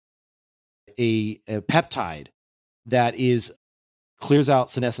a peptide that clears out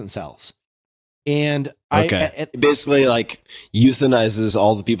senescent cells. And basically like euthanizes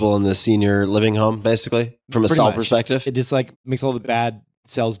all the people in the senior living home, basically, from a cell perspective. It just like makes all the bad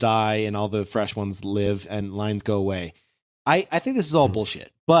cells die and all the fresh ones live and lines go away. I think this is all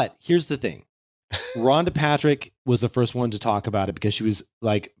bullshit. But here's the thing. Rhonda Patrick was the first one to talk about it because she was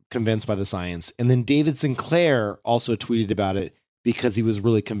like convinced by the science. And then David Sinclair also tweeted about it because he was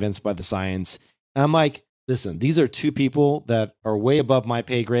really convinced by the science. And I'm like, listen, these are 2 people that are way above my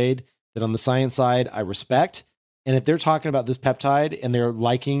pay grade, that on the science side I respect. And if they're talking about this peptide and they're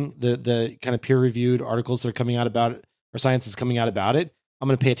liking the kind of peer-reviewed articles that are coming out about it, or science is coming out about it, I'm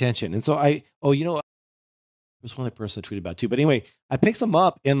going to pay attention. And so there's one other person that tweeted about it too. But anyway, I picked some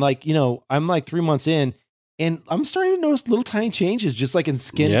up and like, I'm like 3 months in and I'm starting to notice little tiny changes just like in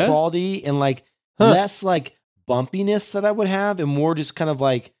skin quality and like less like bumpiness that I would have and more just kind of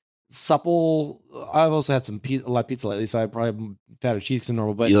like supple. I've also had a lot of pizza lately, so I probably have fatter cheeks than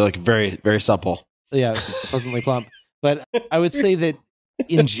normal, but you look very, very supple. Yeah, pleasantly plump. But I would say that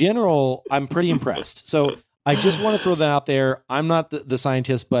in general, I'm pretty impressed. So I just want to throw that out there. I'm not the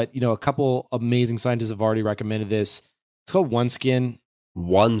scientist, but a couple amazing scientists have already recommended this. It's called OneSkin.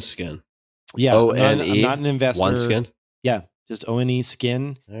 OneSkin. Yeah. ONE. I'm not an investor. OneSkin. Yeah. Just ONE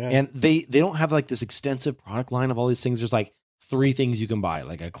skin. Right. And they don't have like this extensive product line of all these things. There's like 3 things you can buy,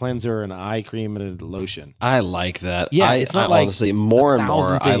 like a cleanser, an eye cream, and a lotion. I like that. Yeah, it's not like honestly more and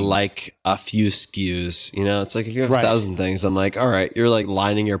more. things. I like a few SKUs. It's like if you have 1,000 things, I'm like, all right, you're like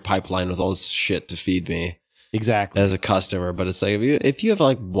lining your pipeline with all this shit to feed me. Exactly. As a customer, but it's like if you have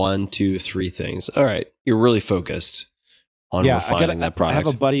like 1, 2, 3 things, all right, you're really focused on refining that product. I have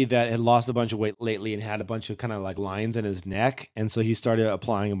a buddy that had lost a bunch of weight lately and had a bunch of kind of like lines in his neck, and so he started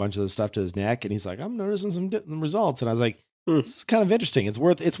applying a bunch of the stuff to his neck, and he's like, I'm noticing some results, and I was like, this is kind of interesting. It's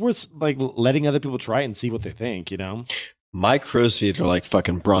worth like letting other people try it and see what they think. My crow's feet are like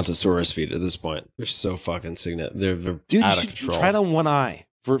fucking brontosaurus feet at this point. They're so fucking significant. They're Dude, out you of control. Try it on one eye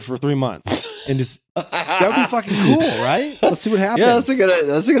for 3 months. And just that would be fucking cool, right? Let's see what happens. Yeah, that's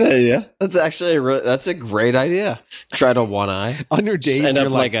a good idea. That's actually that's a great idea. Try it on one eye. On your dates, end you're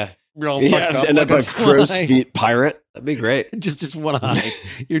up like a end up a crow's feet pirate. That'd be great. just one eye.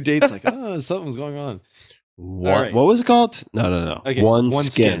 Your date's like, oh, something's going on. What was it called? No. Okay, one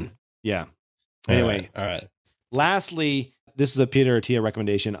skin. Yeah. Anyway, all right. Lastly, this is a Peter Attia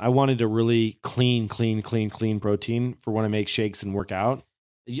recommendation. I wanted a really clean protein for when I make shakes and work out.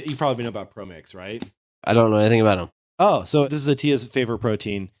 You probably know about ProMix, right? I don't know anything about them. Oh, so this is Attia's favorite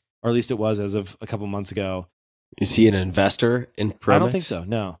protein, or at least it was as of a couple months ago. Is he an investor in ProMix? I don't think so.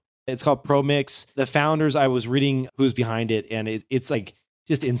 No, it's called ProMix. The founders, I was reading who's behind it, and it's like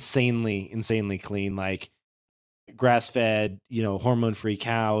just insanely clean, like grass-fed, hormone-free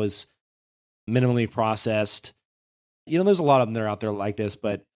cows, minimally processed. There's a lot of them that are out there like this,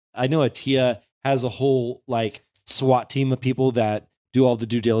 but I know Attia has a whole like SWAT team of people that do all the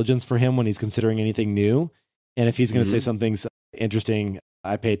due diligence for him when he's considering anything new. And if he's going to say something's interesting,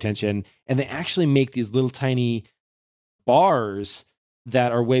 I pay attention. And they actually make these little tiny bars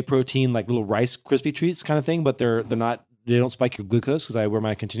that are whey protein, like little Rice Krispie treats kind of thing, but they're not, they don't spike your glucose because I wear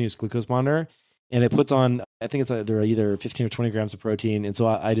my continuous glucose monitor. And it puts on, I think they're either 15 or 20 grams of protein. And so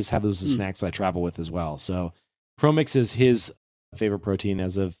I just have those as snacks that I travel with as well. So ProMix is his favorite protein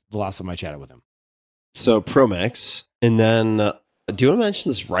as of the last time I chatted with him. So ProMix. And then do you want to mention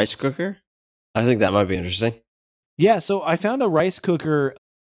this rice cooker? I think that might be interesting. Yeah. So I found a rice cooker.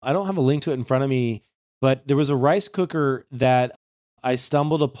 I don't have a link to it in front of me, but there was a rice cooker that I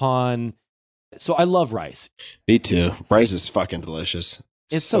stumbled upon. So I love rice. Me too. Rice is fucking delicious.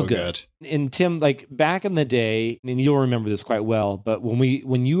 It's so good. And Tim, like back in the day, and you'll remember this quite well, but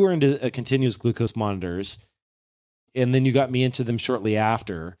when you were into continuous glucose monitors, and then you got me into them shortly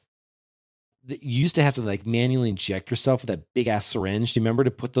after, you used to have to like manually inject yourself with that big ass syringe. Do you remember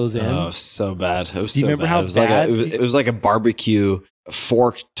to put those in? Oh, so bad. It was Do you remember how it was bad? Like it was like a barbecue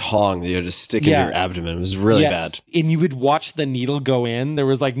fork tong that you had to stick in your abdomen. It was really bad. And you would watch the needle go in. There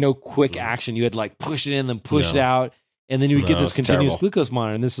was like no quick action. You had to like push it in, then push it out. And then you would get this continuous glucose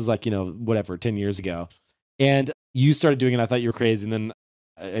monitor. And this is like, 10 years ago. And you started doing it. I thought you were crazy. And then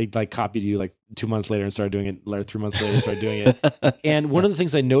I like copied you like 2 months later and started doing it. Like 3 months later, started doing it. And one of the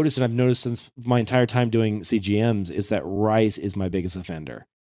things I noticed, and I've noticed since my entire time doing CGMs, is that rice is my biggest offender.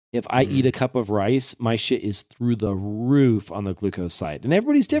 If I eat a cup of rice, my shit is through the roof on the glucose side. And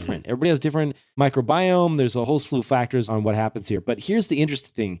everybody's different. Everybody has different microbiome. There's a whole slew of factors on what happens here. But here's the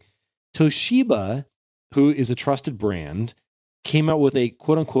interesting thing. Toshiba, who is a trusted brand, came out with a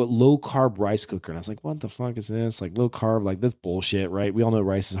quote unquote low carb rice cooker. And I was like, what the fuck is this? Like low carb, like this bullshit, right? We all know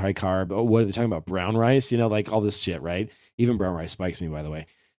rice is high carb. Oh, what are they talking about? Brown rice? Like all this shit, right? Even brown rice spikes me, by the way.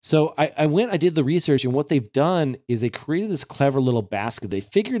 So I did the research, and what they've done is they created this clever little basket. They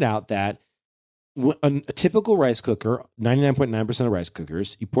figured out that a typical rice cooker, 99.9% of rice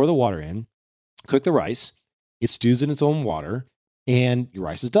cookers, you pour the water in, cook the rice, it stews in its own water, and your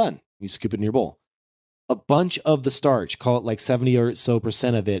rice is done. You scoop it in your bowl. A bunch of the starch, call it like 70 or so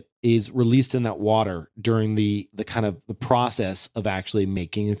percent of it, is released in that water during the kind of the process of actually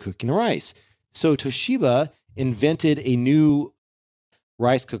making and cooking the rice. So Toshiba invented a new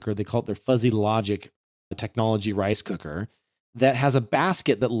rice cooker. They call it their Fuzzy Logic technology rice cooker that has a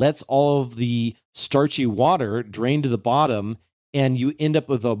basket that lets all of the starchy water drain to the bottom, and you end up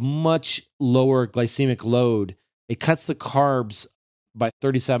with a much lower glycemic load. It cuts the carbs by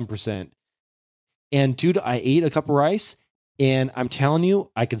 37%. And dude, I ate a cup of rice, and I'm telling you,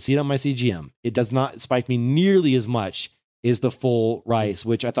 I can see it on my CGM. It does not spike me nearly as much as the full rice,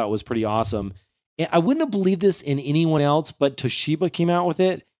 which I thought was pretty awesome. And I wouldn't have believed this in anyone else, but Toshiba came out with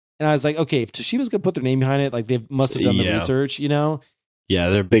it. And I was like, okay, if Toshiba's going to put their name behind it, like they must have done the research, Yeah,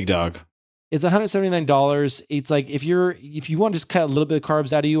 they're big dog. It's $179. It's like, if you want to just cut a little bit of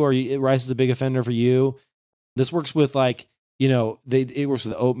carbs out of you, or rice is a big offender for you, this works with like, it works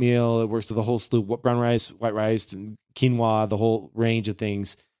with oatmeal. It works with the whole slew of brown rice, white rice, and quinoa, the whole range of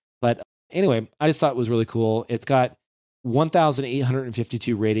things. But anyway, I just thought it was really cool. It's got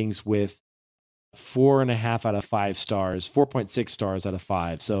 1,852 ratings with 4.5 out of 5 stars, 4.6 stars out of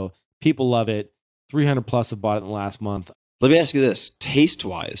 5. So people love it. 300 plus have bought it in the last month. Let me ask you this: taste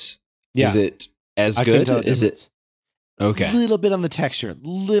wise, is it as good? Is it okay? A little bit on the texture,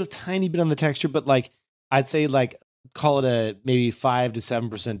 little tiny bit on the texture, but like I'd say like call it a maybe 5 to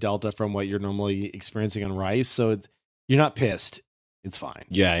 7% delta from what you're normally experiencing on rice. So you're not pissed. It's fine.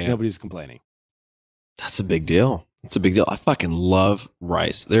 Yeah. Nobody's complaining. That's a big deal. It's a big deal. I fucking love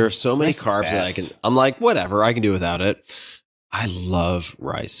rice. There are so many carbs that I'm like, whatever, I can do without it. I love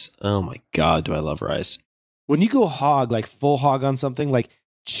rice. Oh my God, do I love rice. When you go hog, like full hog on something, like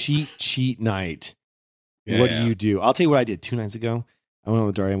cheat night, what do you do? I'll tell you what I did 2 nights ago. I went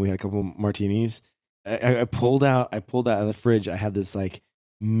with Daria and we had a couple martinis. I pulled out of the fridge. I had this like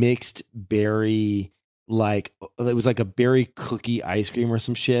mixed berry, like it was like a berry cookie ice cream or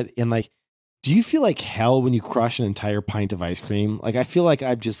some shit. And like, do you feel like hell when you crush an entire pint of ice cream? Like, I feel like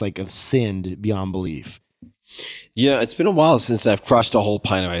I've just like have sinned beyond belief. It's been a while since I've crushed a whole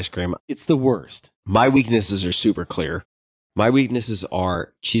pint of ice cream. It's the worst. My weaknesses are super clear. My weaknesses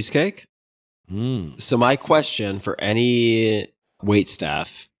are cheesecake. So my question for any wait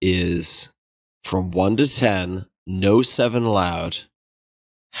staff is, from 1 to 10, no 7 allowed,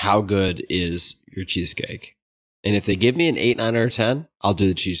 how good is your cheesecake? And if they give me an 8, 9, or 10, I'll do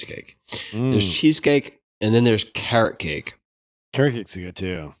the cheesecake. There's cheesecake, and then there's carrot cake. Carrot cake's good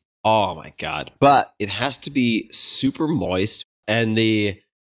too. Oh my God. But it has to be super moist, and the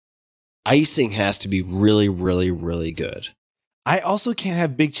icing has to be really, really, really good. I also can't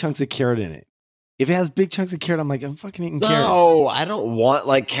have big chunks of carrot in it. If it has big chunks of carrot, I'm like, I'm fucking eating carrots. No, I don't want,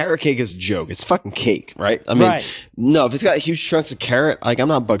 like, carrot cake is a joke. It's fucking cake, right? I mean, no, if it's got huge chunks of carrot, like, I'm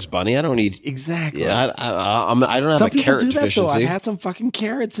not Bugs Bunny. I don't eat. Exactly. Yeah, I don't have Some a carrot people do that, though. deficiency. I've had some fucking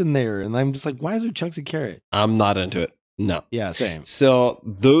carrots in there, and I'm just like, why is there chunks of carrot? I'm not into it. No. Yeah, same. So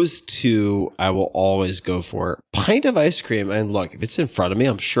those two I will always go for. Pint of ice cream, and look, if it's in front of me,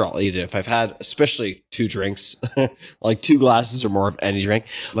 I'm sure I'll eat it. If I've had, especially 2 drinks, like 2 glasses or more of any drink.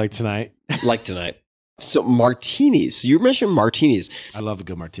 Like tonight. Like tonight. So martinis. You mentioned martinis. I love a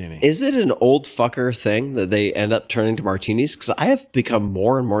good martini. Is it an old fucker thing that they end up turning to martinis? Because I have become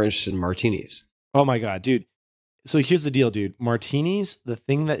more and more interested in martinis. Oh my God, dude. So here's the deal, dude. Martinis, the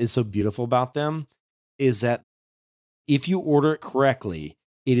thing that is so beautiful about them is that if you order it correctly,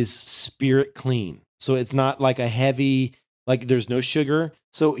 it is spirit clean. So it's not like a heavy, like there's no sugar.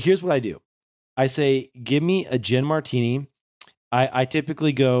 So here's what I do. I say, give me a gin martini. I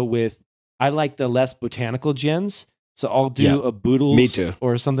typically go with, I like the less botanical gins. So I'll do a Boodles me too.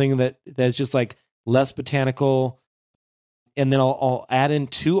 Or something that's just like less botanical. And then I'll add in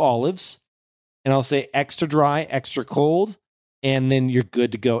 2 olives and I'll say extra dry, extra cold. And then you're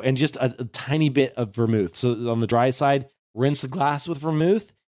good to go. And just a tiny bit of vermouth. So on the dry side, rinse the glass with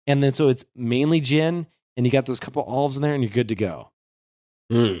vermouth. And then so it's mainly gin. And you got those couple olives in there and you're good to go.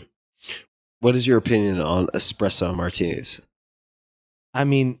 Mm. What is your opinion on espresso martinis? I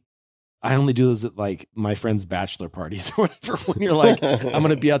mean, I only do those at like my friends' bachelor parties or whatever. When you're like, I'm going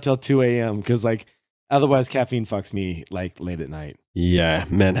to be out till 2 a.m. Because like otherwise caffeine fucks me like late at night. Yeah.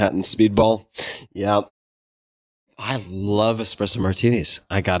 Manhattan Speedball. Yeah. I love espresso martinis.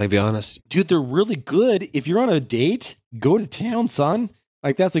 I gotta be honest. Dude, they're really good. If you're on a date, go to town, son.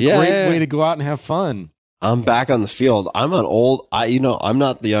 Like that's a great way to go out and have fun. I'm back on the field. I'm an old, I'm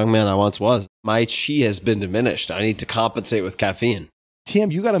not the young man I once was. My chi has been diminished. I need to compensate with caffeine. Tim,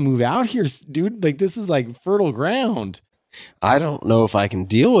 you got to move out here, dude. Like this is like fertile ground. I don't know if I can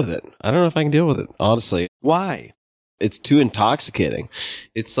deal with it. Honestly. Why? It's too intoxicating.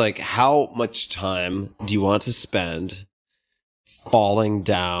 It's like, how much time do you want to spend falling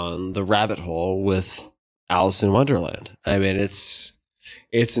down the rabbit hole with Alice in Wonderland? I mean, it's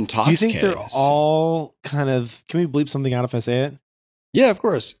intoxicating. Do you think they're all kind of, can we bleep something out if I say it? Yeah, of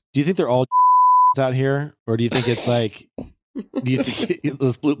course. Do you think they're all out here? Or do you think it's like, do you think,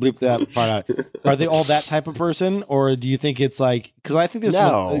 let's bleep that part out. Are they all that type of person? Or do you think it's like, because I think there's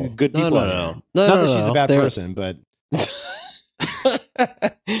some good people. No. Not that she's a bad person, but.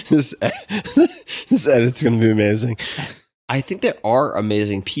 This edit's going to be amazing. I think there are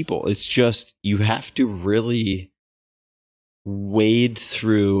amazing people. It's just you have to really wade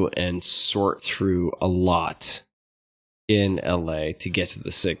through and sort through a lot in LA to get to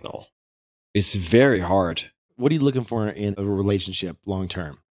the signal. It's very hard. What are you looking for in a relationship long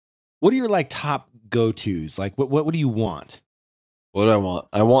term? What are your like top go-tos? Like what do you want? What do I want?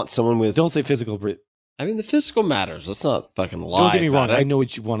 I want someone with... Don't say physical. I mean, the physical matters. Let's not fucking lie. Don't get me wrong. I know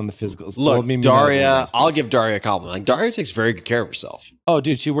what you want on the physicals. Look, Daria, I'll give Daria a compliment. Like, Daria takes very good care of herself. Oh,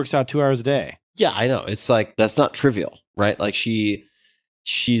 dude, she works out 2 hours a day. Yeah, I know. It's like, that's not trivial, right? Like, she's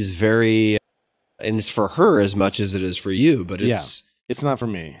very, and it's for her as much as it is for you, but it's not for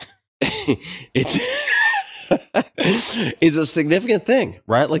me. it's a significant thing,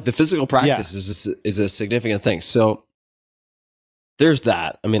 right? Like, the physical practice is a significant thing. So, there's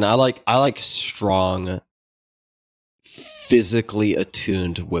that. I mean, I like strong, physically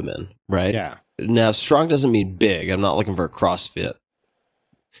attuned women, right? Yeah. Now, strong doesn't mean big. I'm not looking for a CrossFit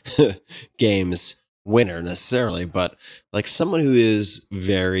Games winner necessarily, but like someone who is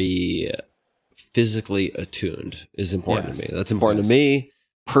very physically attuned is important to me. That's important to me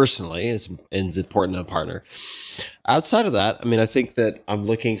personally. It's important to a partner. Outside of that, I mean, I think that I'm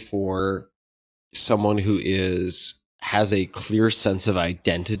looking for someone who has a clear sense of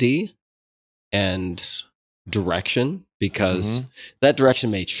identity and direction, because that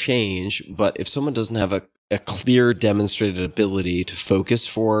direction may change, but if someone doesn't have a clear demonstrated ability to focus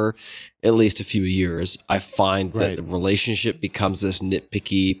for at least a few years, I find that the relationship becomes this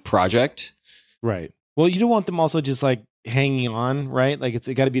nitpicky project. Right. Well, you don't want them also just like hanging on, right? Like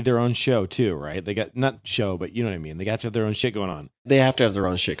it got to be their own show too, right? They got, not show, but you know what I mean? They got to have their own shit going on. They have to have their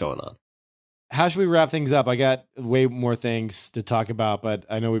own shit going on. How should we wrap things up? I got way more things to talk about, but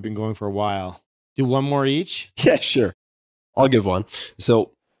I know we've been going for a while. Do one more each? Yeah, sure. I'll give one.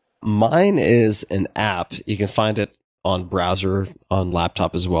 So mine is an app. You can find it on browser, on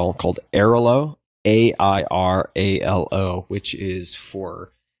laptop as well, called Airalo, AIRALO, which is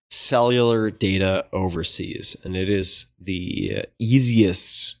for cellular data overseas. And it is the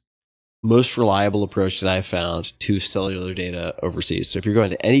easiest, most reliable approach that I've found to cellular data overseas. So if you're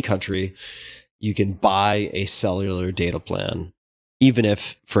going to any country, you can buy a cellular data plan, even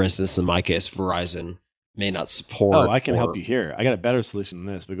if, for instance, in my case, Verizon may not support. Oh, I can help you here. I got a better solution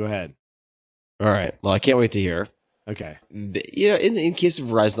than this, but go ahead. All right. Well, I can't wait to hear. Okay. You know, in case of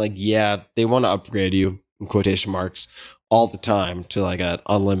Verizon, like, yeah, they want to upgrade you, in quotation marks, all the time to like an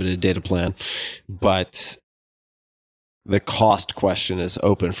unlimited data plan, but the cost question is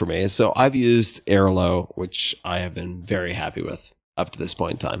open for me. So I've used Airlow, which I have been very happy with up to this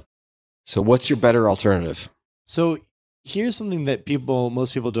point in time. So what's your better alternative? So here's something that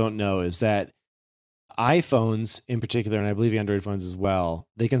most people don't know is that iPhones in particular, and I believe Android phones as well,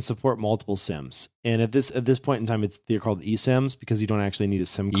 they can support multiple SIMs. And at this point in time, they're called eSIMs because you don't actually need a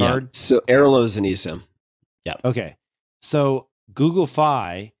SIM card. Yeah. So Airlow is an eSIM. Yeah. Okay. So Google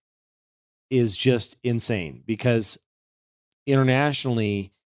Fi is just insane because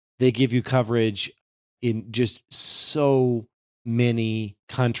internationally, they give you coverage in just so many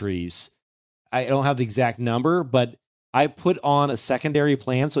countries. I don't have the exact number, but I put on a secondary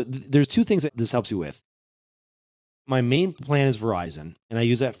plan. So there's two things that this helps you with. My main plan is Verizon, and I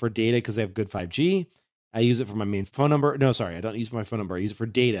use that for data because they have good 5G. I use it for my main phone number. No, sorry, I don't use my phone number. I use it for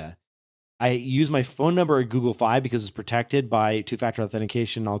data. I use my phone number at Google Fi because it's protected by two-factor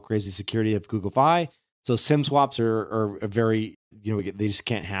authentication, all crazy security of Google Fi. So SIM swaps are very, they just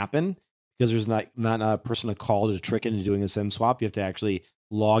can't happen because there's not a person to call to trick into doing a SIM swap. You have to actually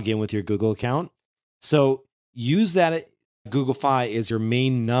log in with your Google account. So use that at Google Fi as your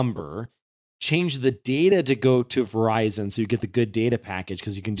main number. Change the data to go to Verizon so you get the good data package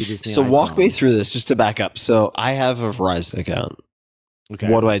because you can do this. So walk me through this just to back up. So I have a Verizon account. Okay.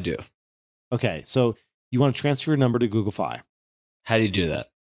 What do I do? Okay. So you want to transfer your number to Google Fi. How do you do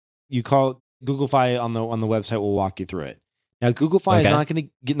that? You call Google Fi on the website. We'll walk you through it. Now, Google Fi is not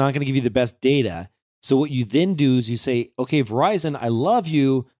going to give you the best data. So what you then do is you say, okay, Verizon, I love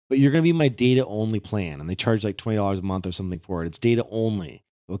you, but you're going to be my data only plan. And they charge like $20 a month or something for it. It's data only.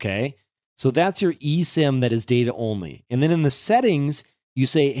 Okay. So that's your eSIM that is data only. And then in the settings, you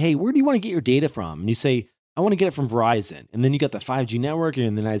say, hey, where do you want to get your data from? And you say, I want to get it from Verizon. And then you got the 5G network. You're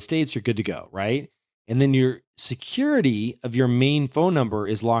in the United States. You're good to go, right? And then your security of your main phone number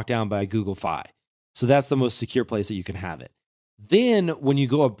is locked down by Google Fi. So that's the most secure place that you can have it. Then when you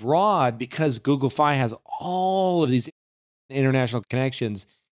go abroad, because Google Fi has all of these international connections,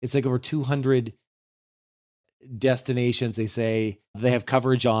 it's like over 200 destinations. They say they have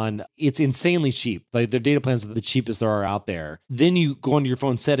coverage on. It's insanely cheap. Like their data plans are the cheapest there are out there. Then you go into your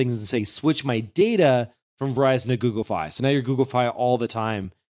phone settings and say, switch my data from Verizon to Google Fi. So now you're Google Fi all the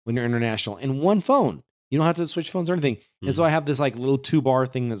time when you're international in one phone. You don't have to switch phones or anything. And so I have this like little 2-bar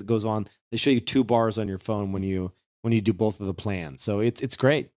thing that goes on. They show you 2 bars on your phone when you do both of the plans. So it's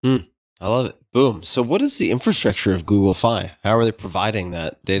great. I love it. Boom. So what is the infrastructure of Google Fi? How are they providing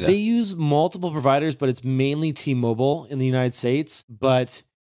that data? They use multiple providers, but it's mainly T-Mobile in the United States. But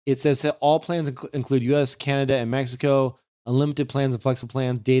it says that all plans include US, Canada, and Mexico, unlimited plans and flexible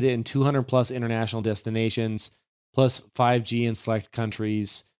plans, data in 200 plus international destinations, plus 5G in select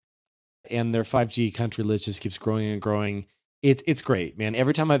countries. And their 5G country list just keeps growing and growing. It's great, man.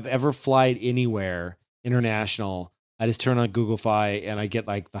 Every time I've ever flied anywhere international, I just turn on Google Fi and I get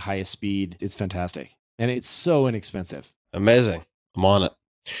like the highest speed. It's fantastic. And it's so inexpensive. Amazing. I'm on it.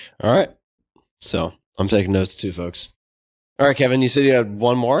 All right. So I'm taking notes too, folks. All right, Kevin, you said you had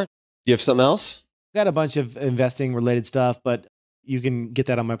one more. Do you have something else? Got a bunch of investing related stuff, but you can get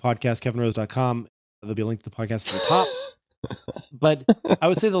that on my podcast, kevinrose.com. There'll be a link to the podcast at the top. But I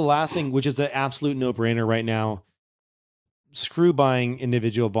would say the last thing, which is the absolute no-brainer right now, screw buying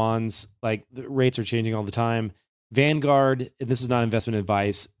individual bonds. Like the rates are changing all the time. Vanguard, and this is not investment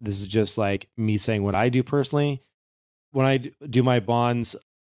advice. This is just like me saying what I do personally. When I do my bonds,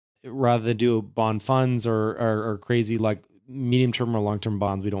 rather than do bond funds or crazy like medium-term or long-term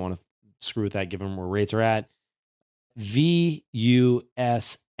bonds, we don't want to screw with that given where rates are at. VUSXX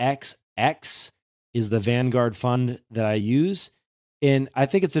is the Vanguard fund that I use. And I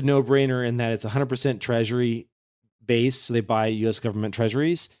think it's a no-brainer in that it's 100% treasury based. So they buy US government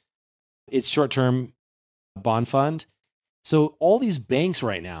treasuries. It's short-term bond fund. So all these banks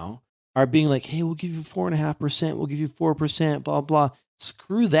right now are being like, hey, we'll give you 4.5%. We'll give you 4%, blah, blah.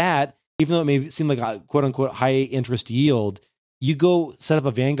 Screw that. Even though it may seem like a quote unquote high interest yield, you go set up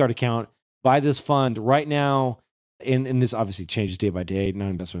a Vanguard account, buy this fund right now. And this obviously changes day by day, not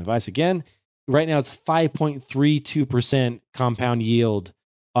investment advice again. Right now, it's 5.32% compound yield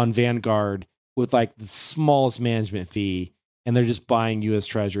on Vanguard with like the smallest management fee, and they're just buying U.S.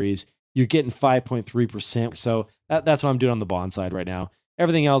 Treasuries. You're getting 5.3%. So that's what I'm doing on the bond side right now.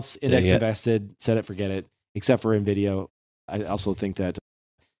 Everything else, index invested, set it, forget it, except for NVIDIA. I also think that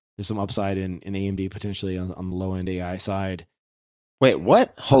there's some upside in AMD potentially on the low end AI side. Wait,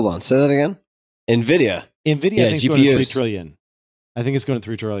 what? Hold on. Say that again. NVIDIA. NVIDIA, Yeah, I think, is going to 3 trillion. I think it's going to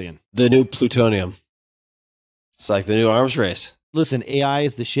 3 trillion. The new plutonium. It's like the new arms race. Listen, AI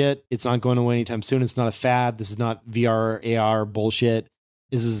is the shit. It's not going away anytime soon. It's not a fad. This is not VR, AR bullshit.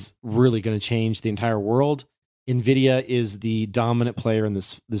 This is really going to change the entire world. NVIDIA is the dominant player in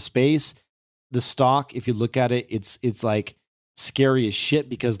this space. The stock, if you look at it, it's like scary as shit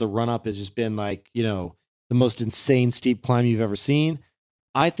because the run up has just been like, you know, the most insane steep climb you've ever seen.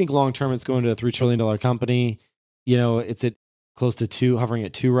 I think long term it's going to a $3 trillion company. You know, it's at close to 2, hovering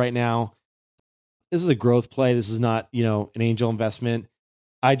at 2 right now. This is a growth play. This is not, you know, an angel investment.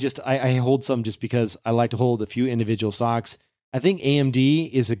 I hold some just because I like to hold a few individual stocks. I think AMD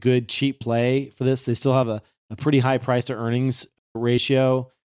is a good cheap play for this. They still have a pretty high price to earnings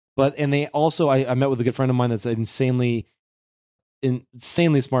ratio. And they also, I met with a good friend of mine that's an insanely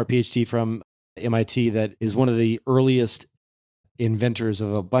smart PhD from MIT that is one of the earliest inventors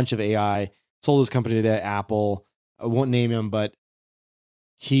of a bunch of AI, sold his company to Apple. I won't name him, but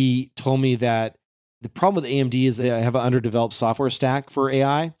he told me that the problem with AMD is they have an underdeveloped software stack for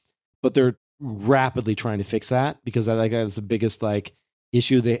AI, but they're rapidly trying to fix that because I think that's the biggest like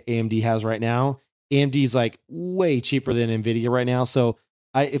issue that AMD has right now. AMD is like way cheaper than NVIDIA right now. So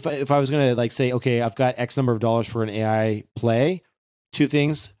if I was going to like say, okay, I've got X number of dollars for an AI play, 2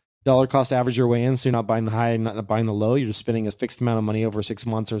 things: dollar cost average your way in. So you're not buying the high and not buying the low. You're just spending a fixed amount of money over 6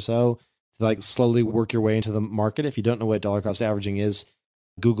 months or so to like slowly work your way into the market. If you don't know what dollar cost averaging is,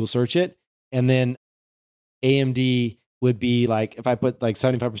 Google search it. And then AMD would be like, if I put like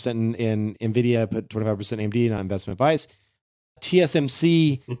 75% in NVIDIA, I put 25% AMD, not investment advice.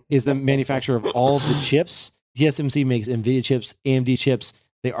 TSMC is the manufacturer of all of the chips. TSMC makes NVIDIA chips, AMD chips.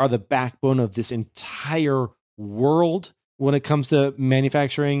 They are the backbone of this entire world when it comes to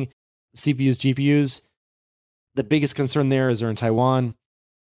manufacturing CPUs, GPUs. The biggest concern there is they're in Taiwan.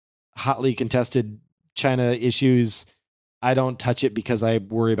 Hotly contested China issues. I don't touch it because I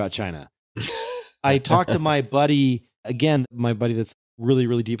worry about China. I talked to my buddy, again, my buddy that's really,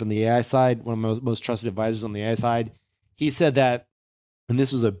 really deep on the AI side, one of my most trusted advisors on the AI side. He said that, and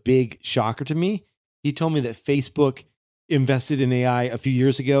this was a big shocker to me, he told me that Facebook invested in AI a few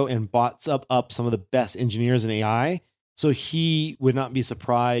years ago and bought up some of the best engineers in AI. So he would not be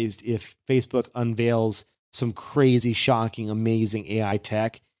surprised if Facebook unveils some crazy, shocking, amazing AI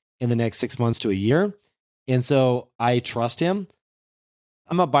tech in the next 6 months to a year. And so I trust him.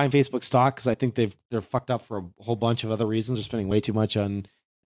 I'm not buying Facebook stock because I think they're fucked up for a whole bunch of other reasons. They're spending way too much on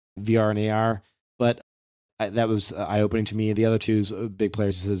VR and AR. But that was eye-opening to me. The other two big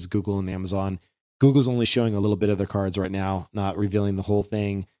players is Google and Amazon. Google's only showing a little bit of their cards right now, not revealing the whole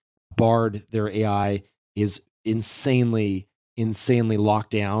thing. Bard, their AI, is insanely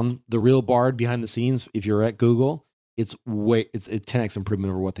locked down. The real Bard behind the scenes, if you're at Google, it's a 10x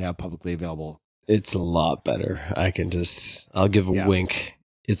improvement over what they have publicly available. It's a lot better. I'll give a wink.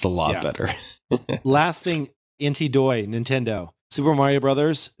 It's a lot better. Last thing, NT Doi, Nintendo. Super Mario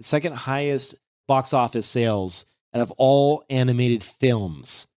Brothers, second highest box office sales out of all animated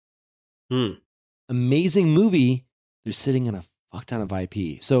films. Amazing movie. They're sitting on a fuck ton of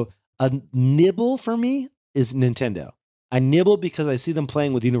IP. So a nibble for me is Nintendo. I nibble because I see them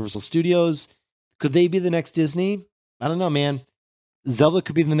playing with Universal Studios. Could they be the next Disney? I don't know, man. Zelda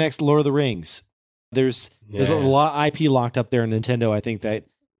could be the next Lord of the Rings. There's a lot of IP locked up there in Nintendo. I think that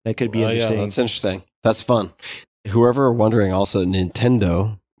could be interesting. Yeah, that's interesting. That's fun. Whoever wondering, also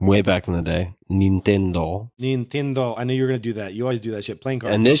Nintendo, way back in the day, Nintendo. I knew you were going to do that. You always do that shit. Playing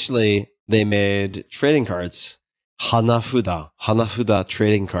cards. Initially, they made trading cards, Hanafuda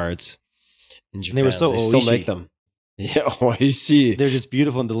trading cards in Japan. And they were so they still make them. Yeah, oishi. They're just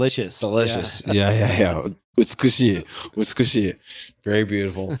beautiful and delicious. Delicious. Yeah. Utsukushi. Very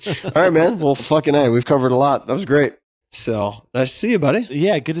beautiful. All right, man. Well, fucking A. We've covered a lot. That was great. So, nice to see you, buddy.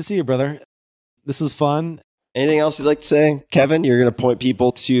 Yeah, good to see you, brother. This was fun. Anything else you'd like to say? Kevin, you're going to point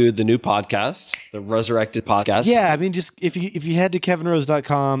people to the new podcast, the Resurrected Podcast. Yeah, I mean, just if you head to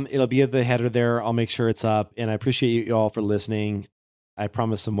kevinrose.com, it'll be at the header there. I'll make sure it's up. And I appreciate you all for listening. I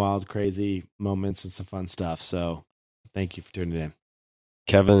promise some wild, crazy moments and some fun stuff. So thank you for tuning in.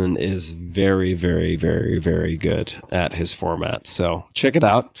 Kevin is very, very, very, very good at his format. So check it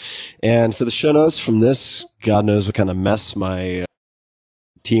out. And for the show notes from this, God knows what kind of mess my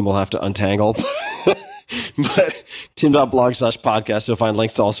team will have to untangle. But tim.blog/podcast, you'll find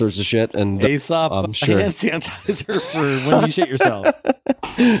links to all sorts of shit. And Aesop, I'm sure. hand sanitizer for when you shit yourself.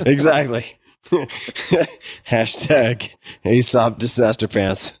 Exactly. Hashtag Aesop Disaster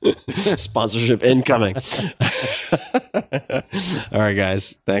Pants. Sponsorship incoming. All right,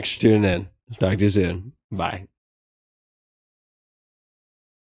 guys. Thanks for tuning in. Talk to you soon. Bye.